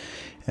called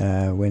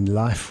When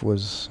Life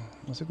Was...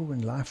 What's it called?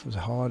 When Life Was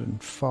Hard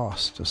and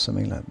Fast, or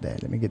something like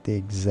that. Let me get the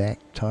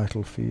exact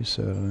title for you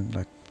so I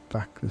don't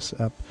fuck this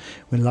up.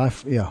 When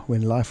Life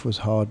Was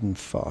Hard and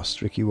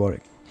Fast, Ricky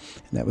Warwick.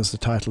 And that was the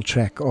title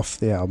track off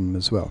the album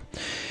as well.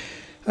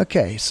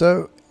 Okay,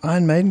 so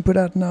Iron Maiden put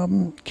out an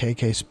album,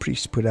 KK's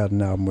Priest put out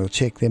an album. We'll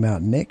check them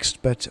out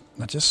next, but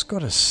I just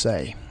got to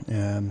say,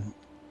 in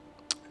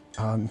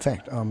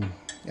fact, I'm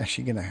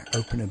actually going to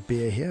open a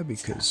beer here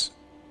because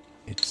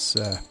it's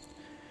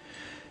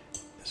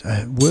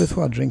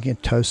worthwhile drinking a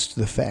toast to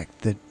the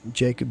fact that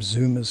Jacob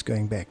Zuma's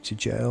going back to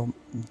jail,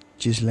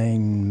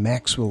 Ghislaine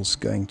Maxwell's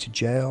going to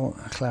jail,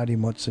 Claudia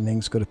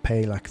Motzening's got to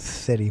pay like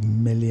 30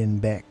 million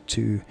back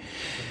to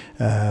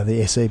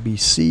the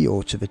SABC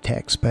or to the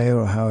taxpayer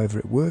or however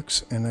it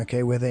works. And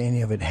okay, whether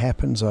any of it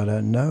happens, I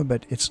don't know,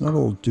 but it's not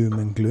all doom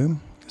and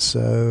gloom.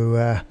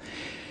 So,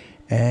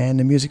 and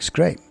the music's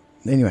great.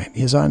 Anyway,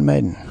 here's Iron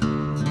Maiden.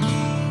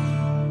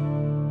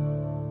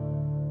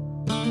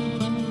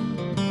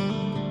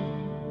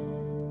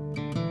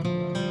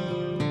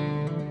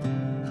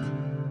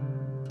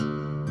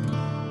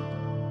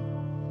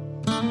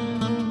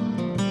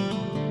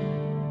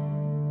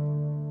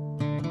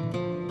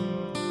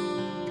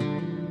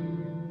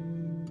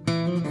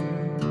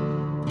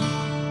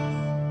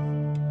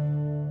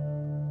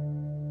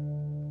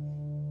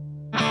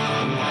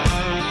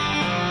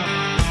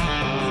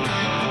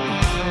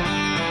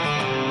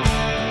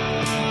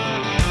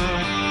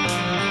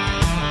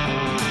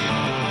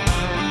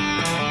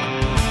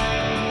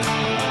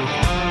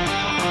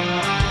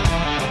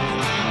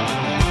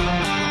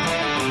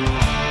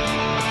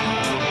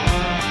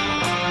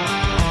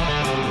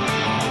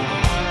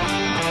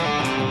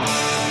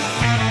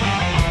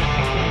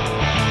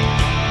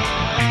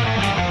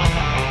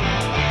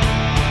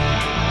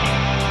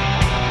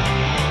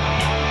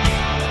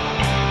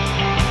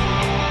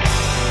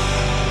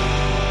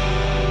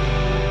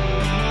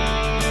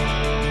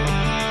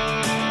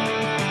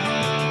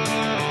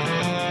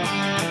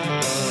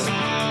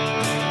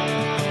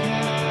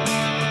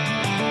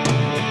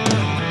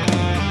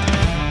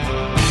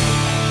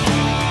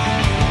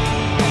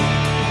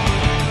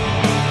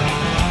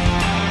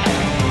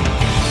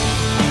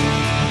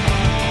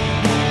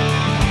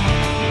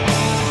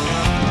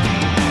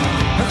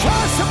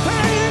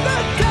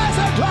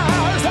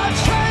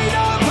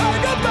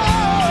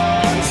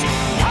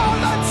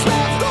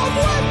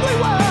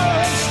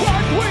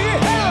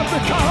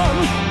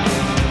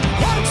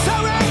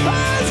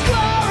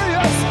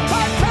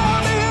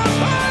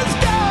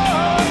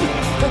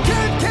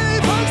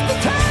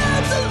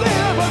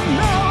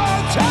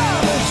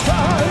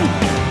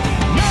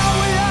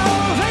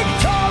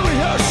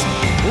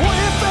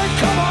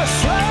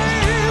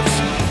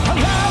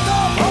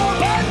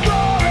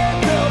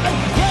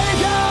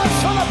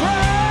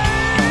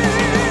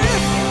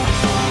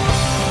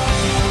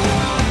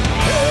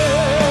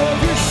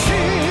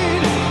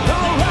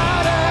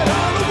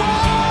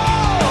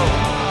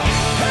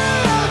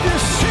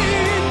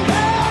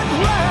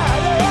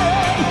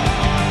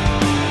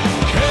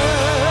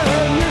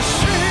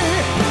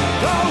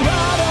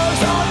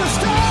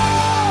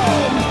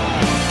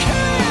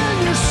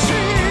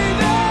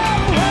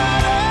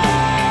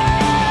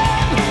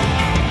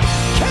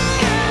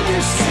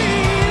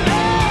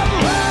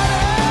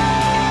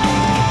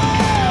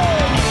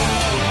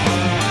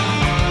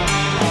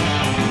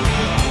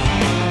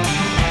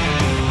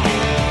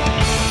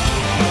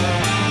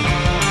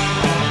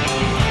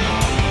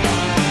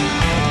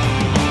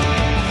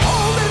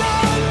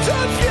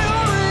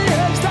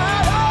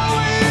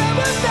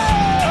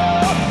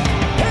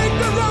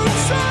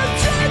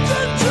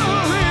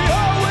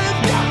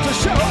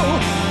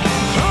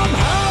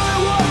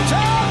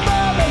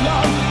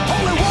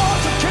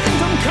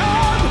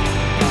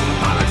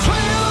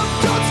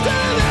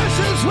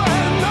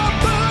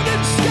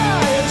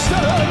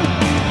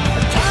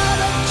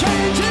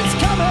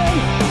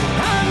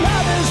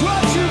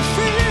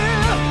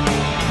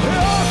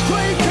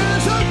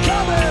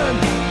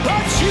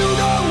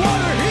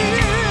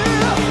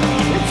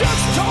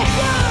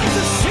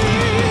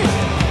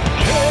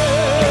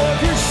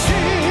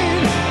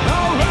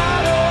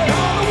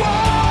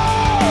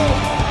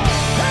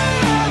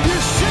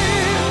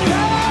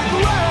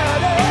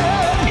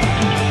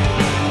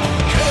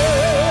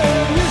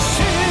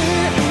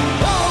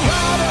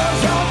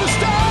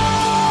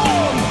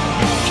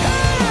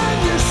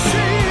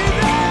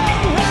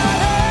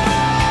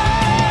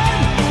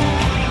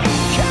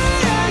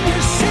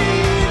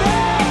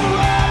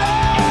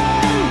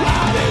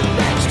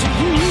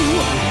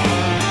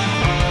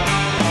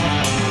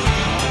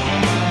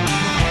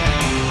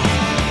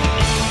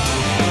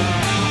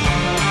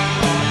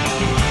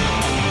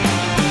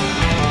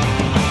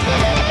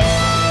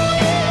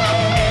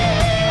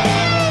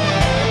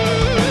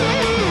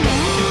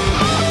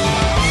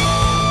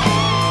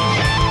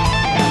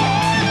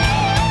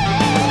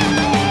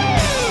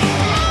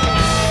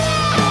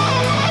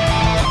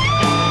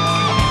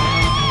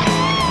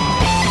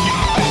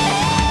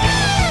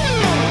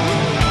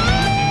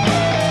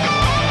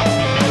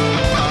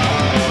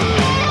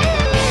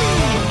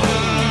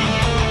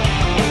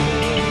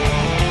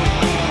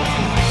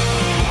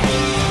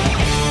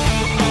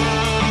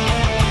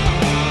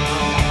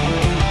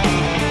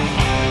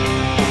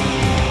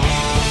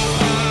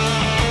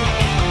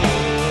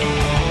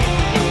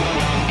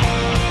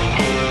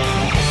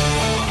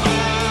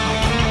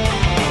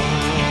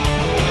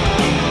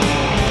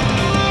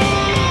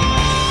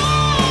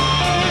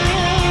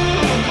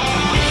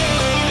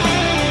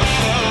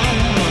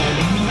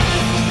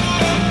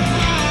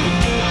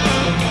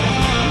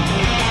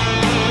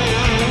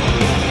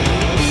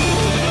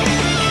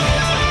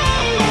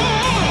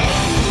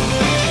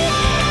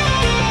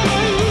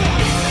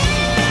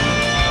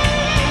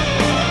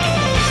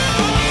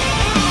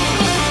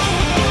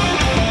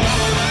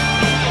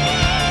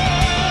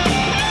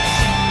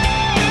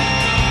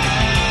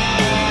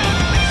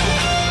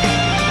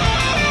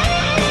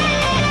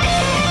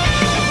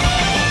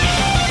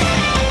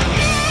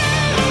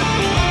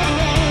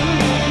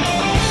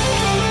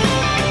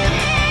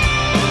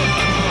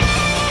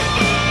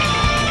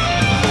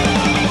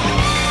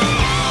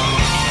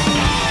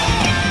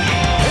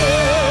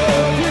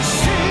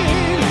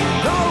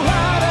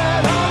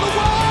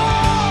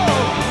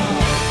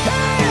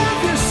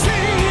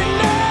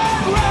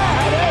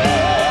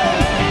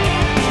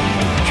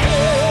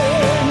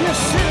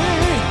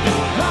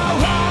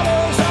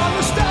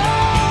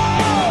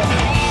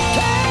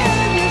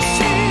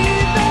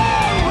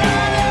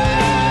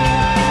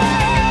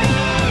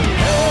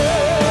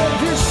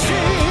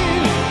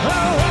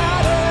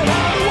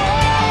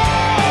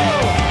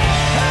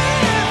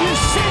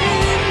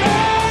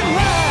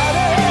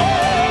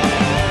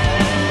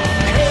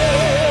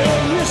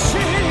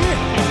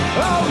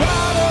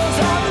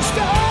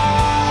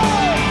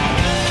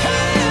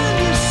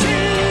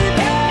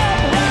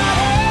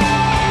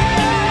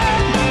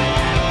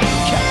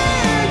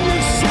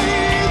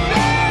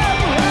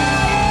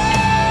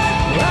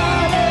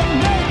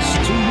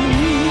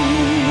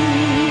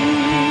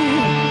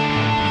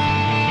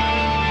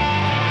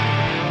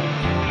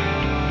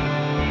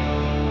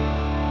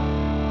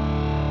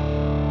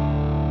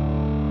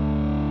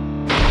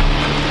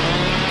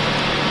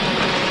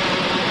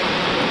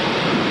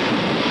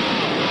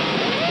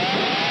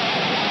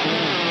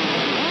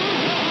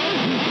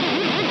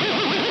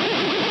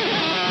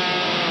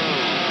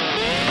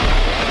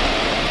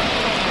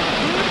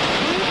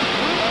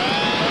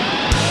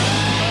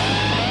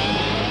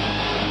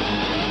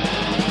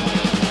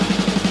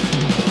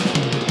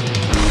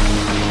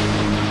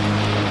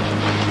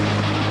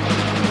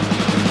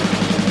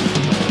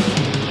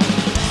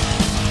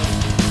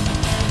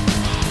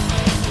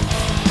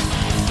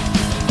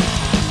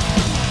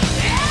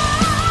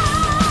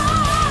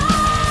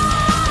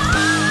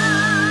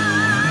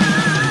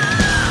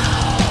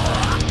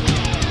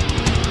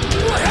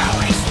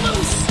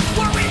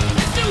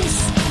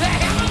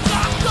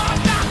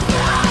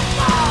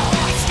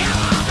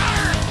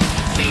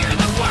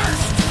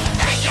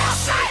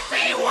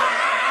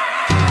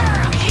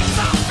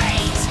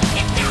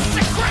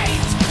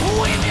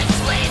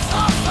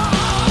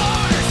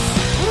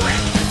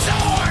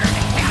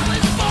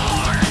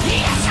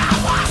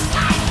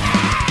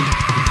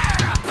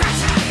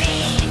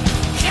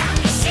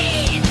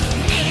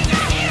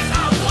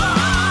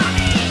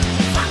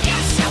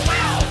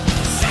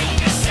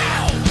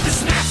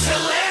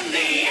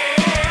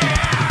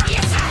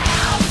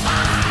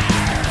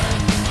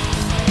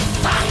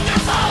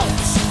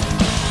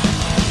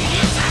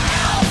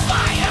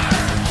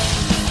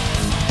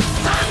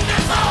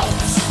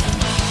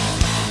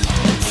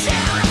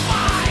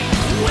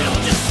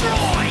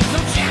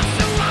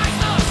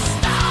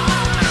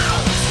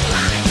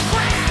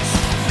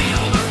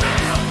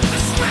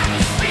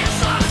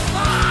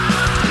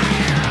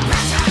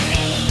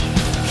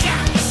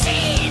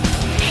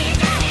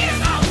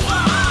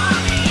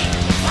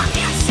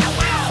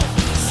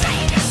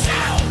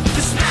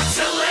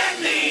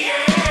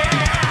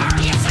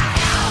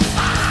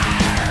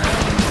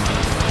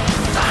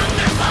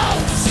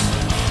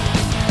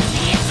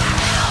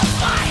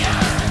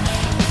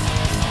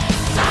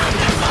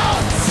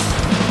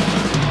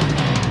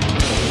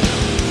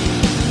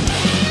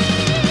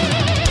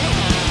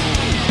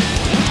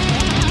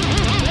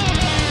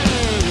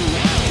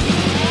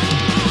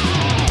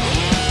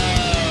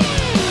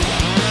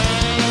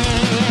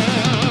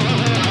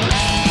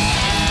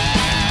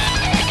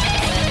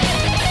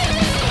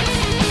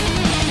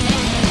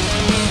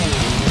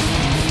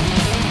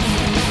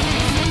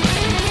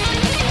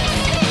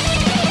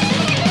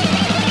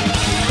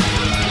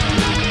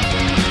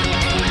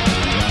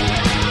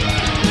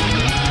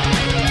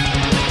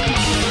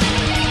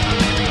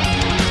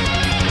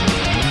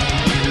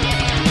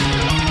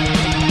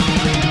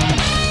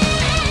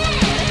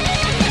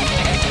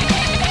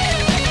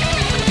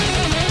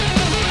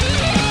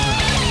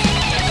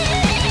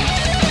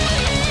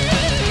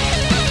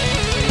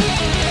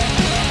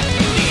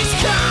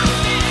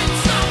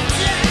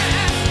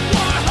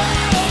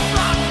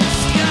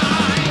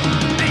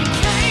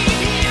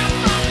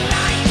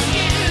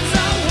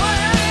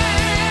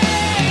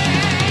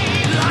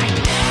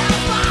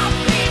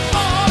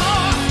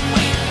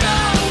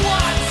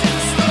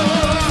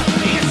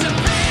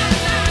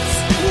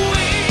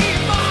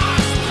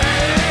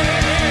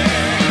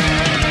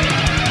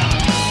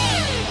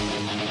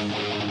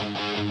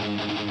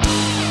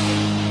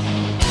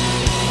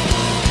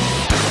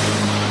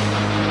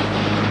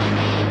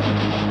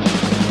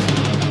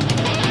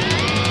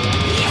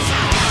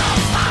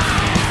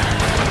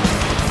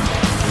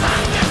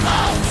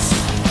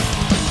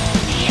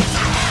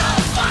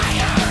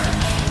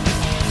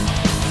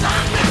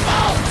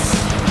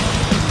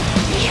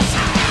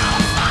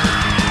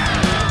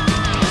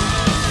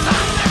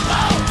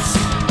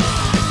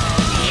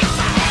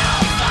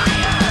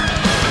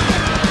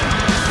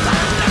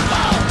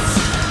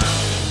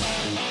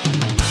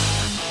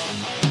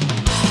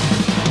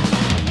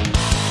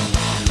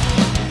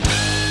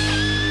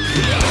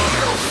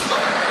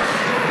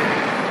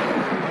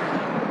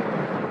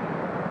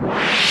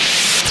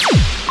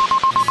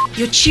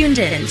 You're tuned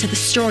in to the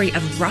story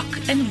of rock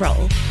and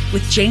roll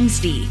with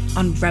James D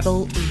on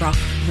Rebel Rock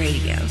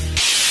Radio,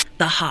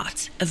 the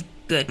heart of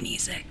good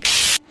music.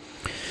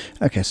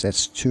 Okay, so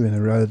that's two in a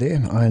row there.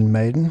 Iron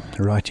Maiden,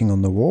 Writing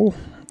on the Wall.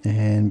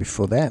 And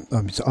before that,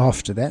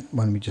 after that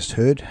one we just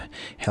heard,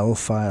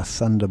 Hellfire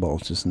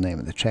Thunderbolt is the name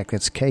of the track.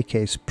 That's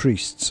KK's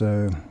Priest,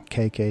 so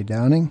KK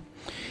Downing.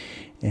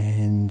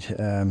 And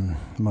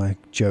my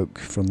joke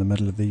from the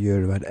middle of the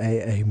year about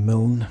A.A.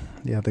 Milne,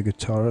 the other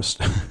guitarist,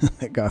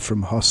 that guy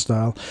from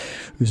Hostile,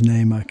 whose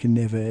name I can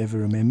never ever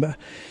remember,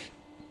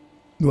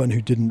 the one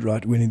who didn't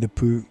write Winnie the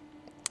Pooh.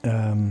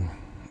 I'll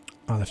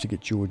have to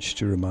get George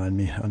to remind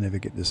me. I'll never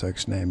get this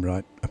oak's name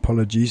right.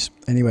 Apologies.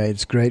 Anyway,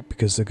 it's great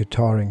because the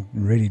guitaring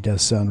really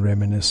does sound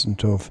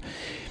reminiscent of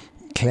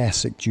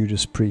classic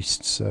Judas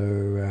Priest,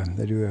 so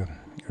they do a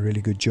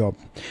really good job.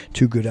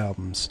 Two good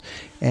albums.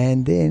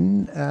 And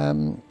then,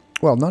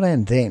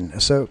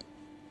 so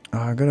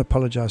I'm going to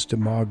apologize to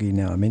Margie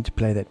now. I meant to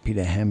play that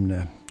Peter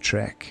Hamner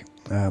track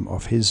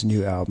of his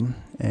new album,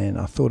 and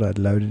I thought I'd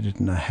loaded it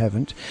and I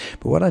haven't.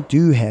 But what I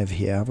do have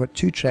here, I've got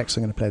two tracks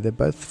I'm going to play. They're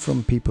both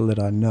from people that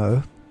I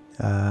know.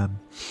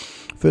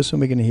 First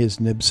one we're going to hear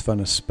is Nibs van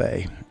der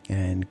Spey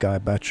and Guy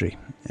Buttrey,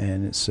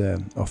 and it's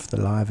off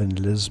the Live in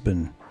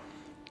Lisbon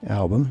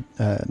album.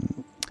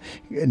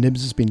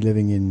 Nibs has been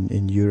living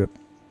in Europe.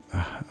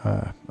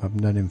 I've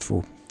known him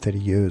for 30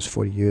 years,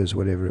 40 years,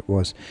 whatever it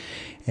was.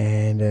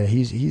 And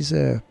he's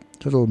a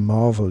little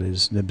marvel,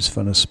 is Nibs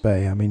van der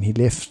Spey. I mean, he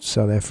left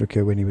South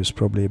Africa when he was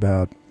probably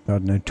about,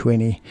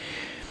 20.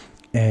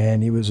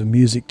 And he was a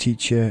music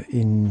teacher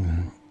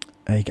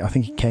I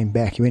think he came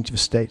back. He went to the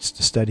States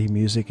to study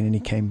music, and then he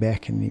came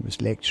back and he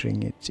was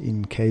lecturing it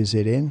in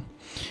KZN.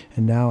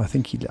 And now I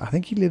think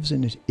he lives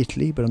in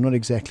Italy, but I'm not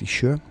exactly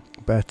sure.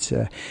 But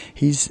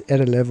he's at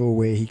a level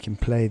where he can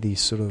play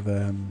these sort of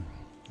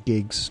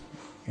gigs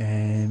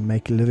and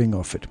make a living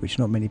off it, which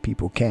not many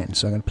people can.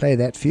 So I'm going to play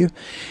that for you.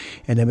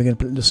 And then we're going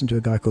to listen to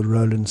a guy called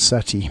Roland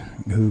Sutty,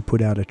 who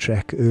put out a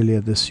track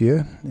earlier this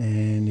year,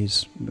 and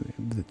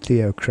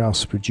Theo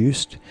Kraus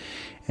produced.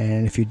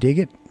 And if you dig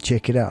it,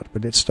 check it out.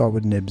 But let's start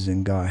with Nibs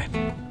and Guy.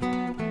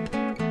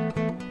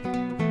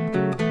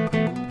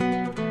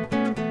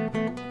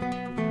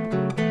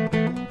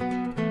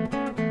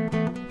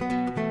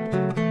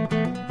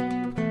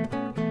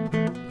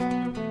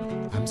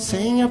 I'm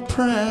saying a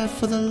prayer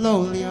for the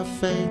lowly of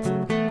faith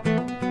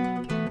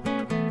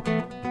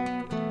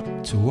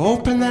to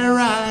open their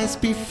eyes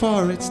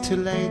before it's too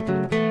late,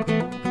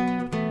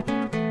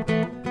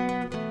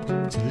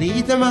 to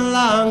lead them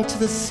along to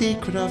the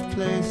secret of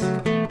place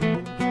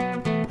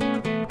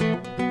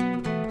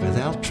where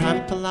they'll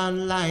trample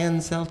on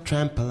lions, they'll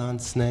trample on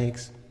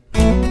snakes.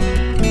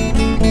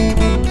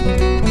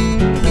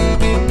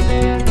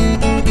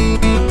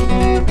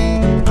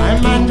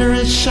 I'm under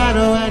his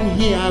shadow and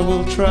he I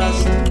will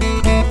trust.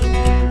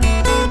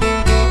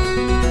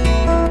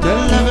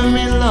 Deliver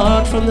me,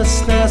 Lord, from the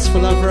snares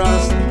full of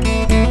rust.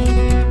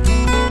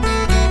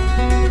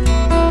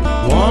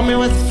 Warm me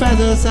with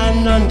feathers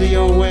and under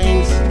your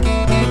wings.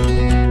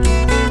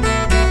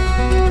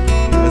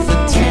 With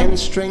a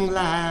 10-string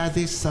lyre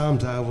these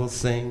psalms I will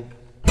sing.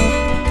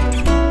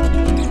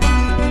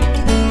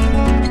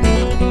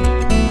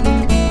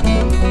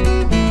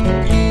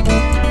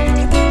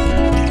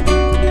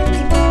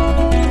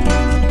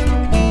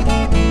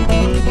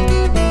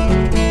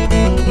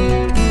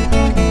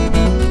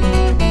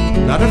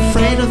 Not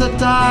afraid of the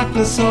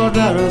darkness or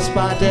arrows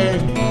by day.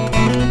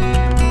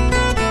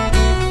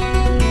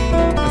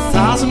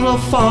 1,000 will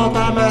fall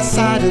by my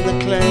side in the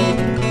clay.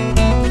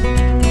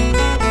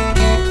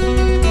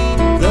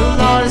 The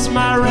Lord is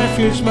my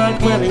refuge, my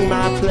dwelling,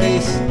 my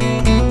place.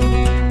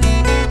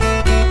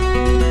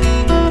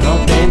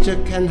 No danger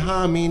can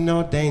harm me,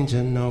 no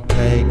danger, no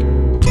plague.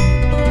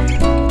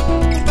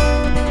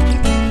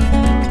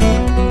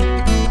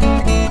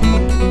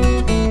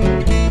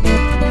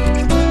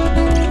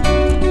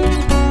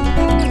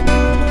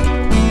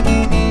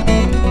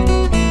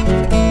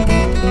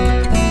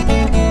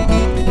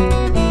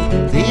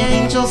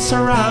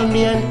 Surround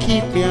me and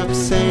keep me up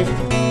safe.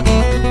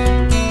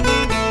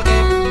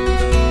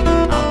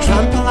 I'll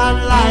trample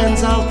on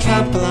lions, I'll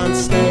trample on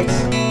snakes.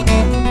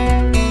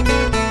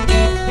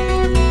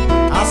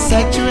 I'll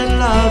set you in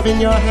love, in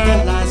your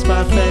hand lies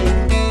my fate.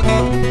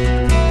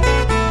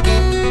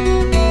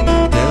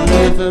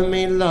 Deliver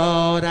me,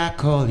 Lord, I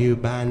call you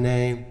by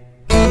name.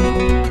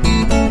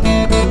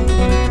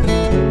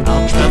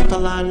 I'll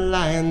trample on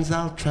lions,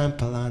 I'll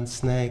trample on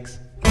snakes.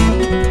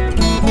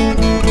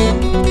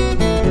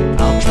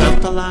 I'll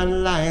trample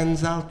on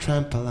lions, I'll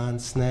trample on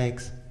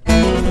snakes.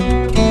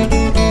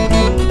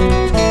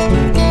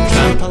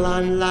 Trample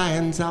on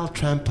lions, I'll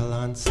trample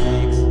on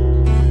snakes.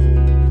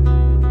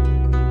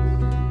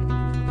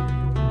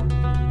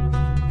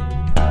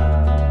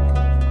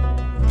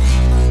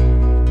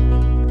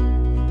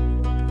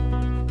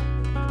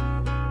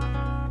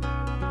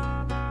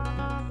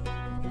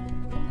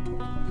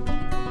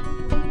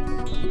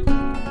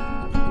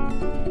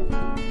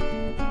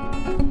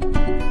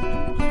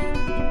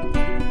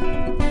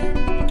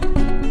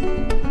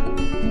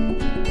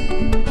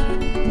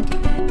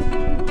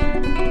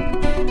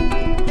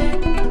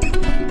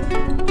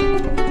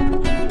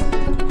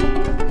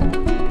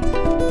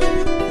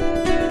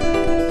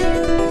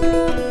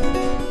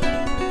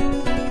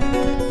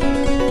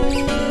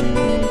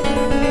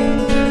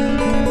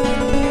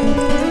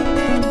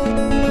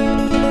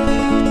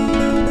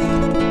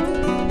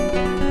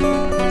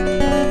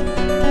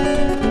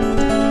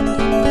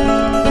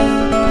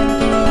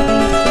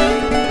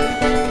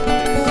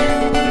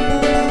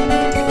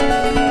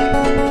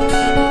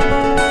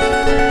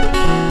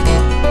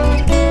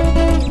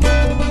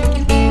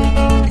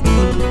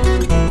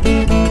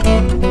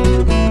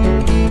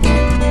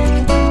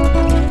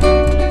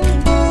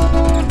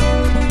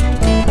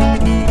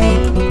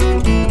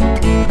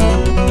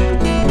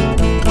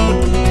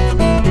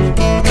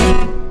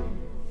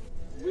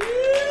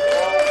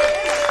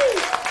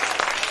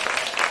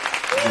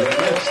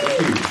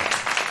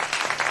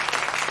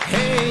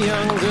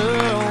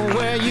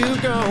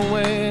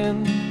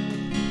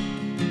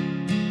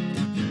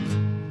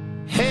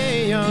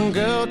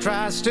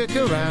 try to stick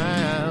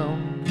around.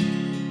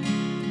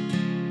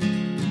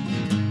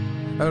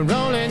 A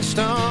rolling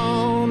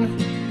stone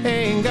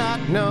ain't got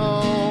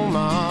no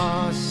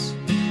moss,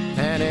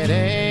 and it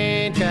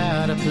ain't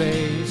got a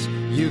place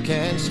you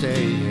can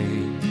stay.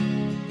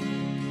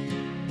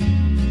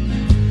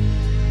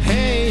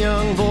 Hey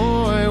young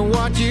boy,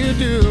 what you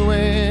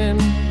doing?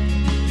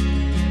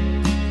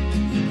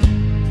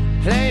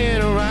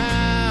 Playing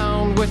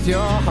around with your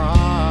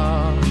heart.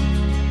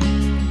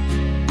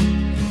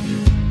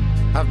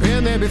 I've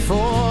been there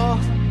before,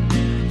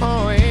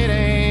 oh it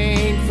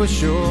ain't for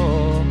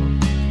sure,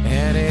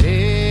 and it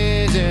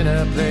isn't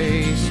a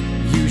place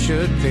you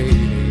should be.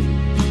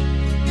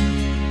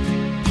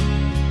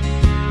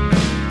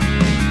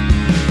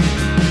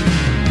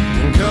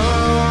 Go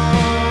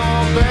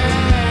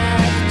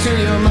back to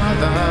your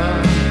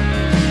mother.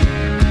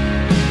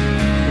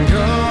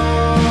 Go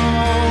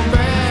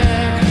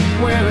back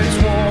where it's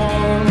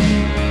warm.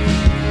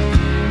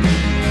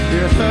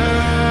 You're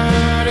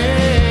hurting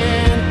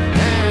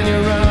and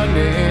you're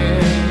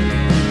running,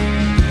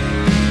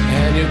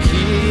 and you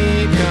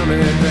keep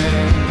coming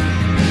back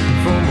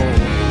for more.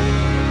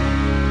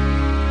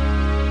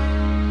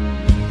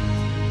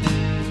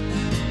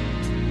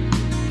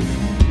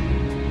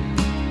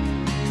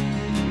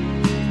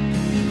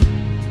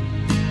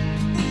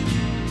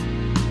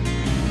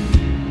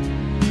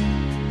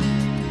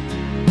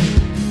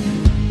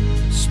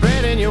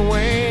 Spreading your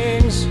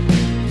wings,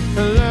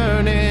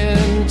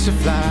 learning to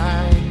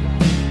fly,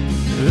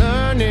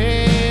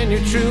 learning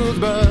your truth,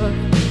 but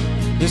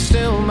you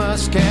still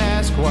must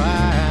ask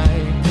why.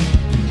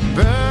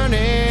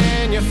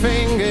 Burning your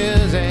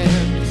fingers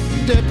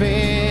and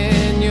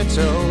dipping your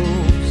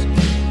toes.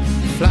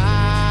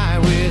 Fly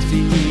with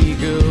the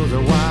eagles,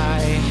 or why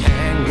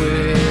hang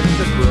with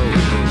the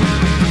crows?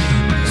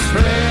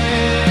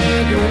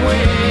 Spread your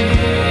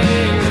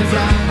wings and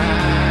fly.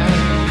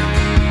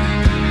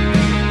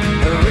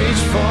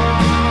 Reach for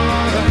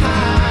the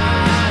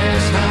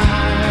highest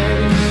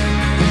heights.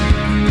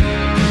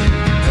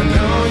 To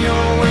know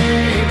your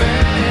way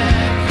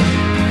back,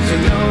 to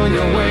know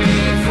your way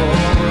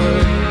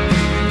forward,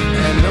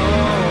 and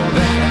know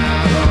that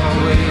I'll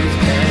always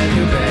have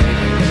you back.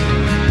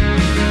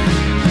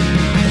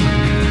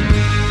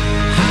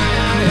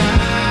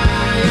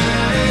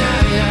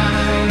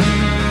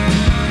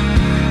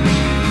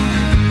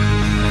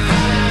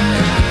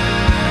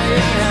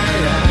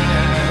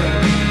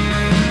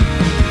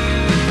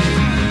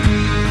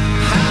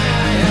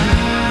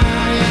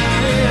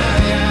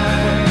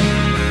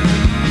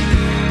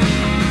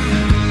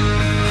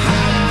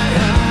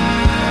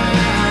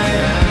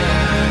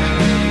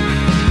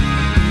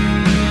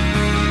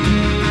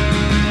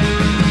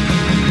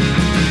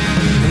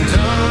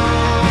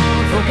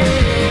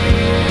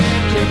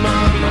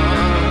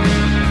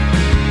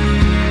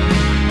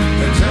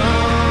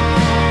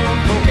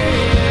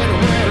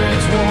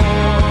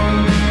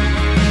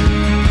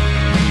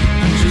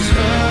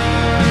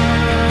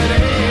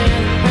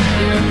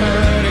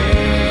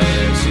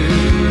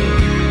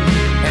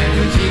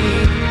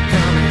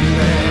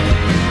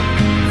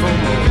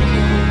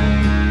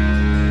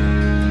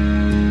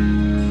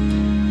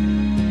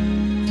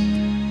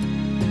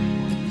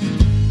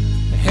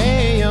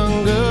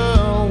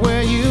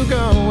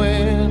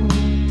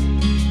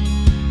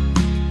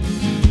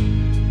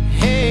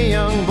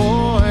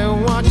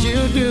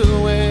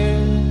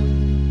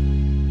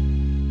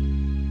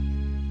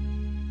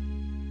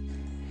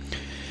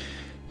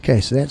 Okay,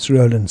 so that's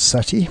Roland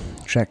Sutty,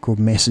 track called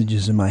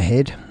Messages in My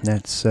Head.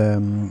 That's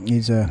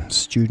he's a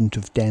student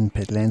of Dan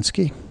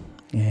Petlansky,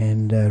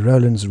 and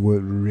Roland's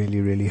worked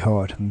really, really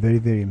hard. I'm very,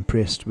 very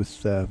impressed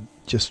with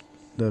just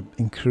the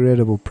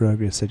incredible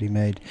progress that he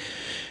made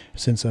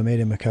since I met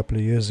him a couple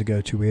of years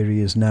ago to where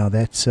he is now.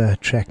 That's a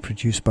track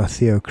produced by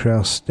Theo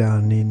Kraus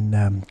down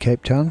in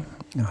Cape Town.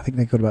 I think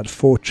they got about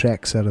 4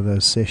 tracks out of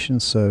those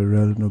sessions, so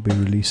Roland will be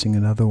releasing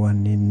another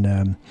one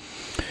in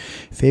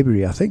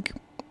February, I think.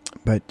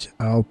 But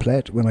I'll play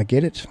it when I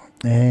get it.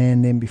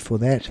 And then before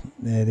that,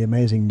 the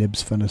amazing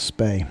Nibs van der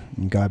Spey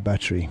and Guy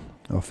Buttery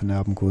off an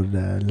album called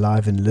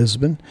Live in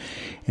Lisbon,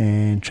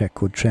 and a track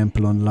called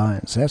Trample on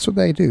Lions. That's what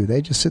they do.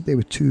 They just sit there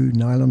with 2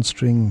 nylon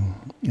string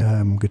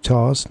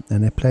guitars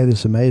and they play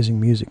this amazing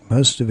music.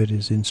 Most of it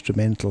is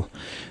instrumental.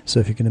 So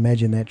if you can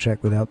imagine that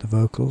track without the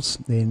vocals,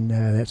 then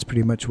that's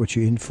pretty much what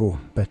you're in for.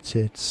 But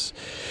it's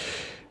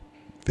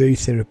very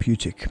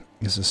therapeutic.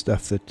 It's the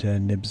stuff that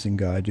Nibs and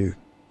Guy do.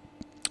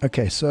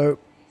 Okay, so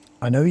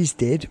I know he's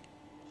dead,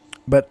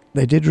 but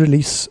they did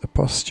release a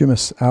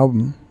posthumous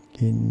album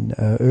in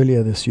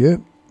earlier this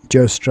year.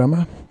 Joe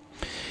Strummer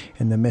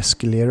and the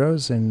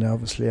Mescaleros, and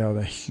obviously I'm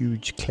a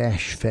huge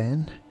Clash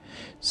fan,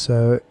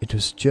 so it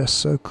was just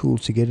so cool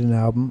to get an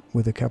album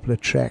with a couple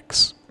of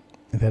tracks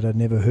that I'd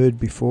never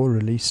heard before,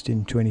 released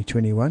in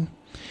 2021.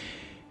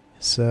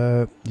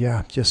 So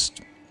yeah,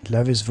 just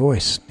love his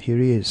voice. Here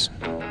he is.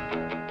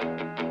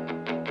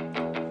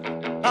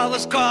 I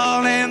was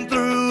calling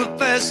through a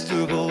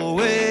festival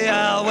way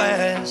out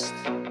west.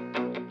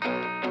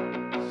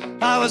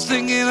 I was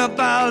thinking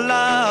about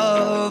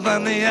love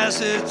and the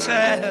acid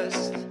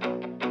test.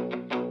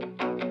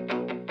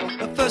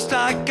 At first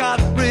I got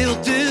real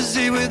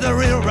dizzy with the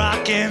real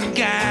rockin'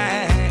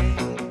 gang.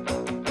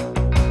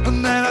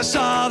 And then I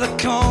saw the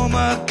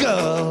coma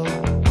girl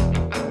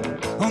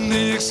on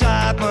the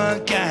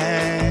excitement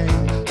gang.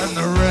 And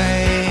the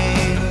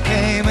rain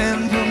came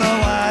in from the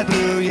wide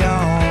blue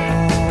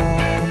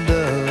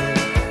yonder.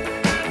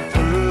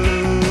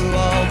 Through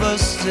all the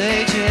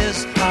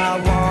stages I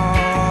wander.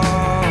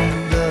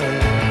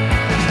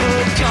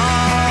 Oh,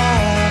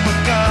 coma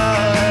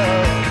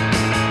girl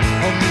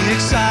on the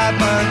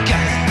excitement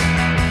gang.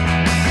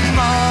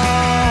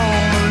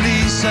 Mona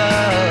Lisa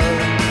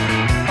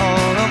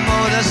on a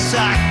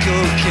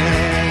motorcycle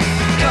gang.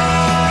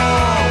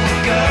 Coma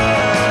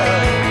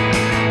girl.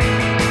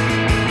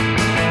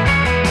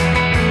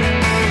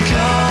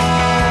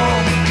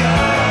 Coma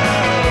girl.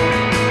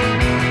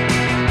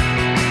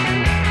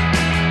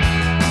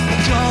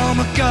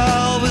 Coma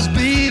girl was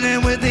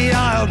beating with the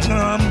oil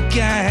drum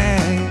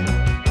gang.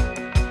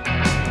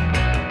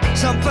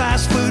 Some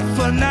fast food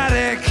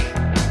fanatic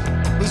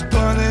was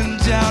burning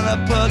down a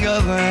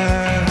burger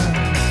van.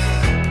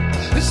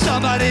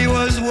 Somebody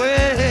was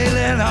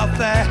wailing off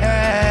their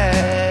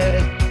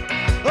head.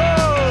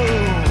 Oh,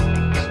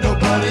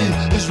 nobody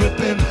is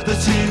ripping the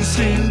teen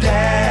scene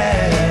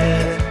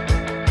dead.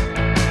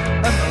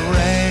 And the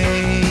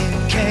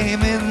rain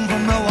came in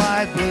from the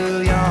white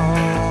blue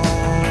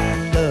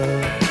yonder.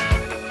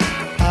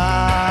 I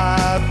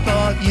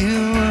thought you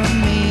and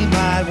me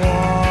might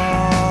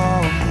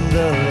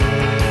wander.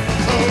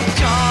 Oh,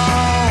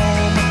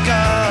 coma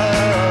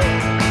girl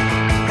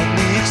and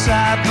the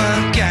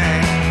excitement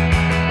gang.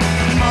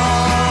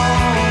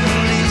 Mona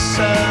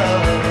Lisa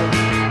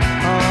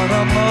on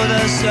a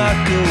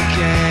motorcycle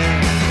gang.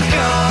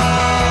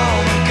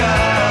 Coma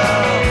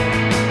girl.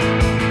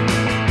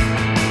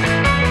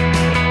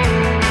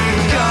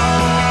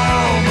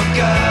 Coma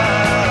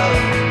girl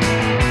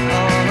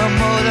on a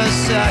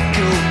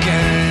motorcycle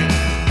gang.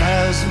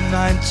 As the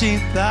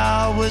 19th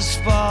hour was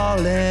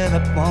falling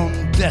upon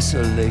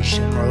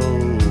Desolation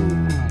Road,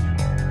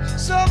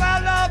 so my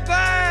love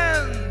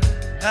band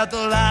at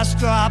the last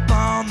drop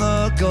on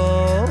the go.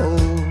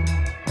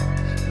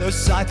 Let's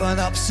siphon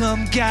up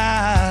some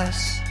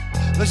gas.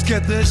 Let's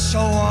get this show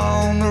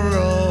on the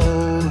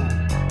road.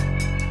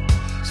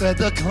 Said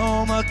the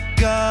coma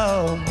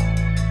girl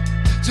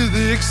to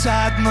the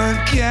excitement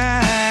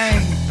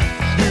gang.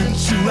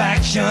 Into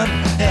action,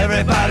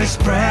 everybody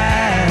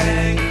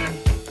sprang.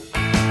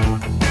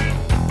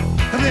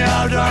 And the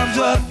old drums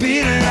were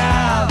beating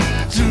out.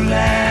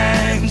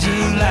 Too-lang,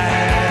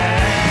 too-lang.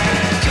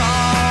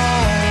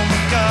 Coma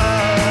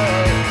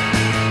girl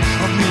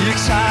on the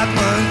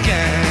excitement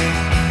gang.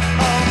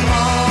 Oh,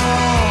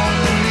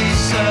 Mona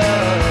Lisa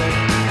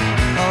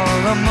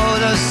on a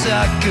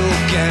motorcycle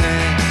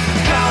gang.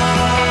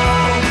 Coma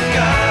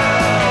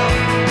girl.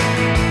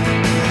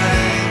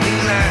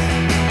 Lang-lang.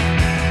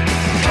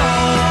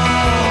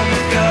 Coma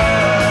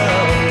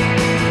girl.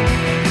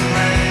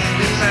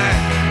 Lang-lang.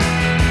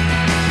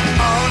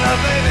 Mona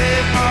baby,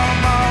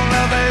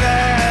 Mona baby.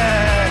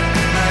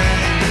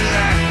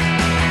 Lang-lang.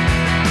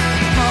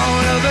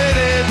 Mona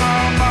baby,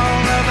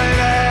 Mona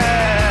baby.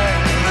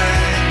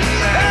 Lang-lang.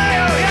 Hey,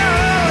 oh,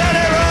 yeah, let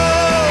it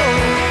roll.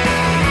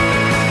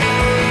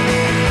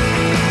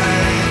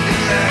 Lang-lang.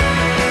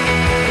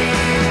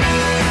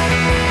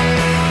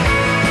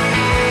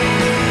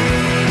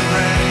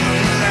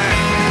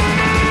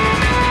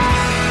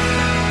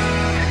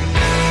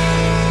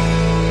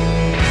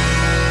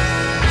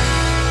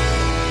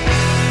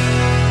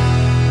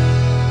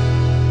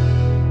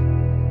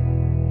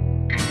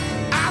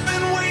 I've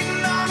been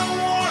waiting on a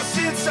war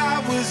since I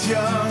was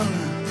young.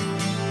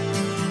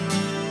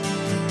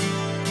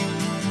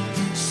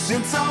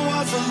 Since I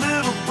was a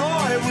little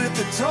boy with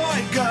a toy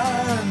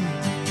gun.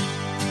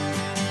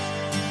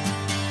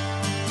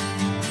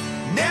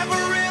 Never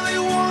really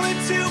wanted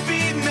to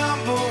be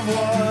number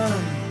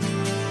one.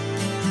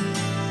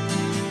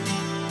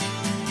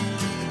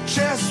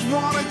 Just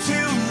wanted to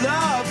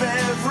love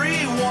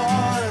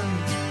everyone.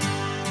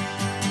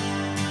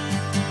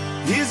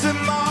 Is there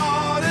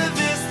more to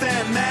this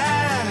than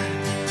that?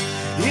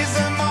 Is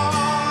there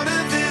more to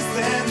this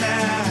than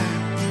that?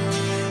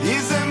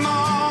 Is there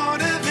more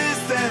to this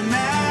than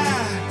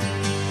that?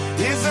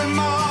 Is there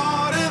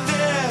more to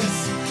this?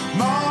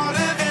 More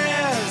to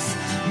this?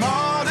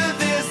 More to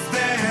this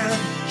than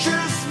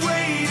just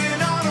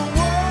waiting on a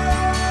war?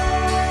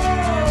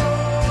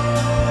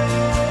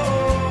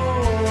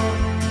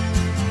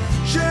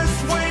 Just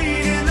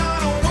waiting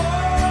on a war.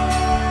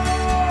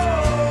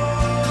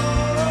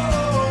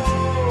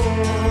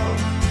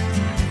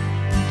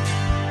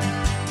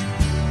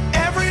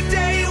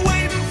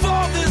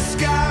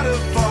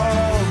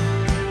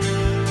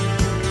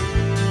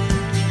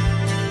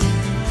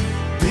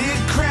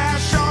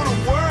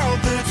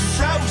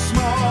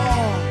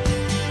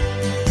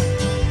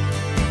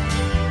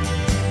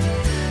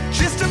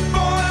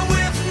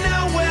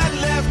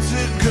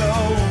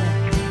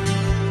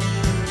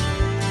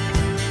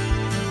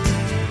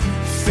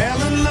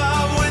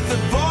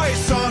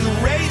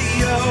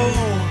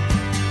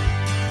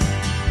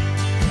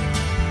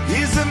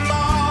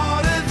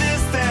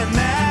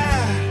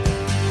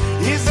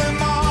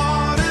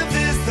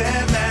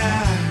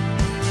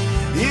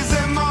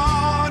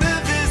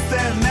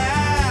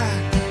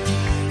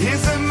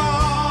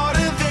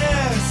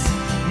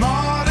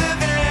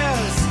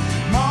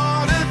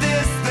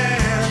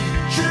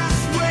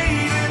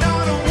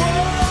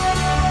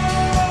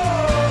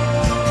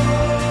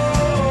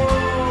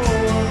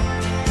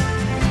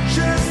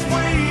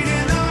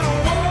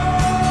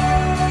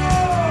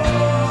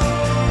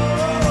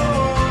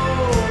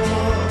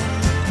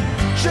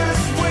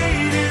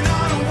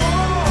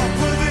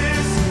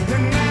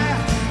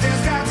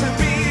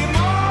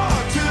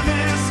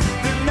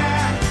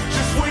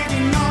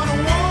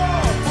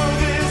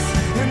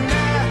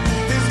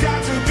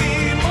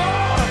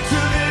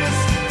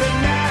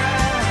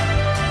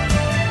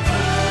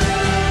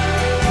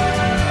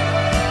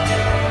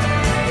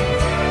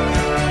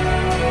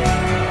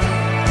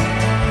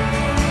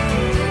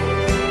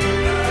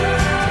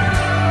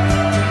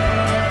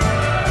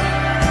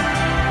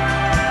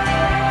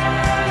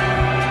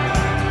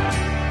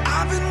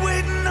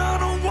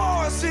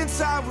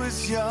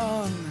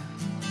 young.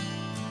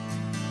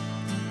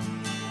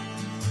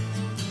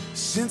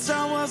 Since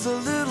I was a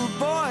little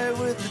boy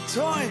with a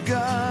toy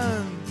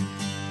gun.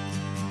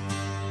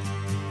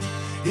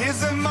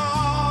 Is there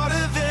more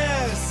to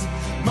this?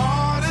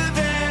 More to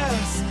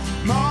this?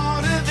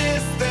 More to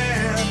this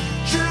than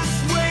just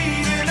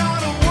waiting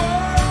on a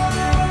war?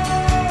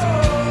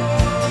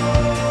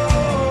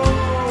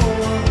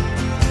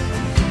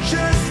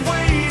 Just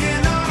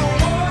waiting on a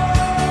war.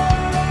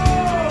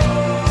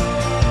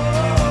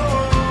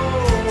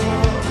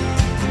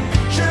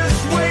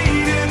 Just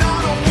waiting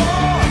on a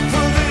war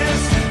for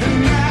this and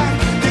that.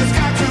 There's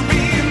got to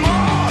be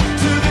more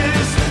to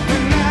this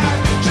than that.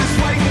 Just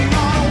waiting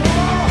on a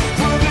war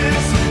for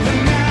this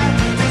and that.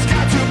 There's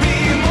got to be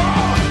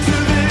more to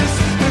this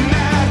than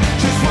that.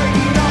 Just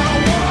waiting on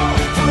a war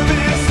for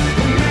this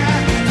and that.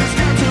 There's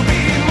got to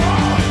be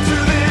more to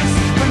this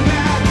than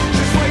that.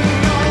 Just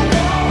waiting on a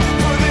war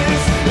for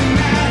this and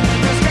that.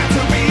 There's got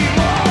to be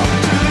more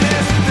to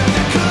this than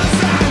that. 'Cause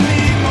I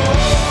need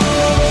more.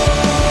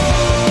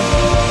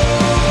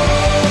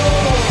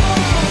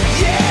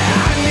 Yeah,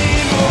 I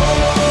need more.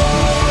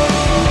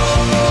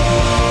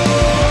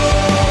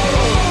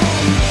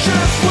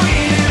 Just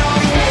waiting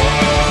on a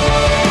war.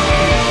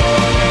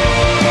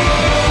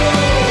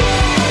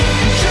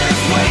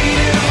 Just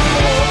waiting on a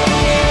war.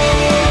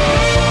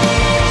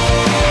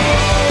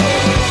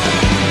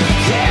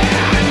 Yeah,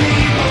 I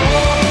need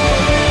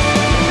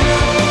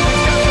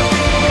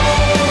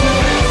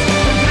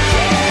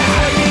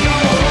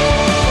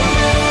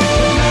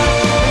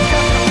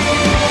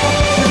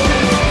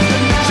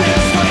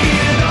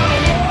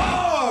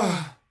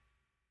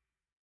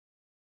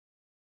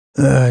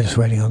Just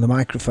waiting on the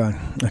microphone.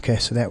 Okay,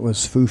 so that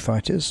was Foo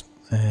Fighters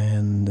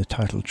and the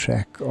title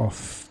track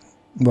of,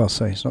 well,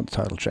 sorry, it's not the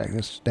title track,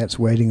 that's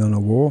Waiting on a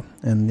War,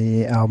 and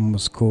the album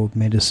was called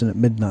Medicine at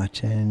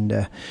Midnight, and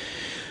the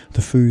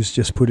Foos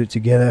just put it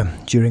together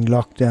during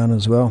lockdown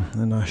as well.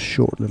 A nice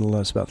short little,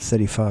 it's about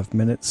 35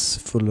 minutes,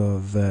 full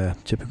of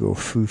typical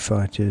Foo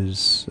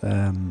Fighters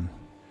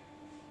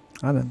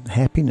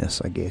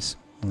happiness, I guess.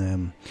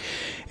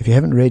 If you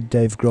haven't read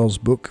Dave Grohl's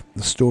book,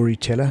 The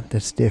Storyteller,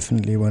 that's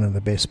definitely one of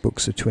the best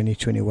books of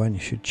 2021. You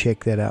should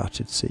check that out.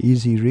 It's an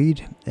easy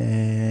read,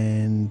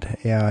 and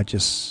yeah,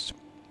 that's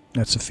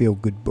a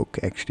feel-good book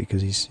actually,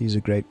 because he's a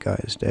great guy,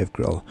 is Dave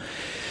Grohl.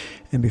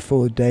 And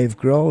before Dave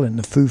Grohl and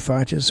the Foo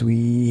Fighters,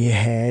 we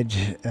had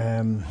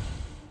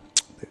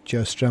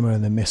Joe Strummer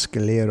and the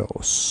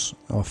Mescaleros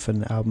off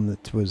an album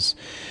that was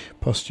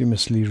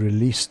posthumously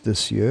released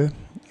this year.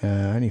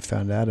 I only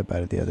found out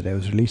about it the other day. It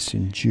was released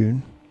in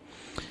June,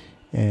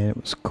 and it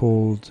was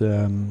called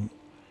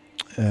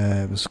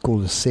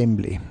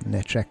Assembly, and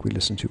that track we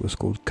listened to was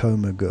called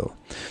Coma Girl.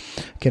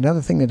 Okay,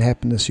 another thing that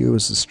happened this year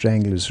was the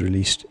Stranglers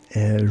released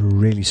a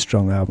really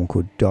strong album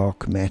called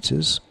Dark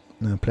Matters.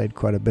 I played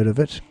quite a bit of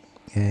it,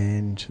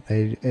 and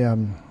they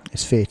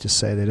it's fair to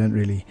say they don't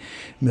really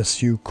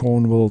miss Hugh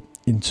Cornwell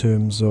in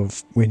terms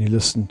of when you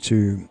listen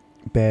to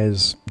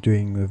Baz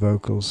doing the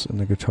vocals and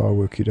the guitar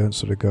work, you don't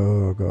sort of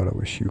go, oh God, I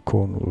wish Hugh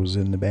Cornwell was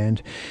in the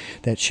band.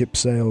 That ship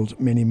sailed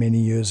many, many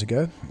years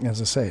ago. As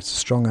I say, it's a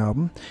strong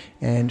album,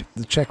 and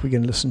the track we're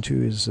going to listen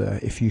to is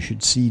If You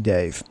Should See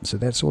Dave. So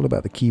that's all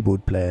about the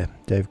keyboard player,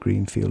 Dave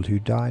Greenfield, who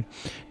died.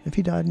 If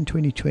he died in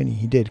 2020,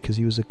 he did, because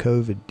he was a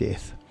COVID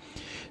death.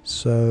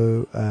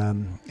 So,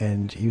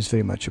 and he was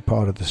very much a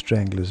part of the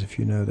Stranglers. If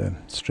you know the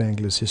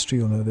Stranglers history,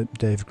 you'll know that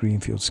Dave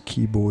Greenfield's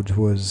keyboard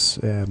was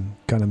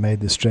kind of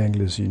made the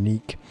Stranglers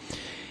unique.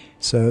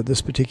 So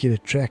this particular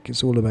track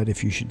is all about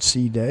If You Should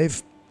See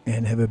Dave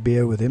and have a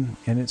beer with him,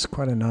 and it's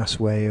quite a nice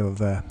way of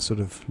sort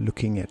of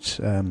looking at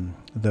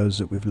those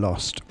that we've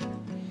lost.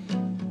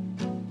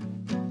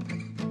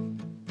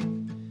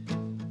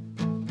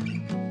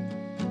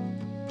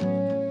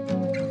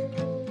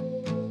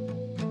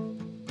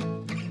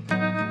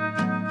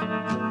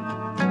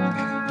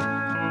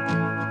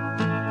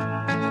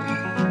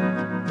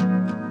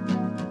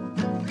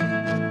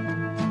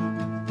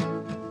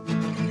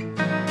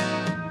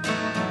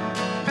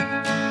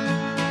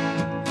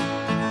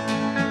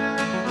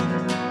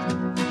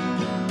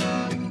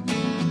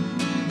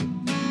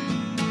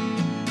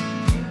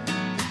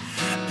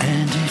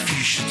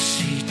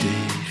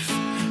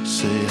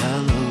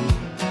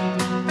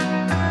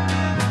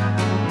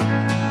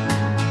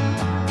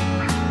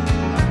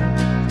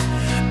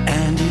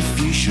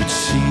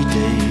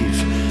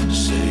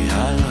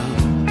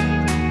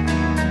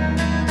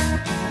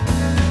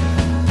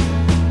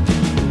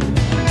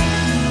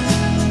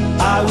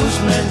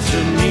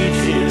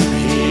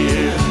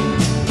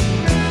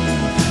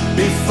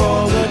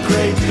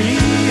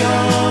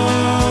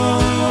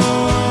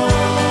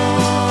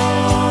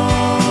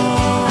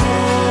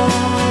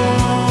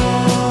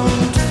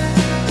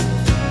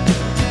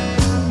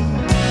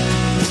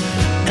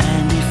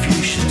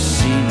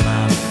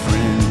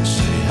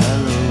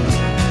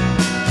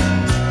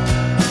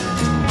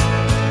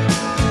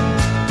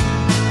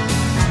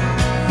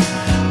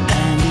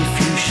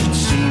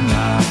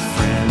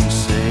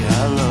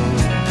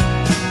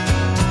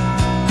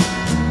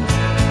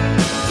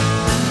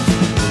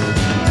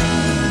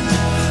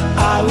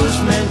 I was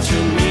meant to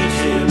meet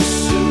him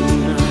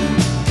soon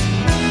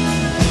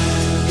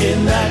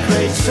in that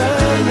great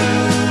saloon.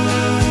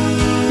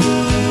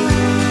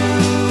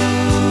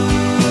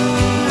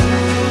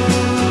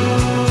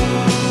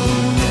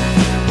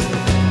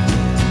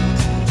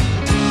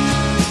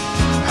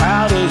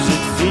 How does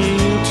it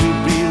feel to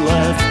be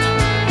left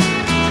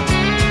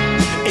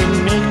in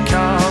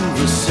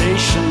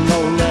mid-conversation,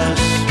 no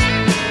less,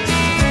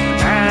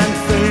 and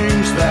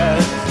things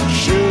that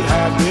should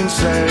have been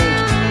said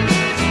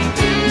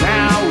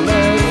now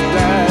left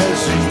as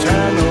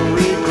eternal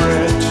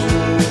regret,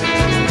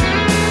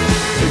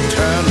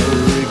 eternal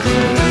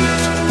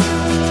regret.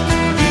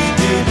 He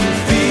didn't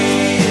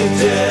fear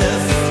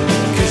death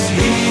 'cause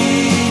he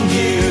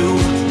knew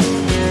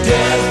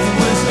death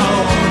was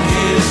on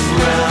his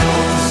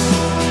rounds,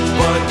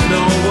 but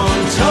no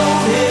one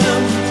told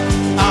him.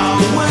 I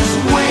was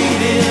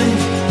waiting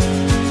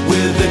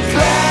with a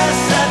glass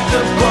at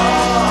the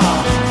bar.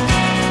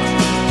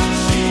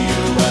 See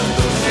you at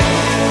the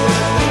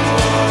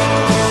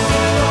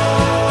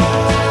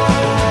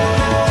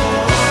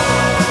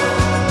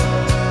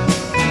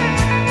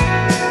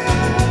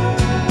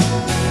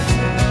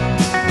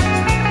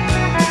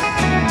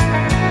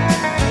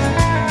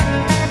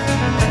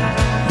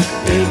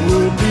It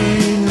would be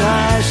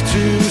nice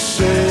to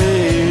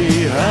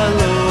say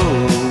hello.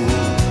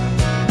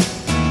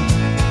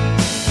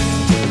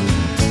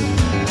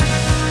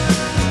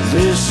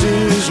 This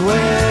is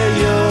where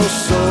your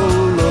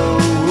solo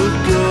would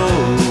go.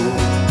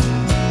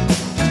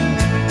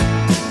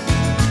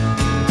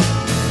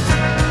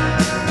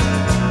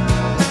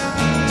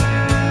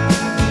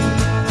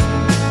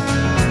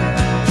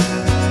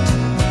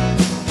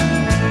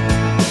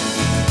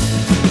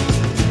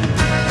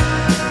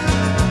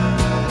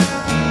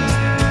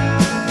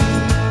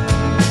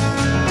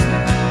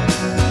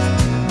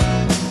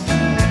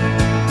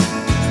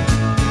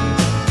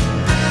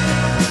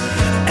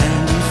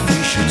 And if we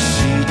should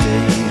see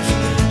Dave,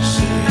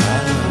 say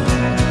hello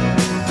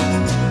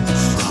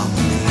from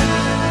me.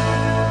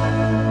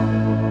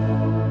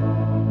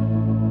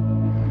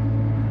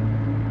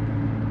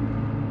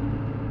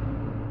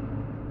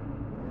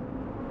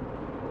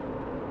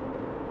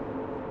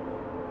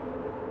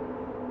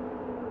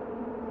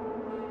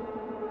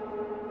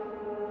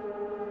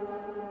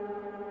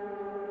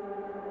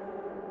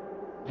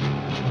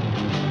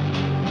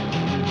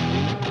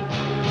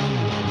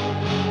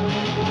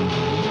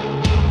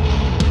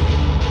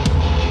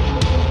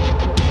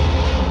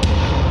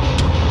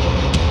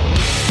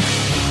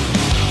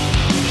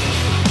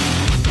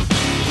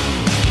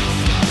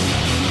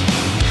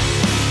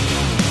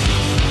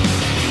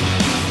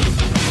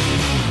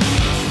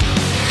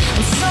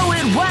 And so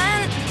it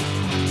went.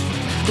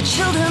 The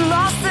children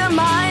lost their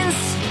minds,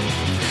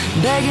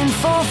 begging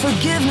for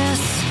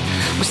forgiveness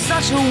was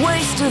such a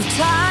waste of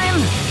time.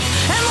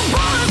 And the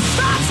bullets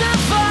start to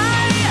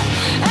fly,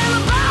 and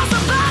the bells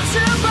about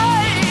to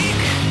break.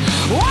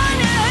 When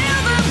you hear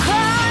them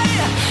cry,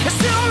 it's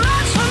too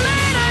much for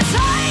me to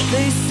take.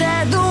 They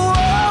said the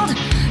world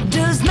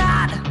does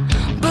not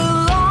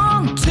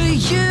belong to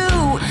you.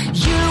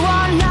 You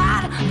are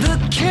not the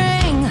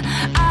king.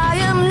 I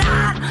am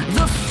not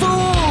the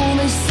fool.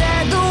 They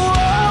said the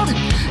world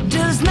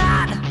does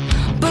not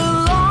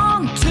belong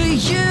to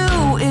you.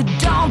 It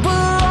don't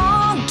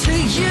belong to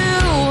you.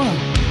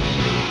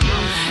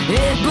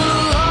 It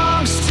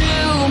belongs to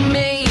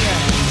me.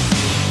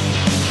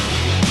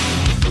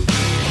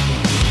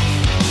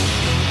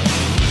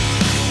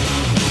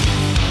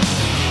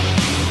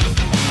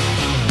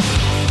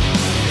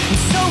 And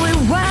so it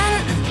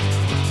went.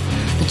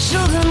 The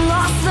children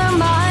lost their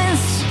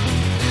minds,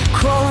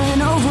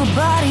 crawling over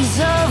bodies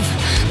of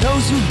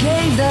those who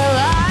gave their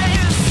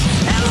lives.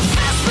 And the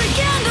fists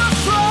begin to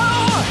throw,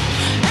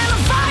 and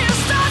the fire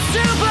starts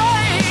to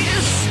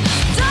blaze.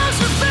 Don't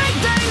you think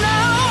they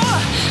know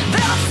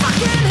they're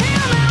fucking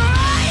human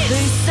rights?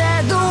 They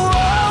said the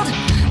world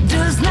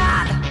does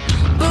not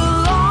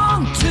belong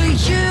to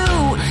you.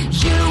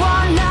 You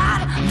are not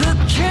the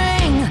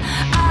king.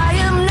 I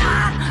am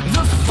not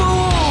the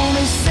fool.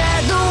 They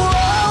said the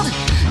world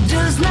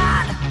does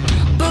not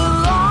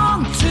belong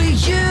to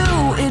you.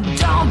 It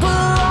don't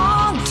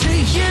belong to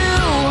you.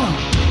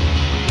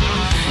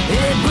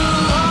 It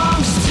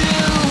belongs to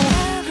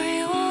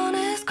everyone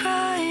is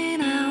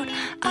crying out.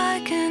 I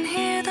can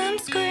hear them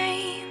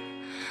scream.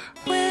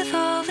 With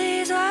all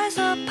these eyes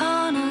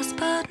upon us,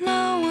 but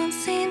no one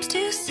seems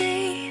to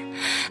see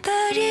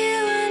that you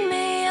and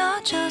me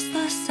are just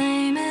the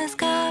same as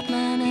God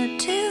meant it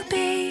to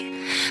be.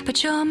 But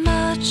you're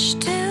much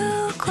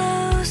too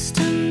close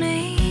to me.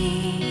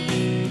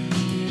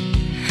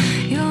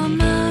 You're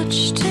much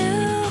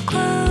too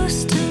close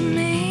to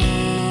me.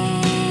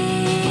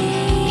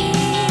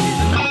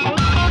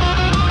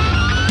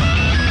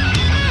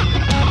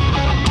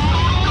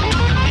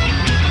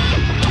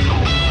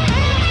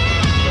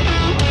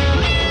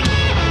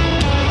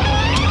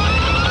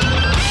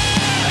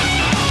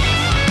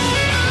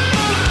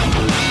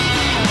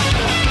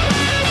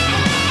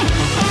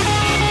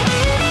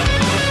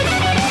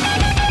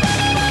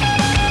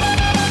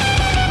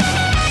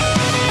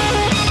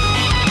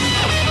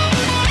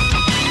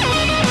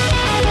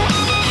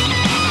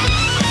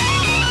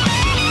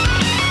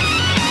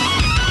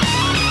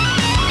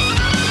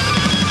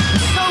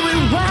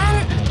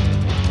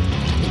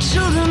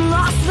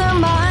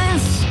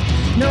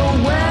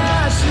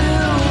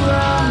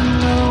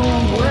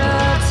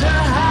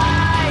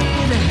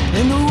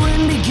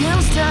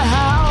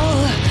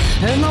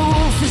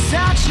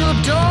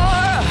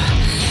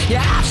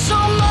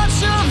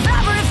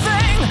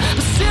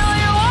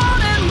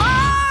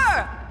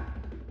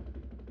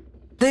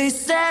 They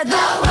said the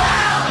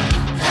world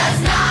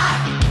does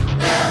not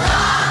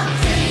belong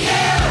to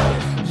you.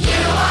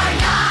 You are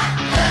not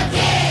the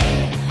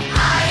king.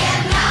 I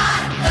am not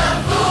the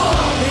fool.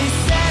 They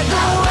said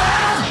the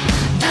world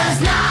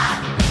does not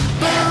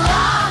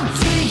belong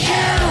to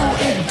you.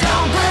 It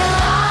don't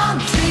belong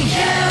to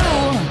you.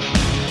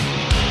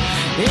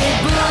 It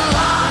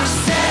belongs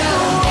to the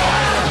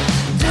world.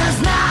 Does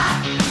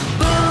not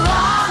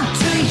belong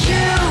to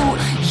you.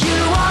 You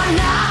are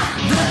not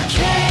the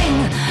king.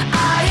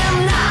 I am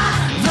not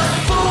the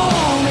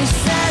fool. They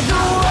said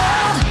the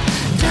world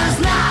does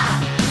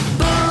not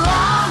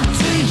belong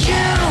to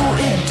you.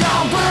 It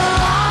don't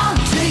belong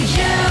to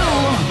you.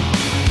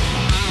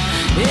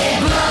 It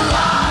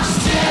belongs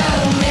to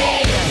me.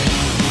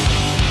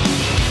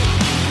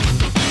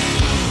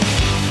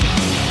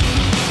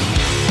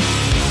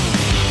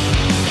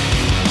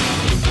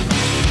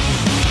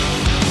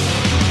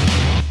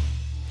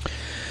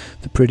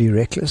 The Pretty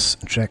Reckless,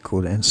 a track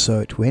called And So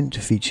It Went,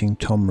 featuring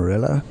Tom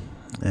Morello.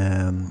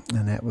 And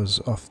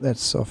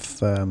that's off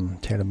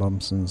Taylor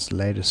Momsen's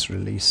latest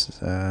release,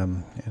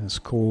 and it's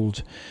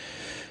called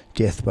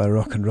Death by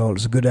Rock and Roll.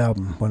 It's a good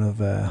album, one of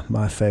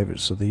my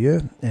favourites of the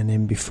year. And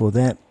then before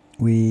that,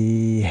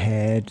 we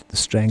had The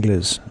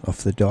Stranglers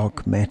off the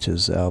Dark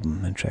Matters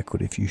album, and a track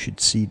called If You Should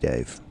See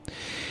Dave.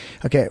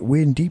 Okay,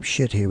 we're in deep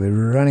shit here.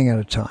 We're running out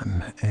of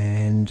time,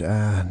 and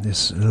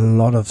there's a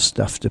lot of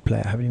stuff to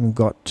play. I haven't even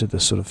got to the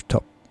sort of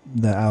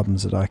the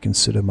albums that I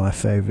consider my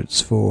favorites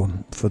for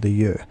the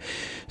year.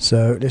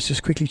 So let's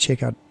just quickly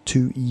check out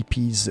 2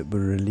 EPs that were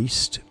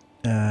released,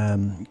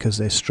 because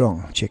they're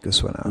strong. Check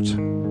this one out.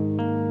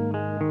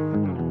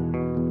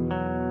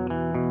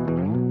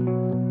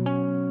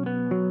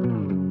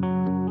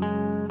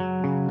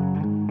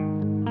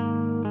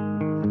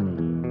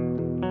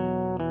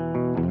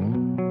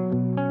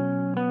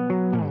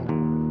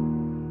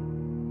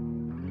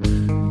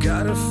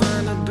 Gotta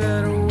find a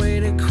better way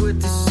to quit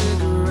the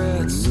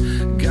cigarettes.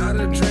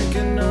 Gotta drink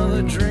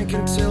another drink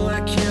until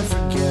I can't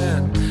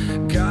forget.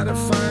 Gotta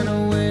find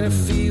a way to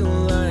feel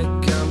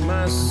like I'm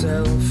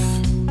myself.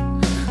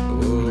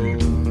 Oh.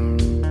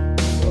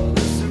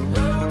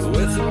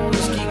 With the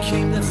whiskey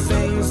came the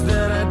things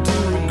that I do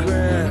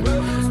regret.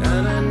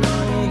 And I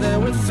know there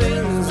were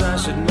things I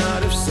should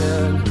not have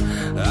said.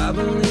 I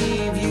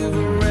believe you've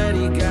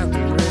already got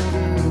them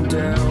written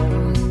down.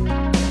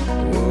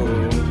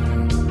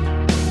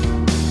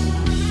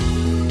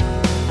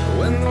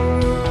 When the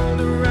world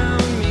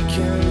around me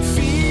can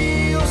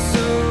feel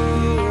so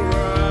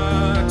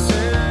rotten,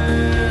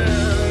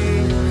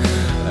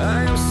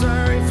 I am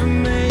sorry for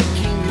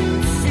making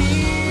you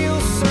feel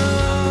so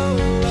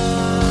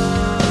low.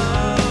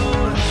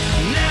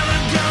 Never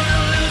gonna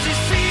lose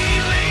these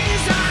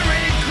feelings I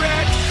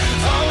regret.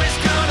 Always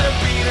gonna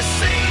be the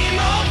same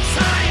old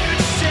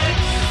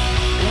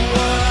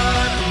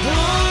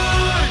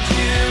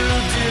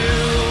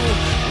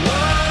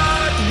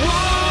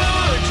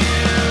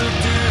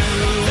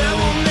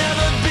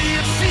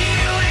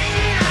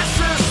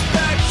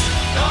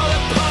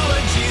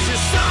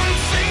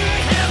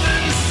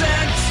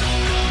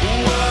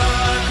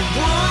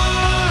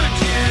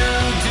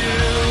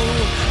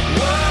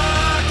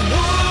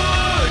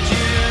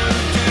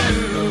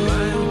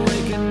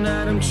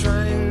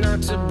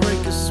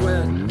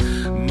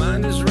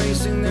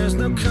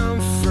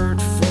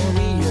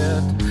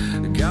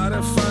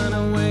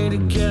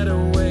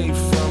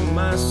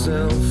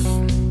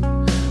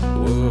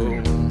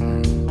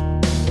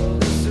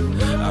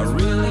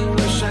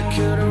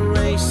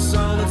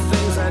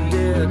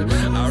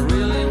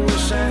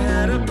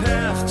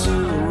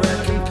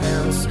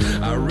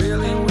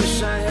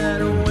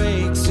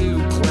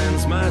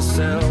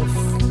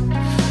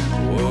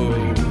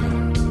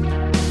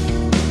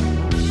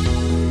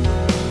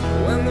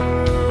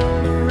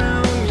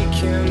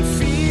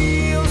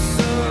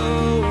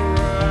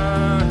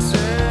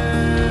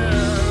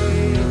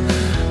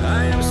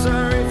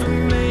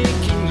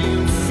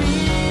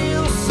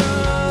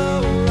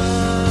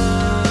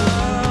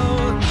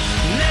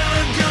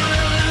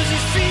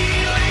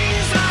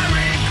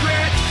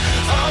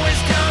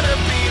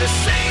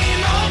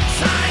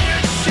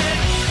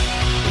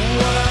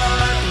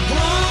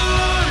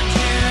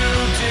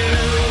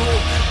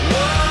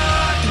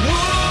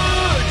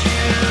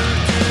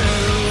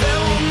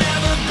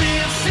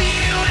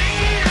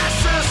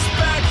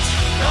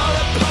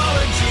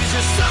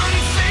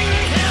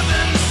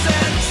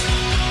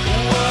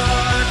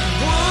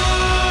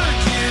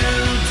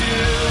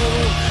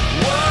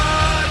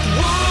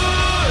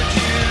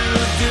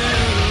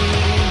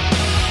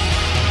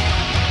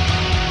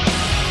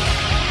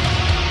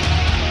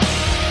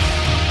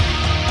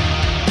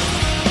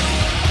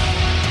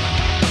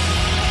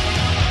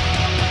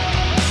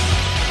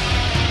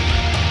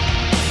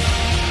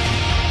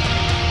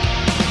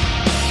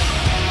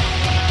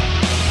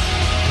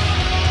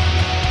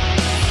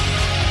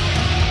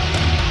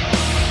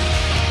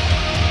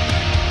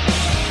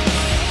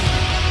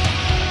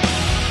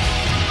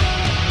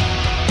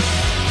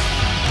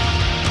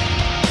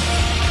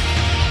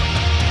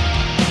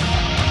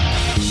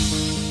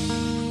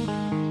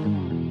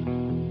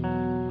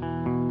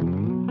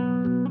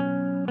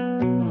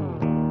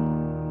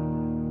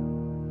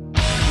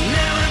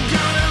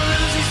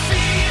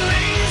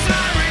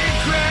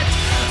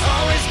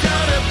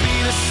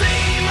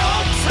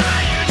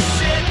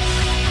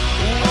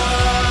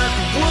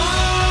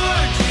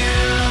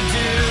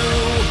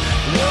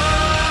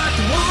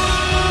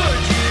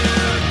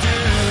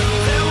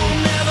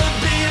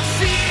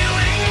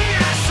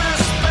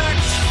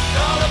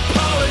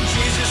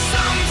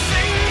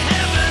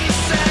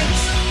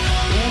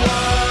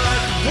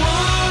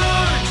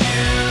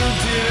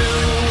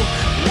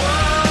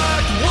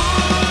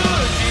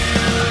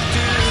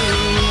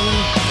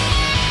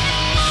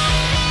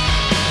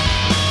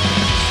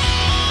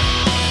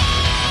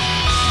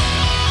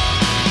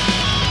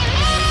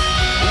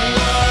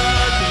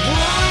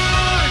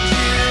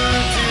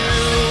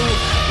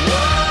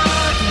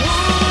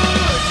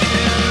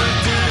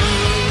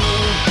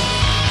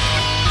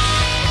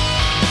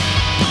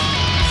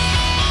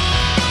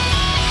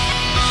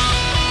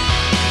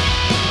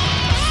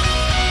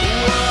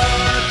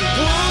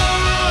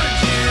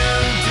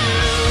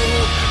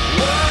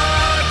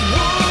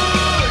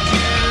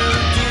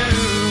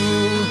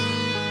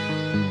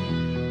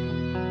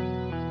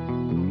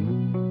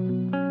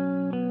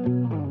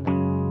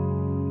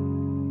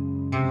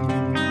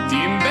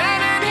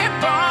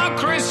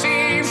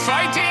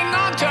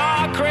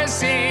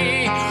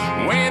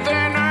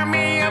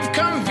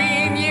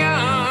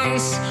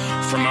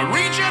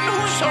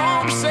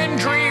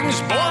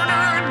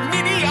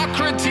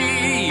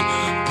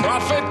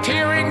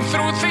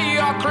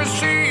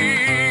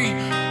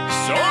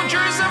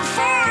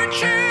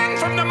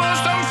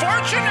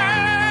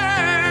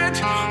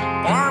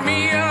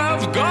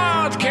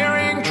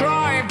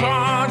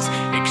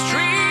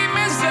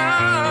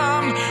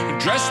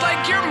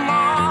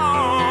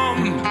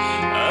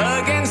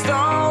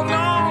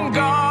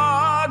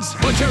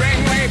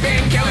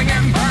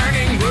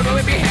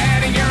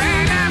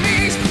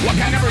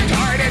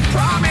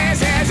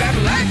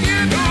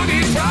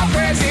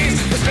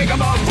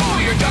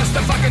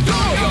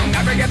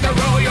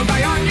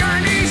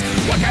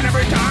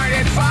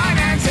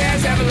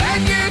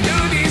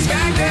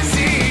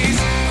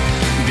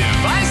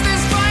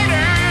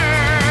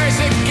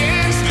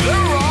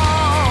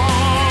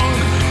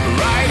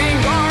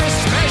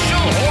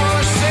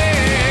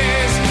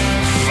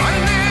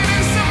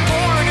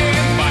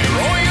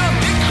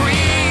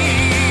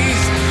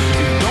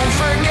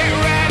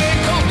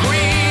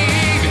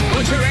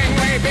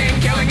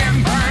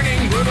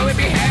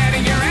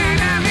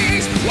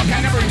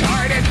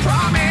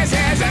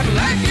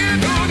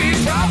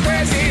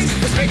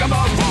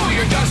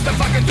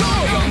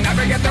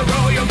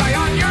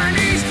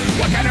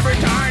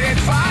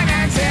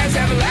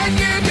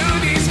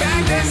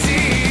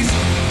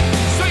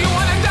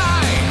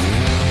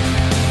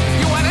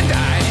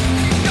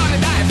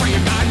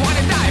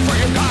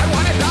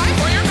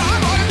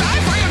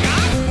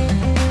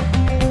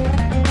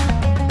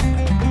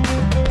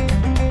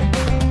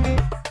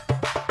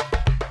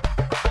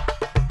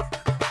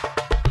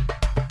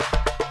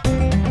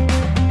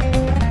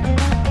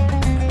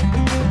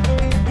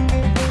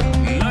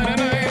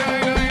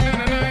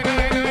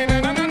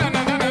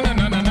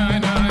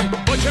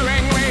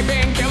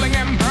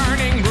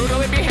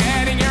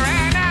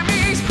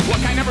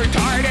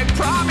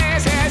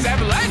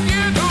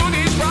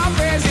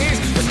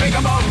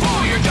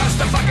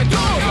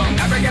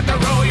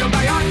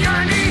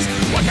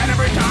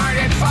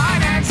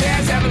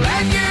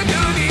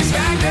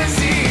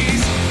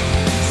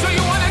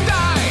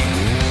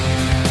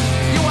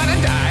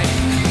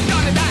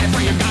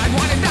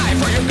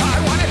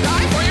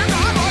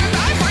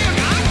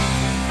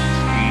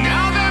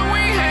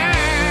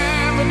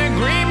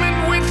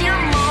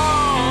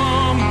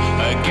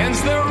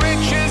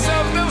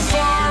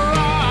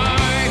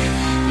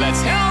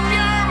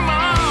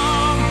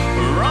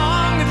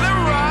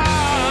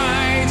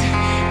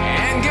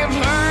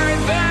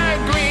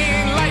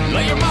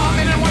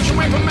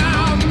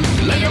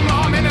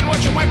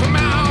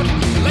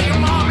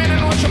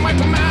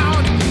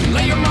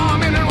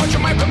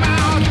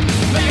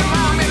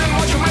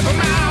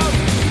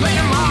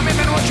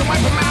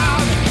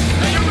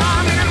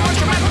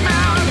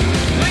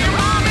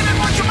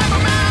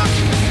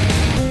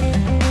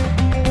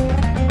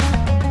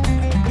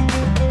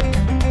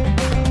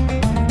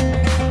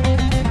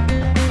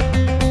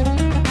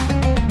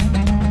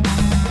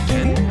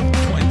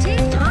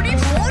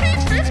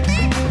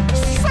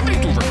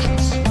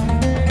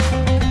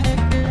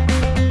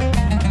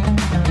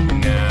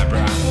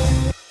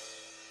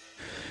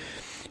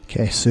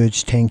Okay,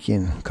 Serge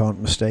Tankian,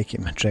 Can't Mistake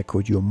Him, a track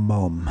called Your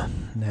Mom.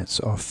 That's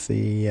off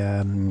the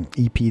EP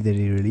that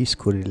he released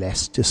called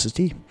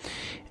Elasticity.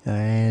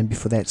 And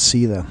before that,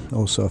 Seether,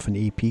 also off an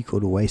EP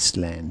called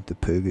Wasteland, The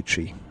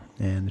Purgatory.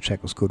 And the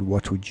track was called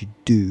What Would You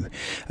Do?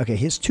 Okay,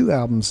 here's two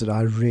albums that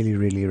I really,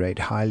 really rate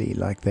highly.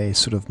 Like, they're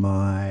sort of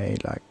my,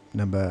 like,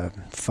 number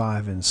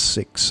 5 and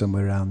 6,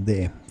 somewhere around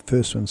there.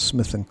 First one's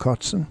Smith and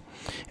Kotzen.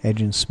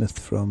 Adrian Smith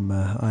from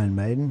Iron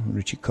Maiden,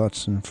 Richie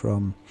Kotzen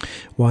from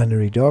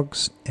Winery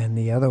Dogs, and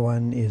the other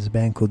one is a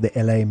band called the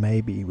LA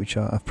Maybe, which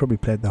I've probably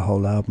played the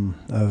whole album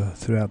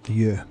throughout the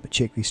year, but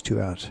check these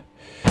two out.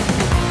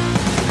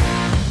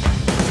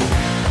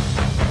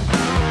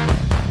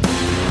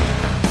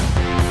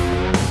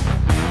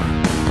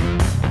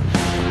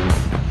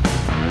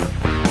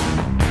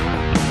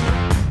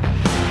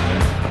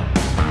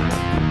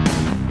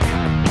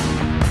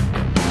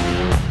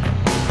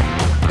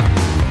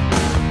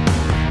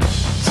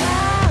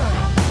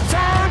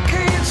 Time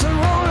keeps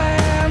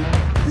rolling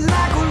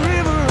like a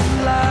river of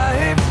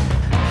life.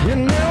 You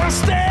know I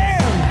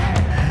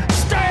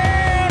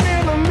stand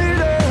in the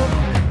middle.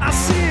 I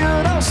see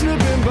it all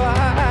slipping by.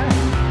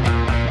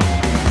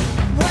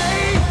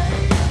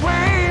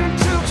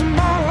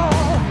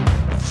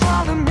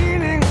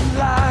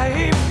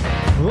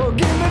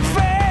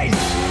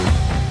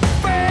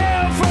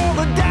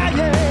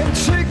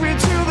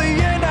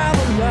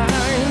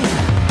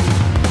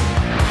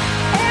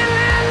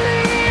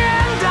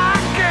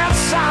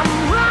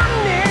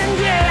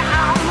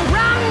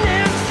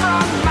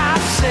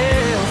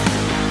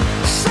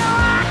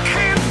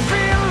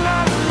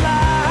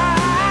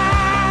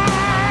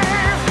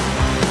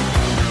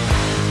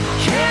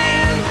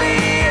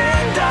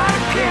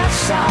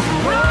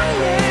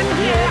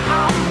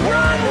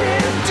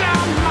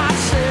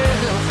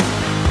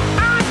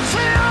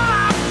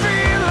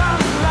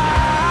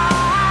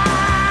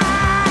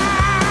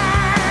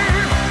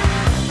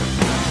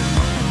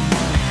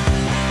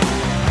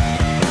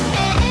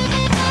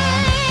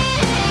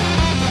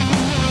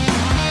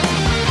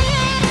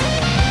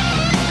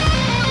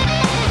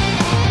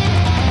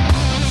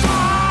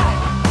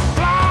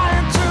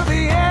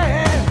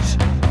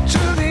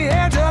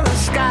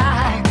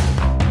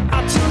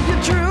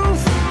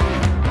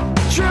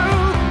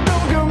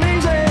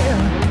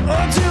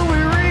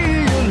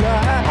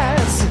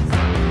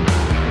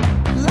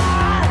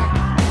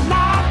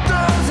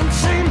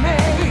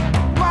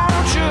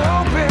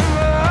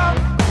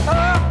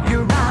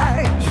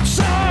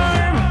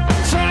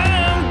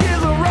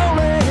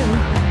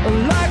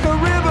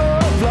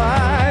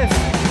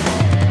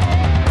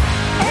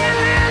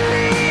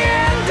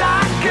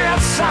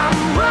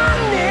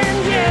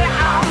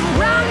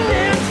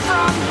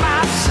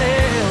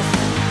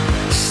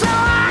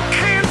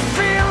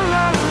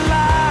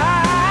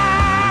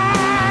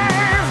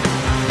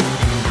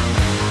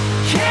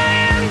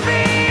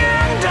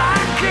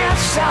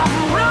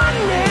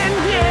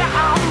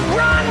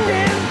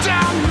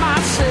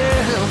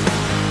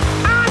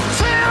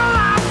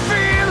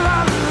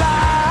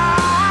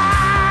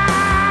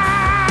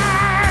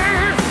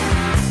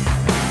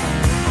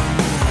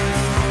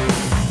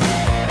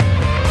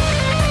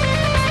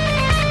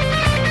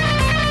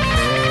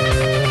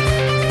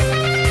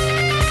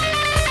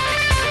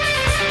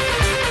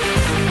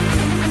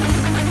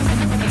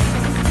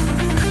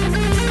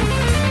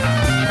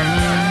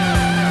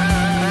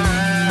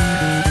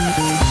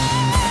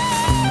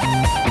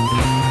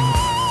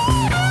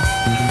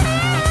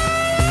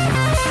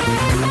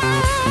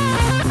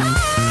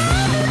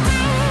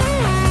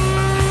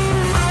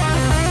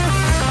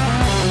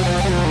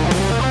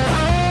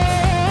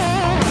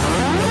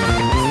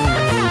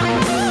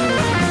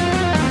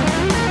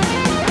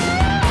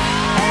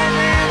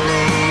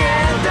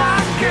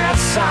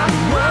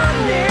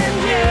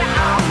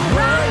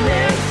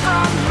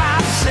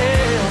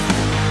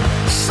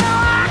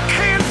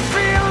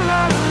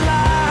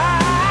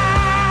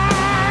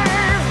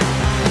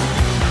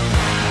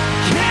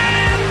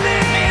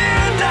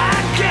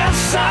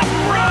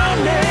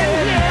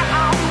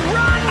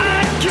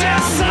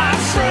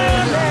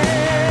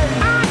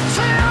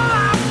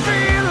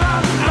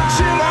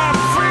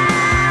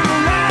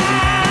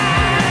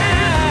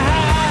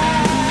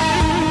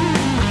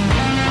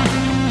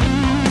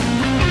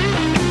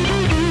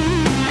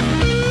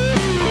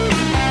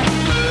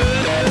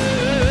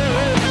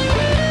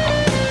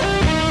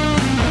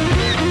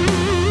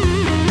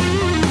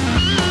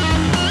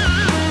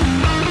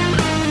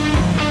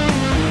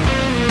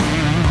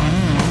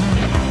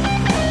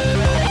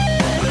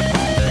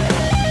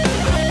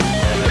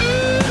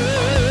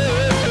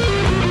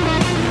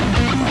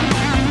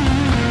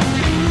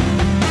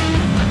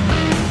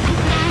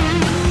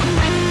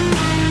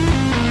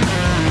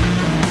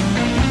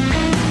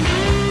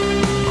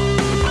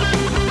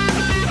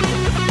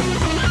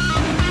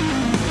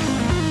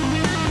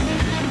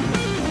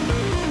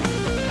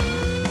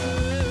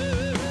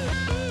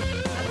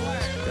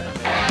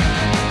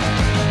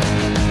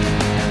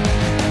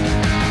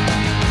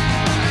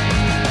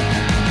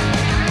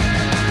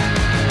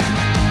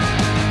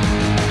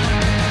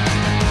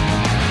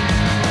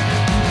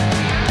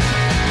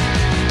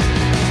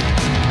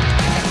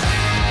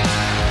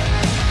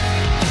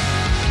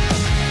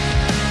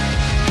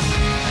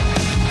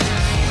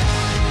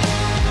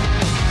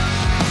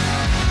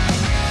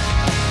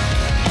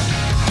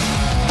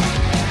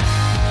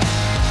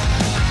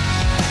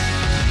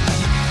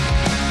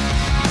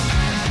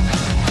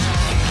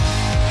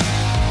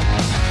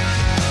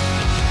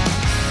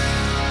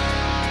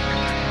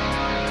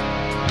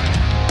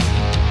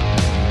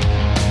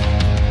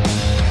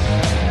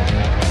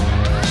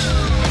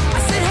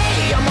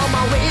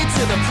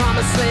 to the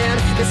promised land.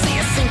 They say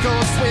it's sink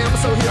or swim,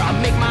 so here I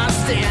make my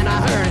stand. I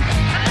heard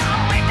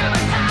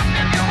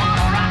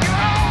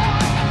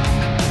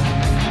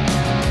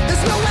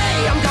there's no way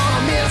I'm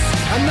gonna miss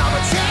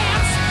another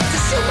chance to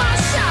shoot my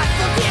shot,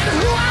 forget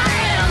who I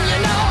am. You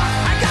know,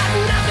 I got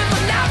nothing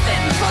for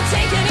nothing for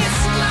taking it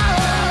slow.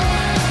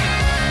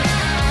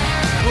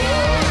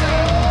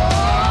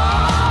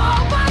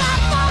 But I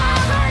thought I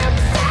heard him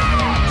say,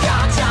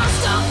 you're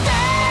just a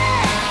fake.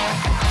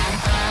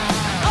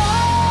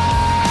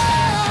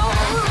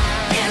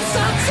 It's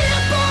a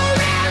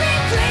temporary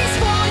place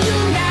for you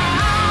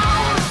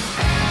now.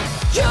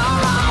 You're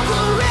all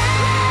the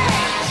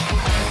rage.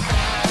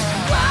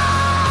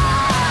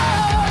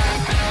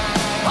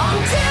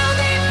 Until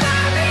they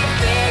finally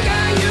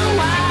figure you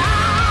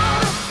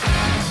out.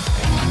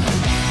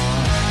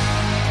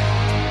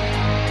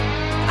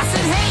 I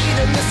said, hey,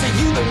 to Mr.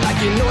 You look like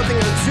you know a thing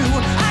or two.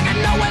 I got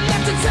nowhere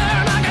left to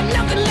turn, I got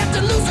nothing left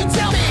to lose. So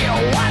tell me,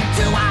 what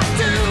do I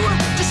do?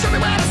 Just show me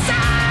where to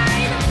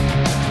sign.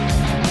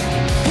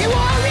 He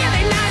wore a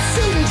really nice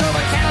suit and drove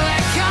a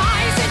Cadillac car.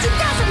 He said, you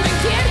got something,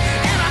 kid,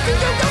 and I think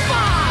you'll go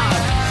far.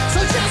 So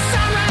just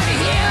sign right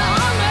here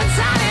on the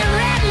tiny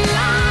red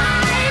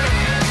line.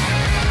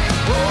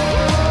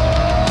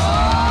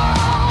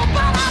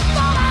 But I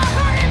thought I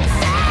heard him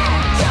say,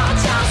 you're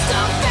just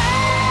a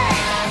fake.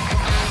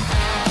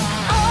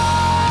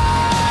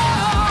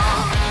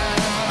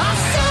 A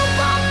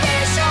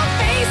superficial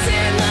face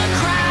in the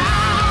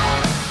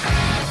crowd.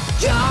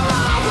 You're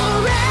all the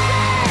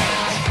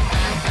rage.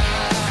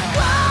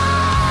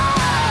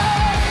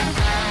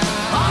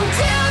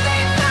 Until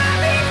they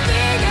finally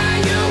figure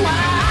you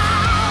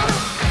out.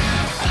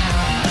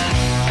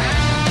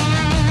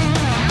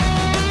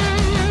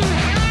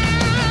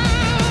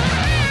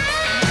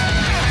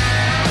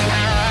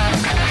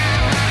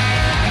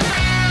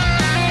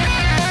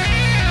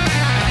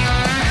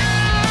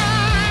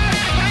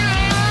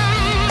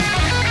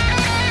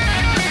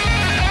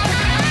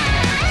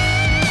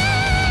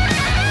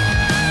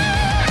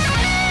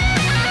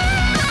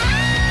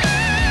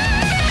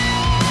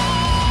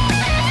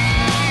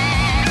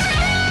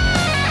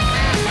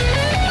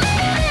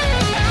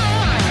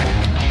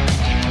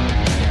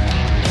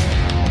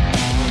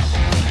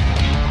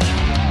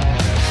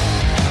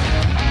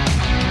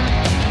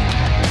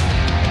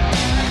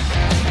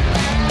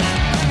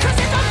 Cause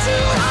if I'm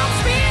too hard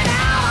spit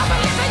out, I'm a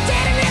living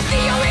dead, and if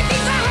the only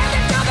things I have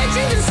left are the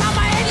dreams inside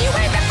my head, you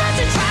ain't the first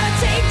to try to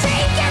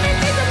take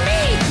everything from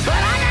me.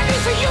 But I got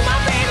news for you, my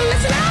baby,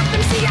 listen up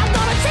and see, I'm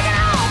gonna take it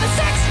all. The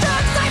sex,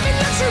 drugs, life, and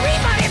luxury.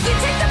 But if you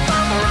take the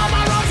fall for all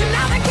my wrongs, you're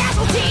now the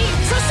casualty.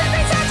 So send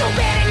me time to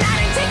bed at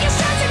night and take your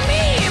shots at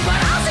me. But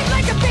I'll sing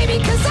like a baby,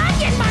 cause I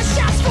get my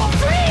shots for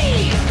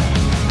free.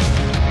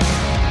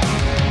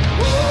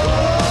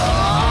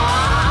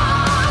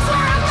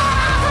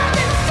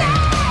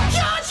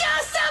 You're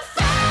just a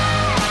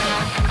fake.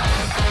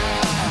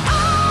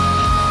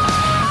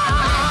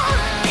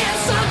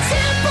 It's a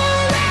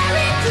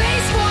temporary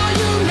place for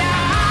you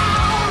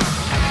now.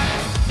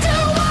 Do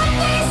what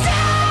they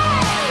say.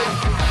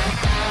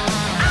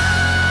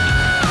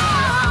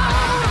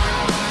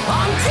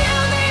 Until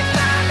they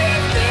finally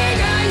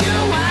figure you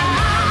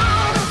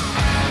out.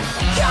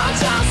 You're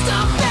just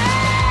a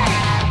fake.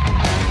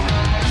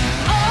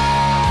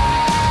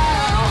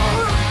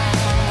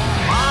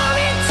 Or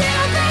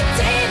until the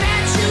day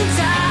that you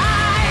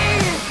die,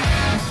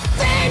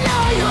 they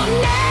know your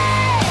name.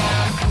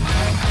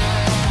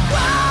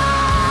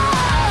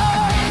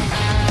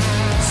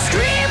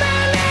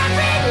 Screaming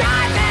every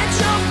night that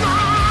you're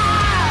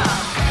fire.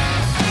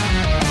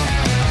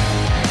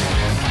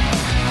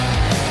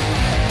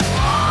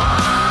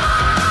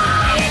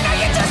 You know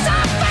you're just a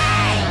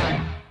fake.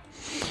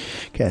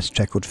 Okay, it's a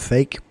track called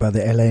Fake by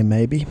the LA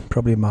Maybe.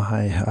 Probably my,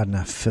 I don't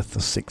know, fifth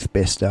or sixth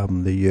best album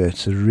of the year.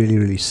 It's a really,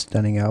 really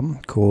stunning album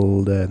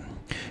called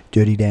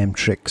Dirty Damn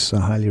Tricks.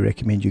 I highly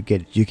recommend you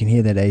get it. You can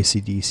hear that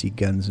AC/DC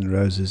Guns N'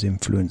 Roses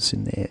influence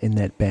in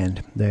that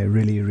band. They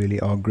really, really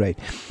are great.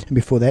 And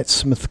before that,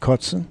 Smith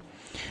Kotzen,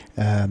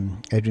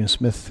 Adrian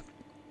Smith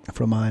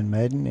from Iron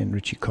Maiden and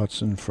Richie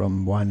Kotzen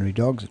from Winery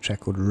Dogs, a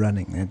track called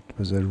Running. That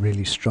was a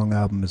really strong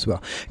album as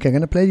well. Okay, I'm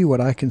going to play you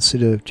what I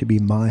consider to be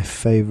my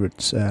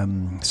favorite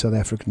South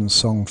African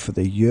song for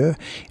the year,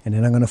 and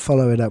then I'm going to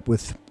follow it up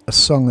with a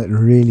song that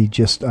really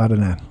just, I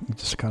don't know,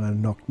 just kind of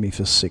knocked me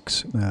for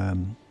six.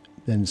 Then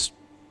it's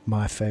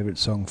my favorite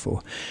song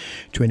for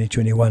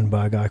 2021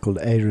 by a guy called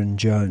Adrian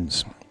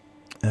Jones.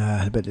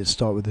 But let's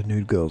start with the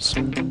Nude Girls.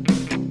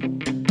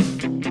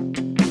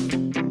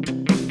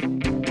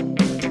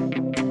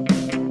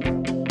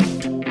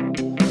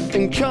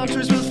 In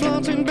countries with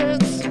floating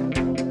beds,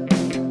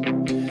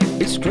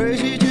 it's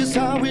crazy just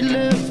how we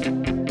live.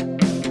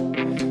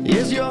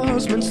 Is your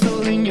husband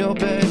still in your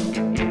bed?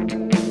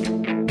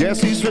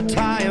 Guess his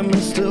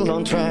retirement's still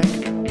on track.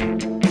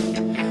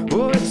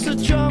 Oh, it's a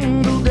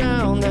jungle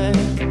down there.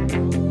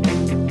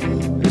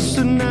 It's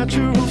the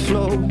natural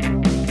flow.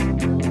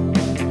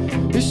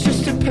 It's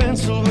just a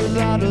pencil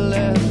without a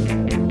lead.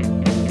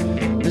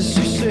 As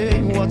you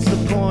say, what's the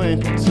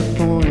point? What's the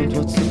point?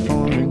 What's the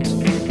point?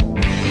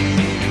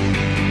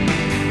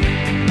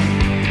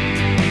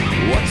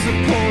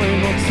 point?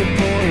 What's the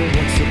point?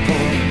 What's the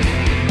point?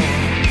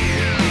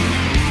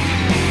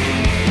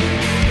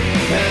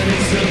 And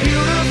it's a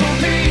beautiful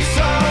piece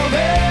of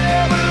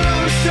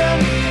evolution.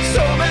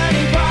 So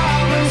many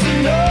problems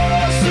and no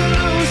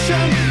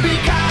solution. Be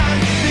kind,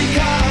 be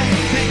kind,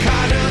 be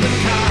kinder than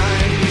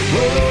kind.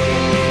 Oh,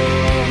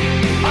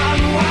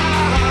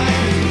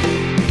 unwind.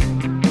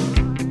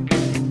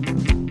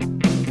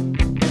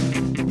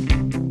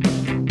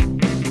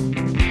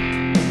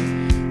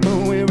 Oh,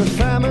 we're a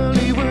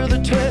family with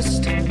a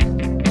twist.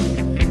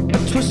 A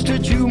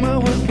twisted humor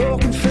with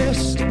broken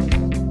fist.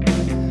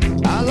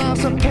 Our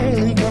lives are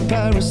pale in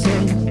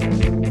comparison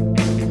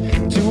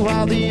to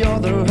how the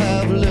other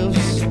half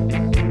lives.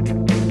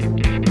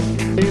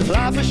 If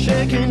life is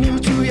shaking you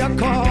to your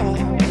core,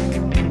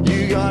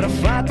 you gotta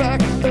fight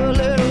back a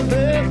little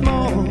bit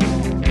more.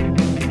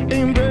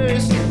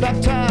 Embrace,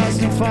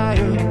 baptized in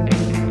fire.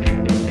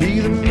 Be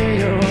the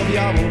mayor of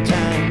your own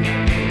town.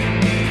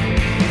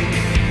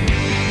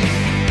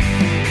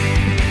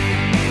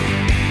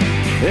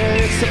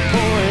 Yeah, it's a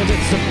point,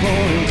 it's a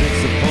point,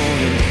 it's a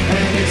point.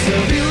 And it's a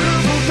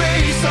beautiful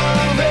piece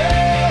of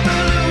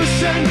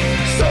evolution.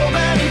 So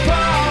many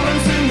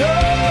problems and no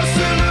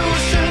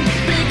solution.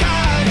 Be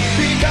kind,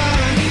 be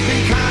kind, be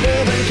kinder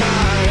than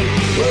kind.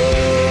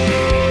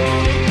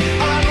 Oh,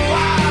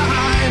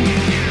 unwind.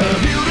 A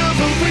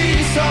beautiful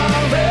piece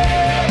of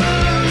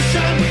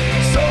evolution.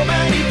 So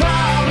many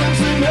problems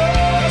and no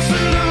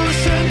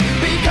solution.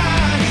 Be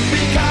kind,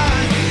 be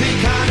kind, be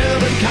kinder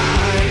than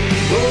kind.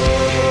 Oh,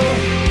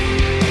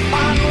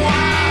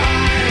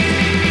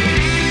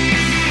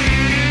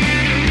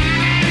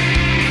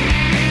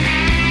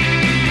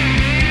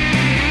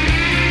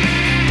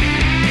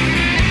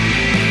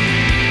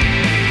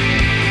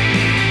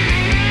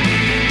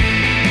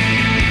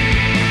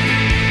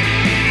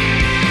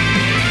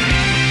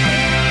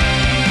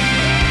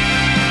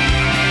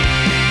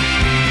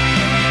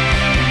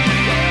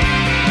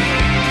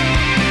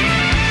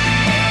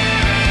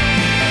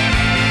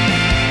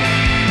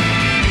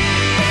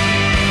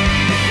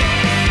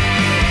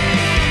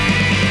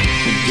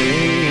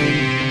 day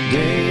in,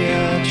 day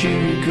out,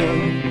 here we go.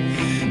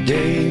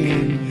 Day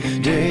in,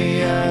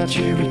 day out,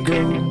 here we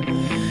go.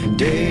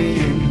 Day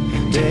in,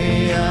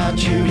 day out,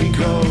 here we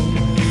go.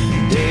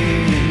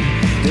 Day in,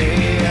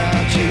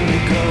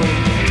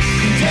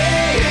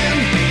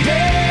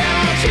 day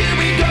out, here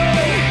we go.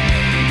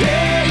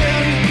 Day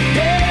in,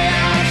 day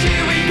out,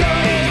 here we go.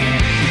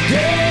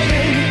 Day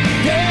in,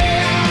 day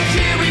out,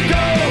 here we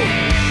go.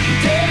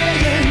 Day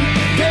in,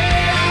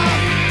 day out,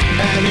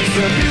 and it's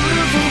a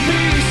beautiful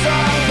piece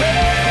of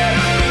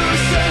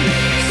evolution.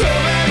 So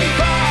many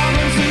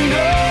problems and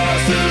no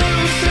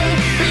solution.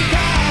 Be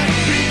kind,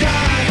 be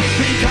kind,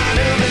 be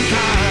kinder than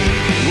kind.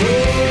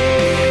 Whoa,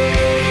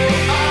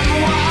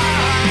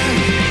 unwind.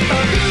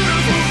 A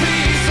beautiful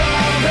piece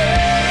of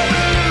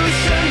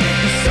evolution.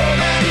 So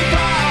many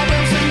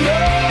problems and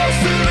no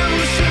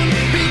solution.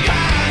 Be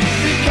kind,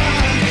 be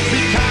kind,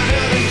 be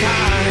kinder than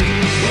kind.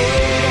 Whoa,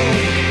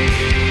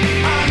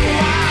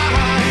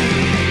 unwind.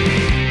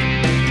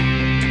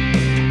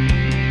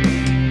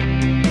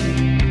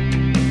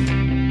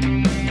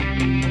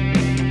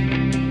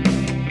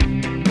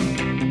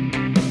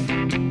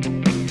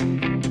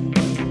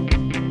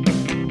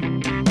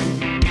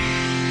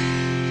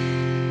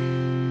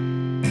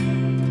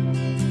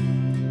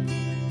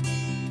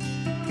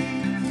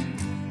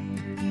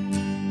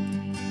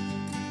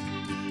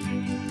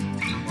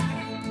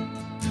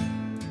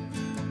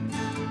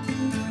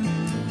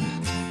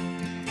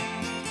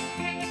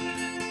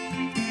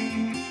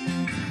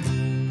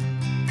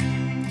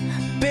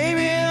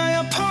 Baby,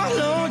 I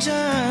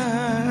apologize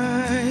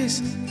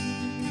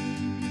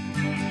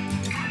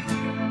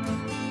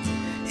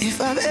if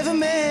I've ever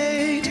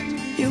made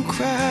you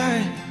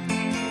cry.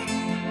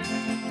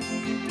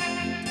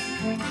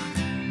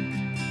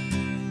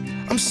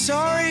 I'm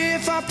sorry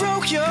if I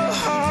broke your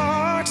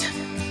heart.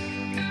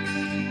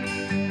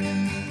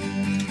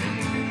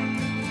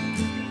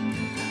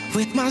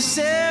 With my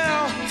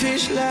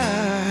selfish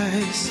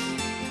lies.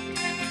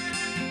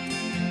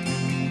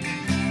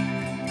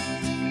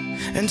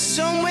 And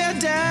somewhere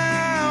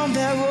down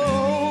that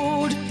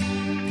road,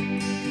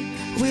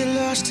 we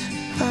lost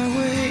our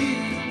way.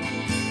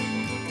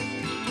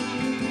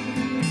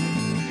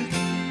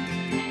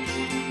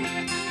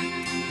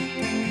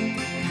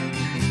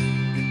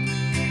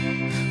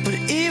 But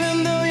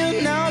even though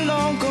you're now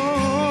long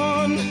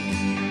gone,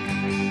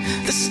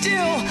 there's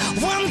still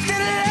one thing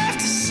left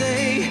to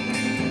say.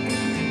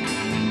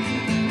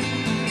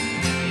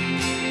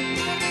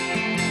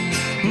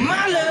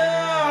 My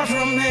love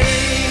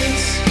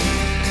remains.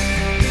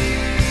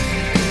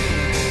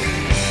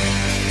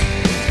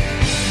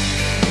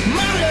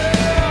 My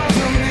love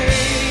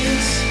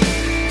remains.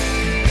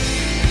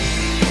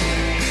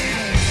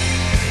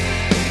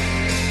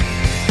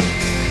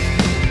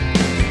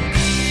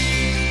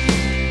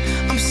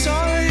 I'm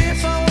sorry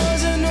if I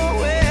wasn't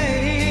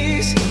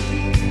always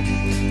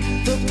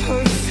the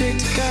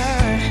perfect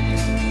guy.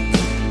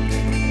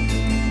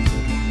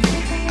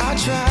 I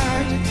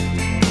tried.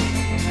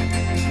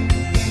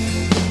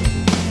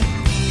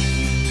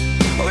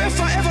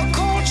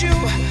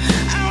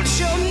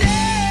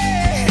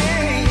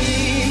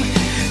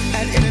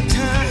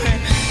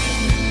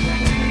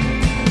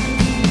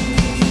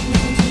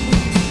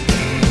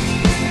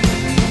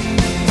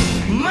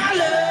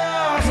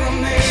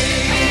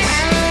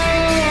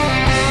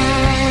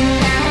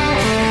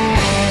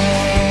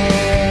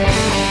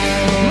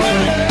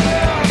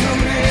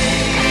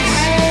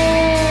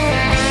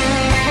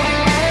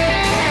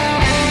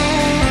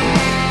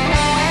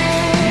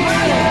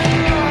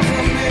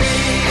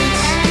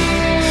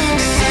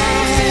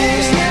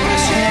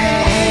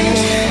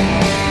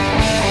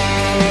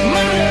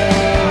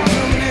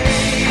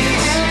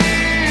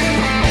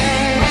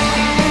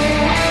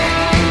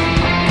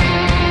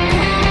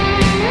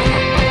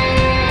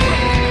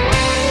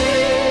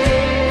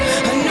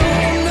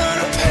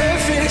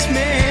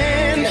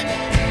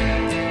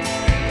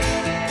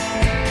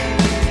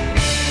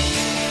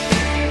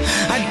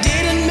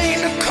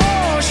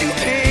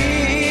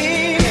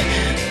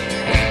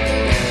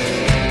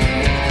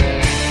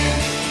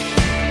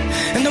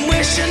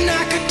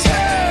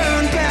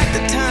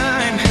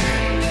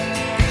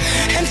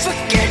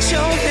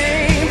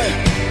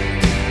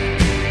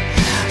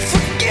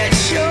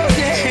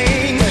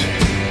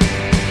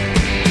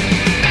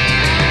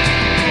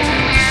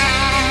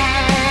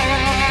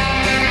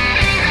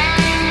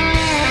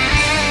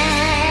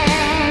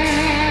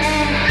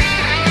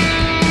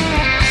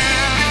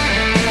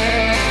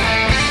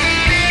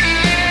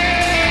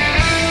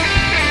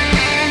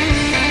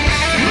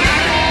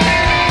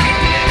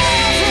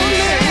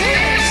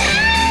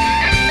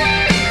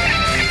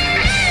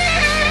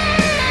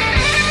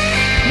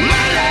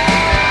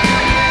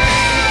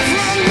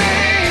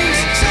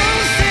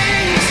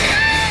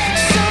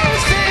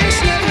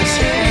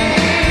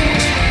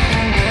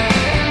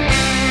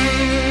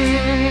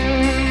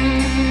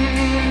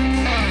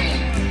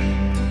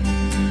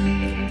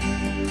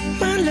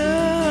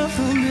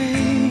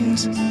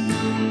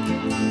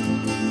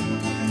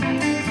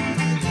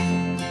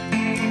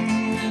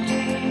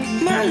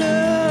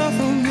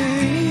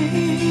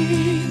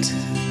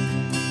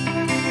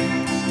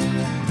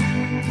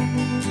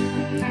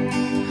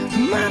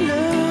 my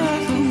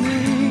love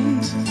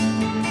remains.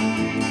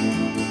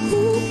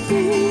 Ooh,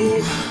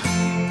 ooh.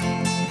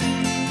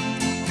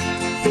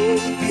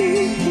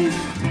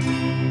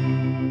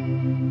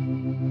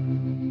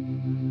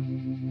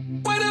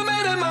 Wait a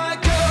minute, my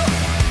girl.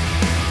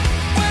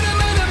 Wait a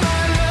minute,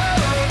 my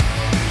love.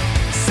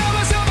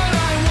 Summer, summer,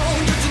 I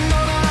want you to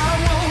know that I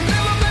won't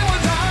never be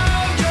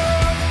without you.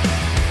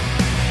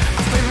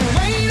 I've been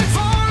waiting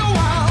for a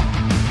while.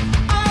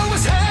 I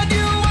always had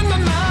you in my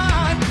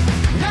mind.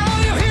 Now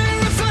you're here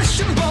in flesh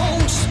and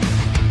bones.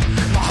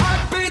 My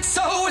heart beats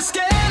so it's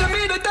scared of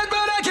me to death,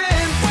 but I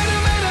can't. Wait a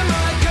minute,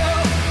 my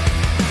girl.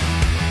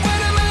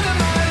 Wait a minute,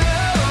 my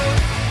love.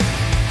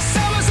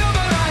 Summer,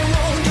 summer, I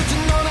want you to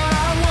know that I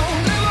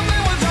won't never be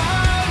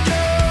without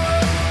you.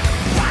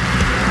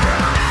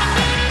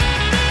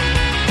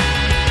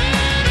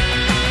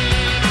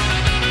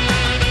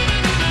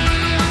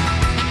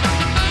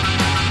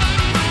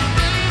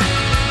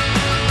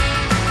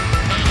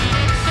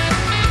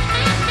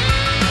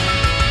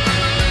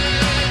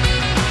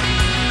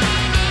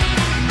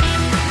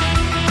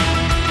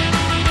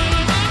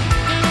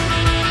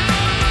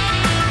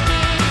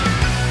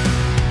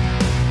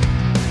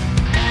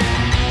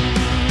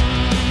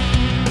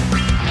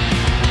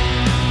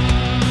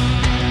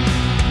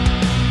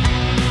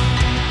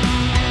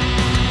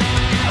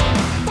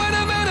 Wait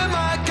a minute,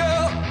 my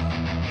girl.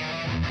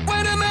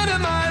 Wait a minute,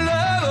 my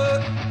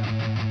lover.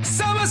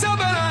 Summer,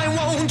 summer, I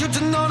want you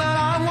to know that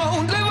I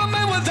won't live a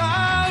minute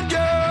without you.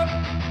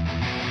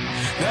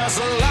 There's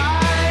a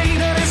light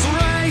that is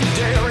right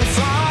there in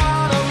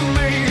front of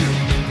me,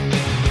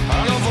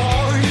 and a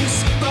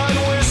voice that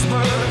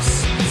whispers,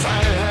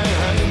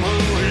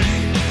 family.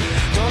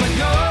 Gonna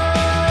go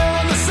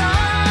on the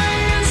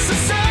signs to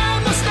set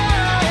my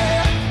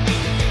style.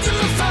 To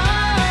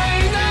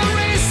find the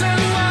reason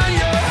why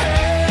you're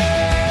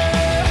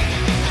here.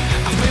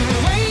 I've been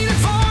waiting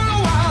for a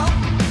while.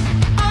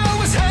 I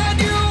always had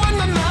you in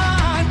my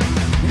mind.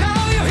 Now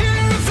you're here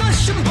in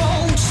flesh and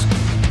bones.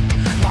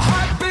 My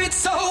heart beats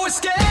so it's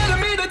scared of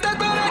me to death,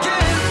 but I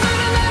can't. Wait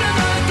a minute,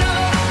 my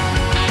girl.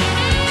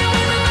 You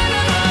wait a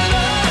minute, my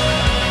love.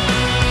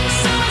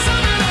 Summer,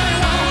 summer, I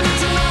want you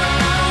to know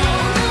that I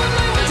won't never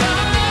live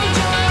without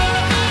you.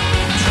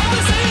 Try to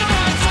say the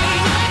right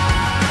thing.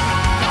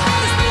 My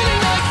heart is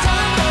beating like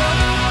thunder.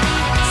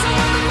 So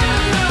wait a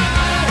minute,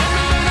 my,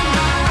 wait a minute,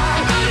 my,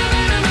 wait a minute, my,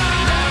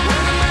 wait a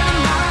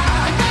minute, my, wait a minute,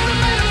 my, wait a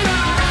minute, my, wait a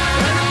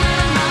minute,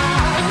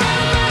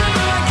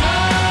 my girl.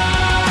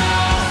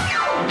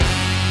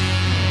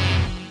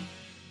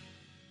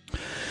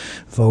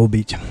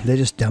 Volbeat. They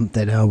just dumped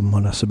that album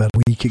on us about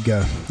a week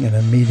ago, and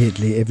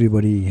immediately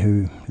everybody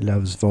who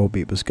loves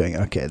Volbeat was going,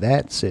 okay,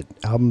 that's it.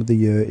 Album of the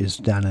year is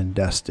done and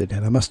dusted.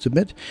 And I must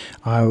admit,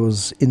 I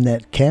was in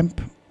that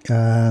camp.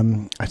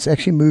 It's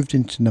actually moved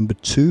into number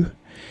 2.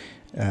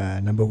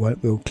 Number 1,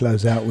 we'll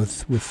close out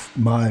with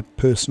my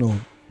personal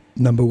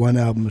number 1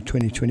 album of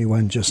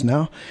 2021 just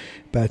now.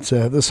 But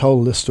this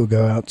whole list will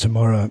go out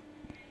tomorrow.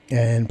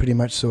 And pretty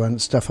much the one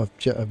stuff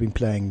I've been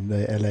playing,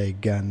 the LA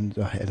Guns,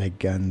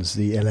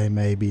 the LA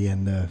Maybe,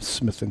 and the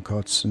Smith and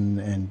Kotzen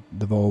and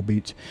the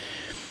Volbeat,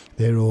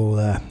 they're all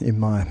in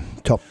my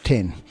top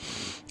 10.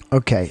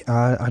 Okay,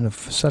 I've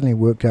suddenly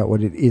worked out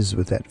what it is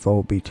with that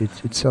Volbeat.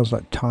 It sounds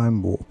like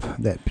Time Warp,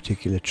 that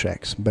particular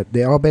tracks. But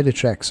there are better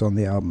tracks on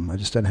the album. I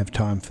just don't have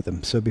time for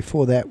them. So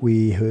before that,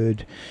 we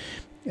heard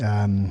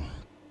Aaron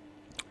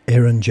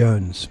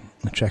Jones,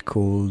 a track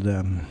called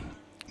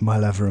My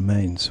Love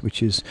Remains,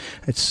 which is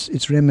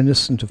it's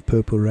reminiscent of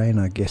Purple Rain,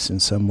 I guess, in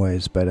some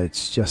ways, but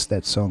it's just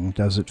that song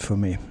does it for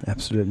me.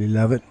 Absolutely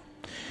love it.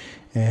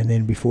 And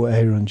then before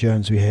Aaron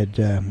Jones, we had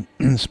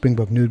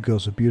Springbok Nude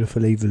Girls, A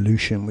Beautiful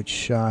Evolution,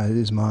 which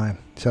is my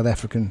South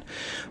African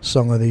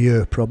song of the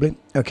year, probably.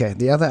 Okay,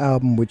 the other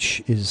album,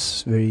 which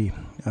is very,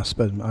 I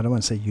suppose, I don't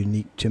want to say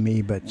unique to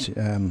me, but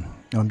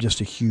I'm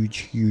just a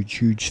huge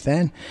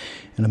fan.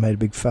 And I made a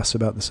big fuss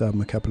about this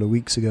album a couple of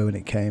weeks ago when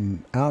it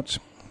came out.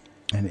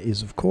 And it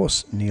is, of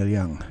course, Neil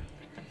Young.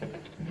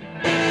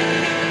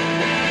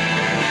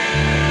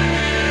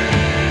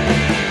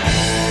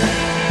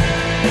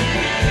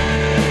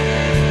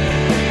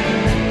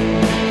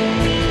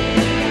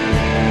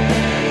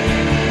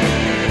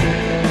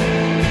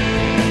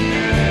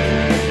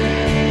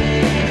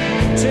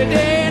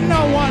 Today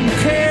no one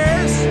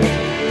cares.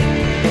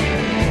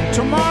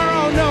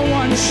 Tomorrow no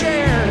one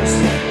shares.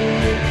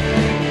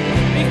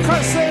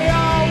 Because they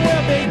all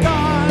will be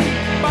gone,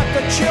 but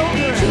the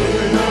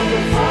children of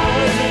the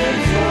fathers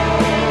and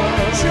fathers.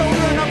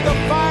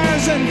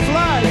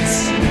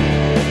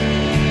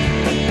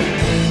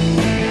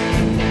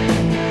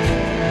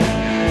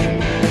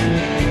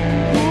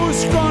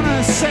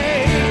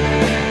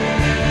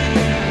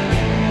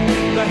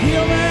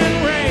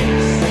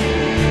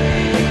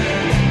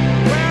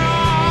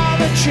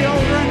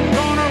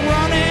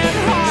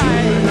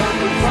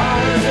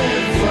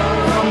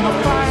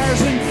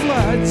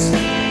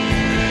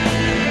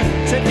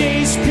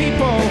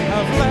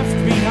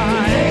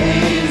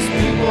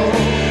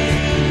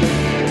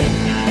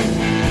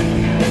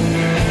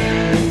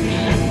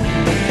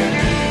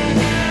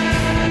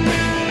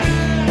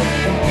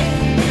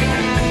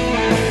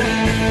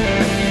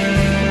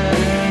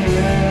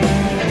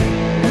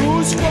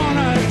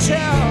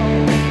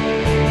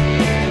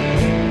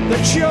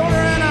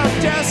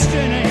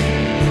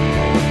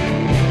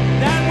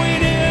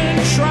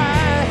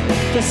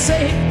 to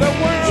save the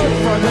world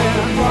for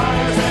them.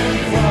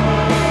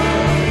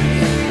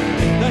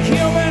 The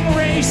human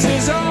race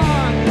is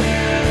on.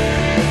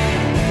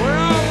 We're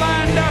all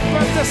lined up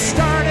at the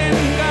starting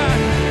gun.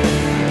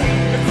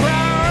 The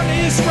crowd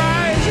is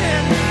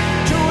rising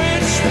to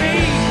its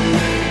feet.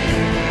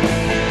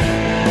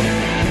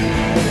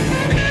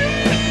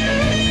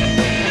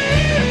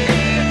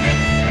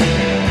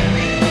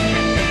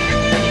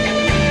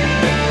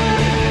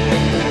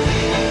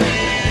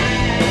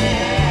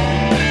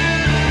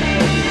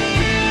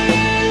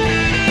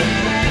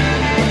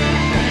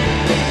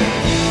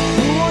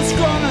 Who's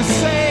gonna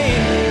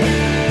save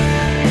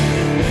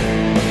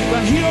the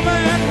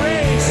human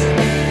race?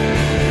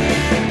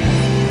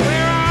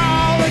 Where are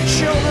all the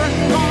children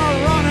gonna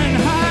run and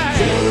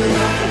hide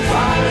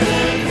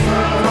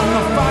from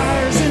the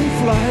fires and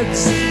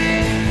floods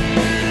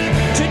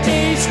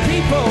today's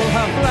people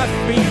have left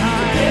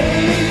behind?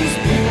 Today's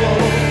people.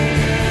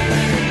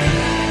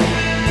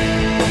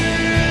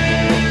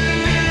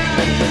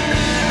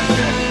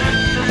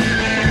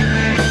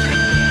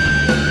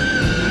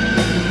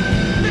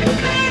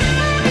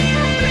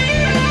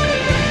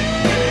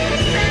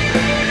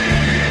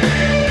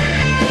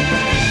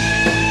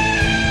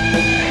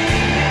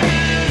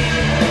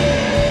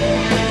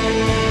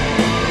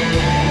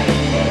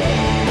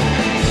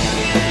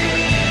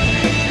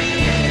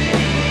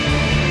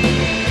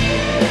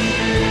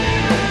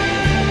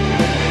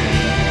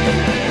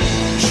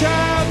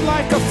 Child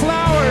like a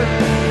flower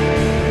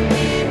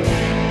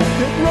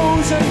that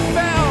rose and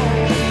fell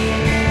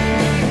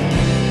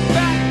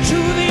back to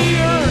the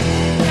earth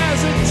as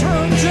it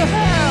turned to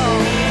hell.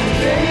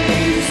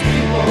 Today's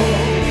people,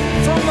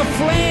 from the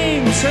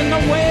flames and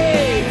the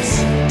waves,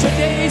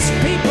 today's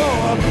people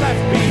have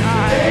left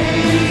behind.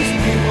 Today's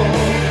people,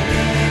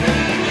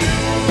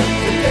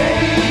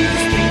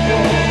 today's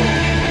people,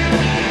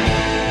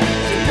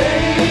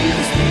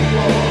 today's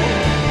people.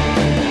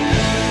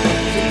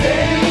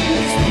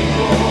 Today's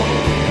people.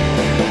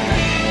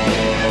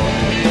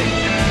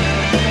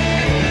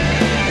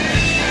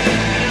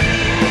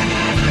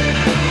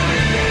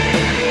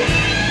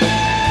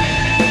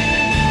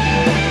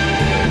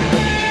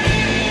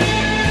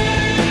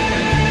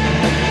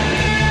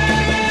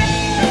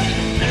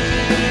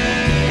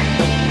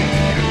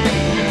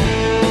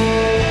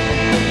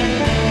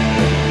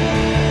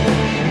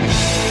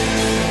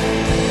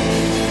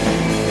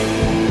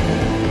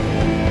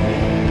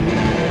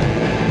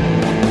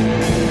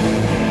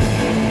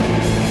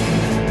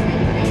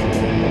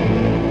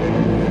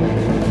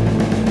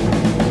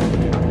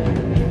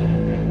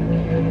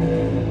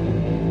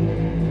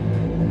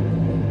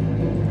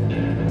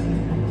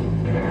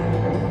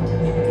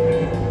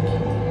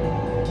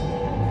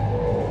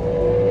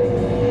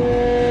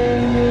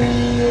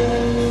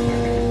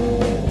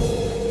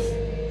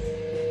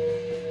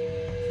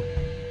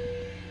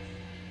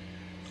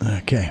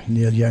 Okay,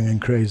 Neil Young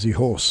and Crazy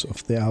Horse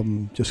off the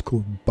album just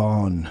called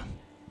Barn.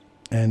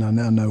 And I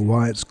now know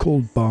why it's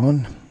called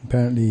Barn.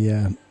 Apparently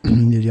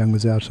Neil Young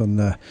was out on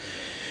the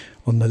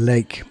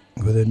lake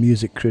with a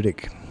music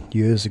critic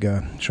years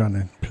ago trying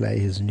to play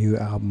his new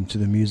album to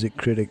the music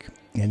critic,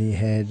 and he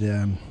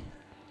had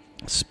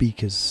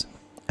speakers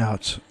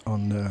out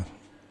on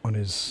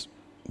his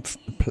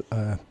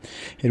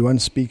he had one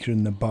speaker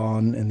in the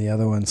barn and the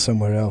other one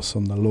somewhere else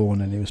on the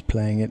lawn, and he was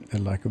playing it at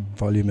like a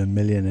volume a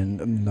million,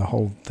 and the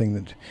whole thing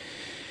that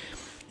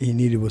he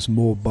needed was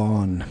more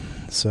barn.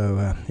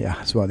 So yeah,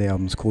 that's why the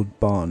album's called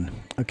Barn.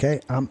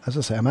 Okay, as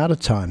I say, I'm out of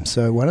time.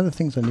 So one of the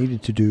things I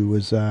needed to do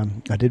was I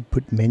did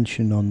put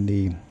mention on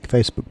the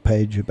Facebook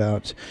page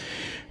about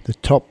the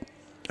top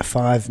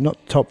 5, not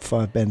top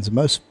 5 bands, the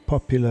most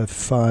popular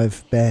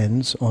 5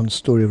 bands on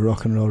Story of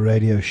Rock and Roll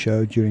radio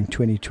show during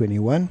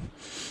 2021.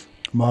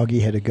 Margie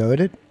had a go at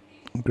it.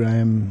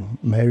 Graham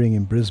Mayring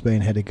in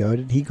Brisbane had a go at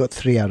it. He got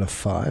 3 out of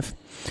 5.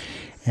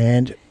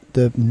 And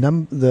the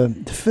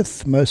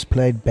 5th most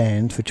played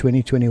band for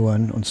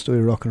 2021 on Story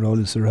of Rock and Roll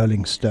is the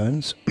Rolling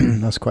Stones. I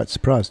was quite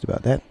surprised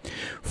about that.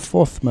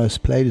 4th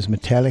most played is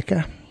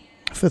Metallica.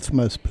 5th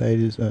most played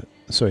is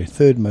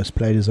 3rd most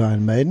played is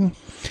Iron Maiden.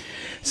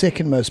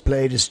 2nd most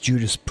played is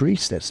Judas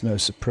Priest. That's no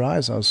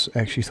surprise. I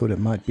actually thought it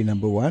might be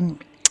number 1.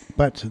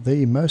 But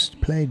the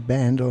most played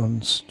band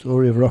on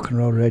Story of Rock and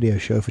Roll radio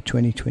show for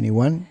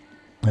 2021,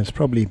 and it's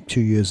probably 2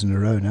 years in a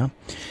row now,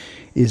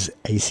 is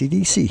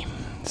AC/DC.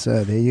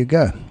 So there you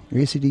go.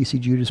 AC/DC,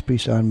 Judas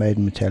Priest, Iron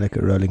Maiden,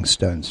 Metallica, Rolling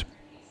Stones.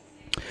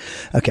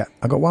 Okay,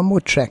 I got one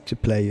more track to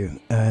play you,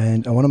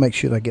 and I want to make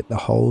sure that I get the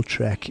whole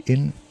track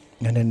in,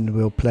 and then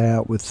we'll play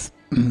out with...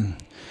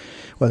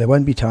 well, there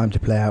won't be time to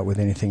play out with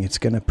anything. It's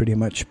going to pretty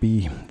much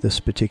be this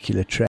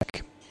particular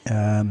track.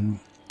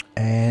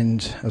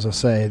 And as I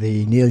say,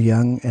 the Neil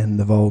Young and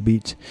the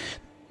Volbeat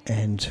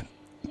and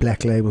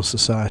Black Label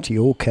Society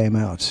all came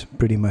out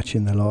pretty much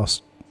in the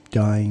last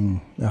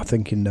dying, I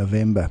think, in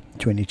November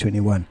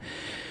 2021.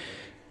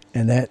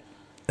 And that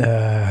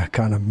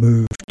kind of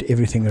moved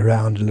everything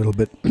around a little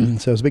bit.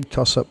 So it was a big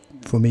toss-up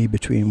for me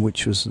between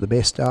which was the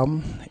best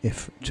album,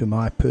 if to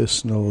my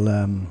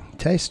personal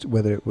taste,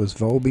 whether it was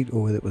Volbeat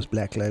or whether it was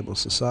Black Label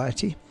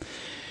Society.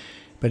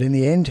 But in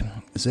the end,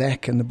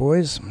 Zach and the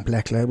boys,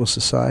 Black Label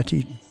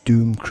Society,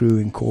 Doom Crew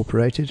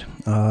Incorporated,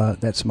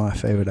 that's my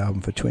favourite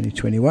album for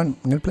 2021. I'm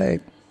going to play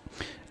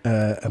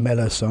a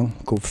mellow song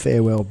called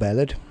Farewell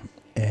Ballad,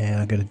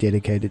 and I'm going to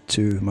dedicate it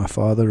to my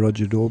father,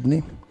 Roger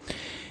Daubney,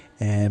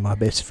 and my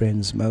best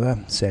friend's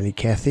mother, Sally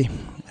Cathy.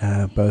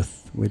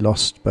 We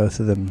lost both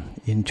of them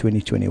in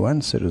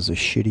 2021, so it was a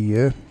shitty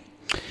year.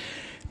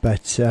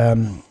 But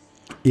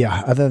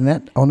yeah, other than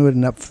that, onward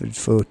and up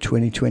for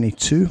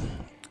 2022,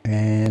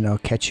 and I'll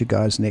catch you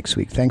guys next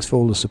week. Thanks for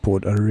all the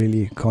support. I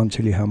really can't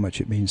tell you how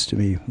much it means to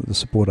me, the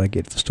support I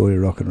get for Story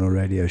Rock and Roll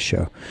Radio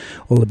Show.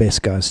 All the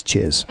best, guys.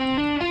 Cheers.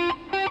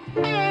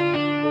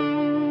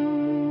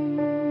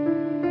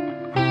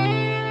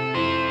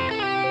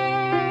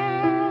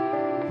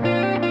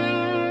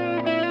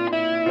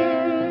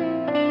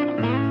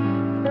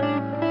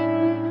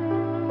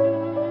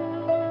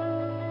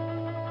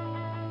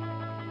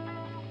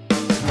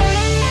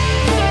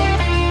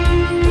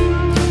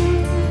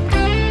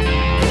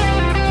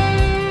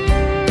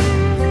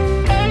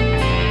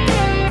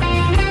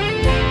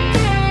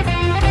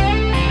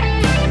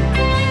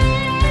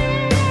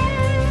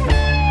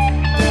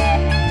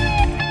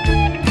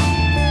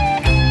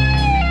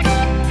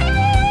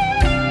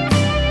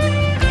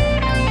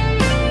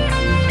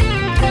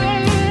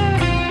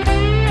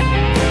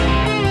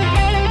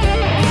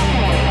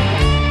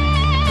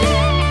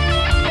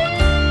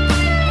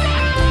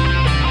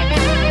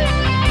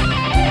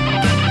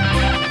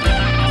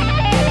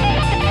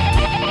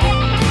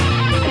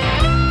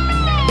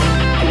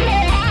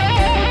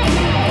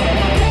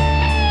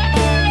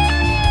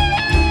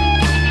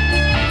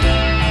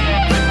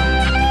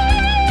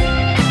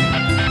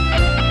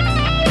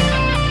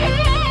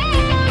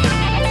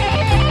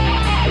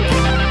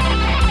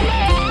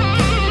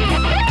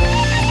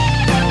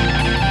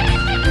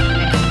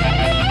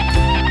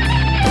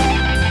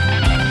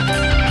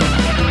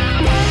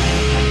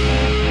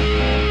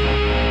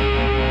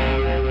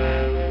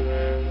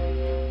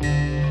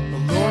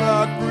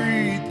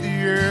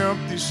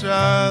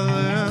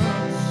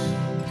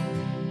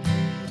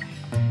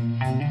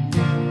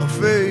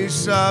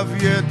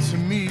 I've yet to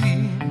meet.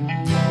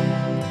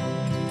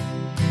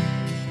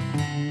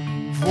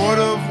 Void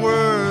of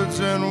words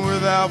and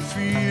without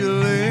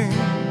feeling,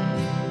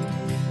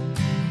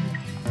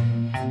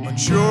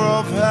 unsure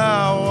of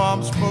how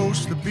I'm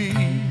supposed to be.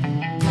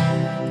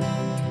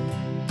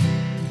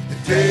 The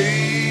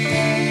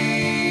day's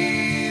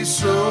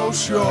so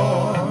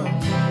short,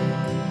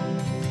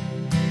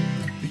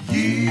 the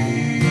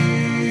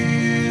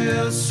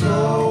years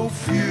so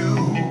few.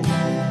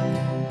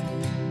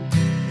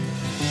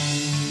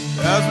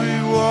 As we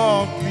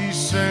walk these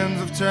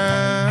sands of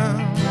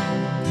time,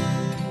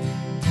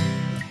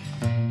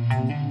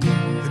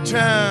 the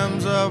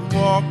times I've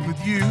walked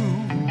with you,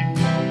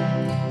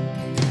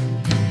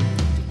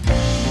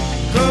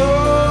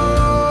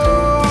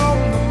 come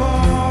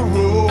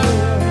tomorrow,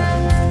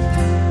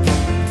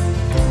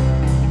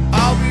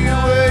 I'll be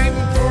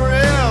waiting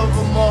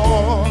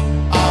forevermore.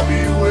 I'll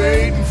be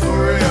waiting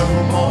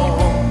forevermore.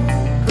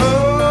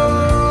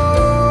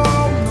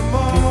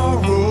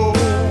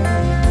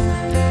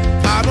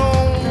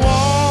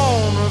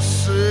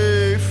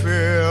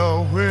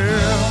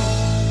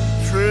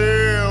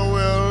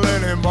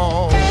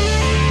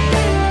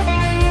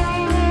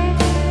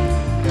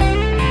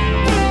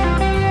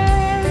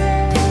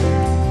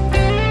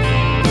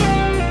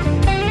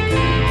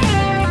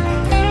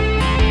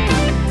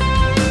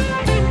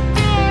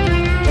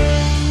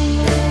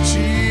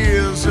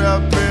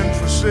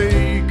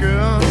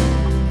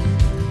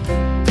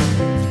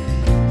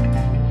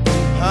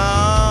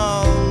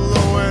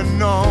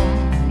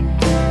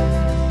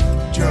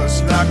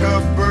 Like a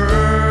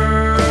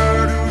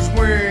bird whose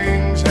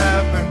wings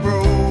have been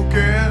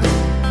broken,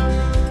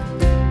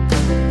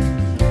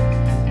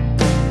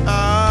 I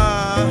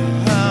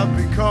have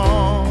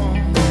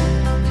become.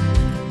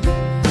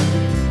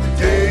 The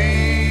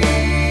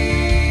day's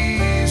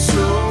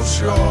so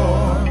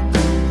short,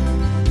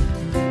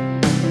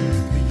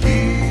 the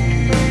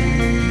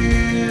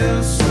years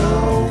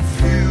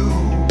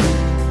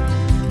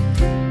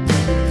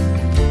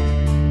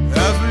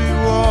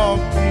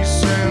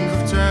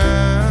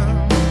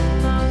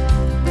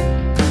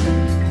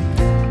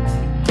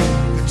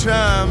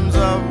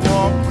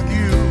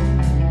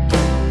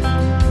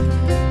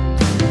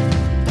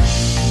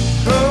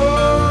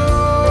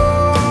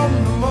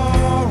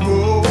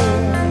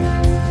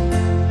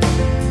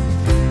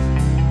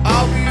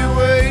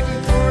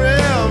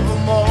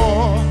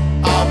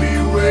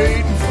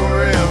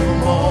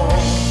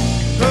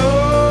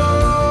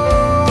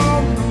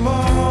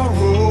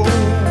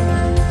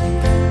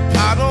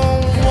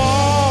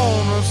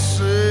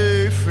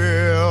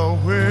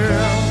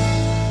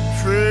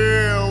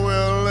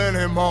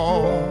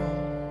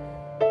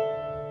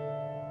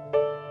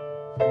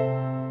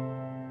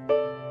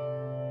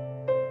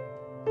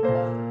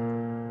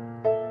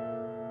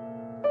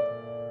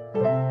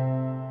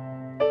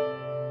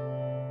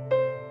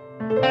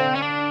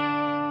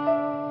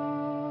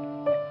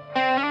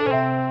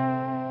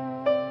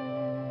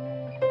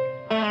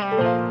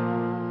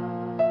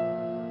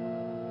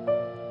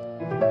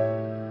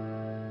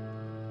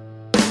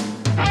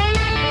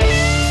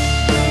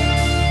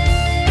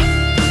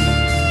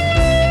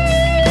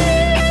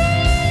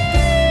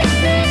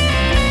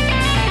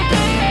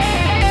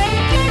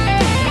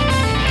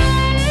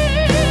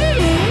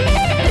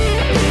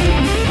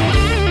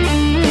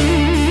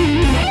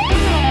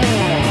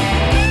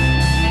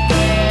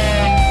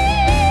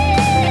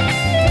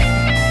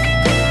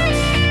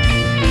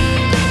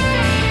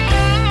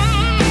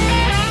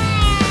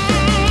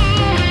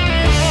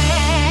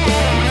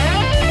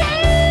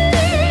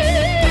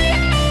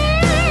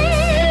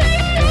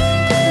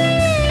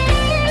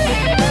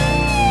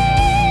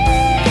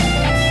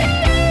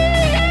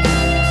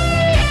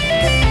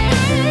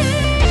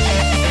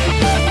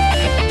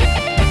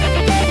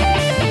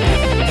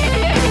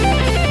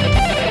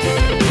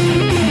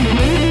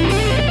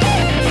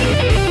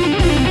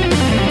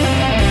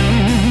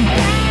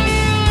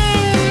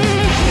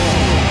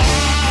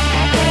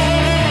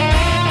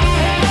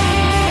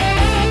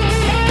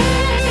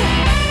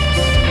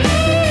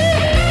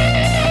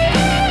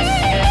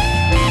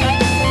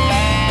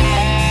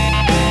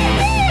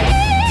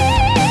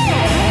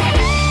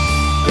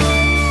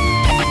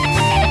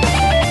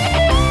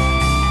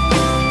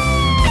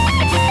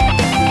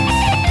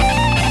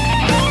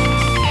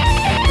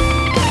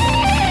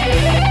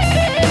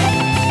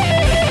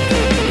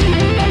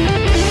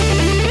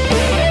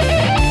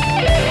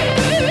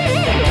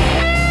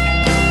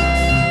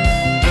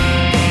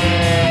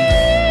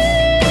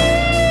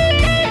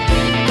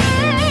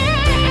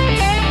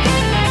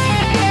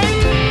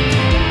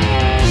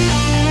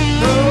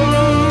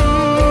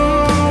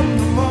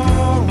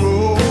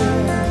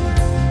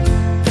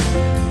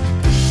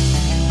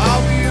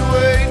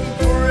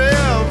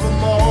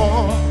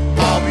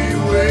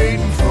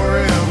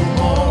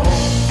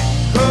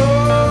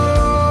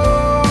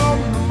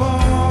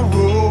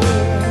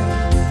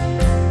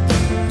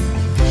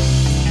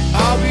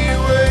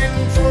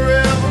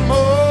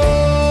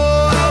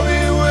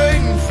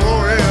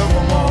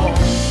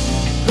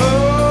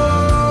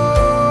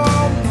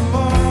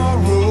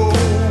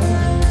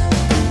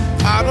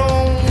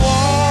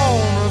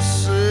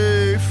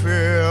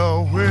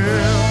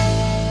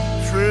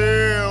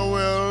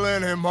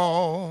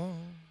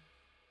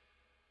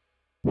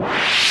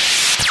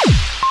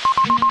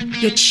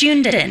You're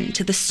tuned in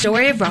to the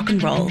story of rock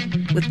and roll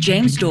with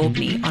James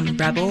Daubney on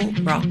Rebel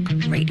Rock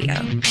Radio.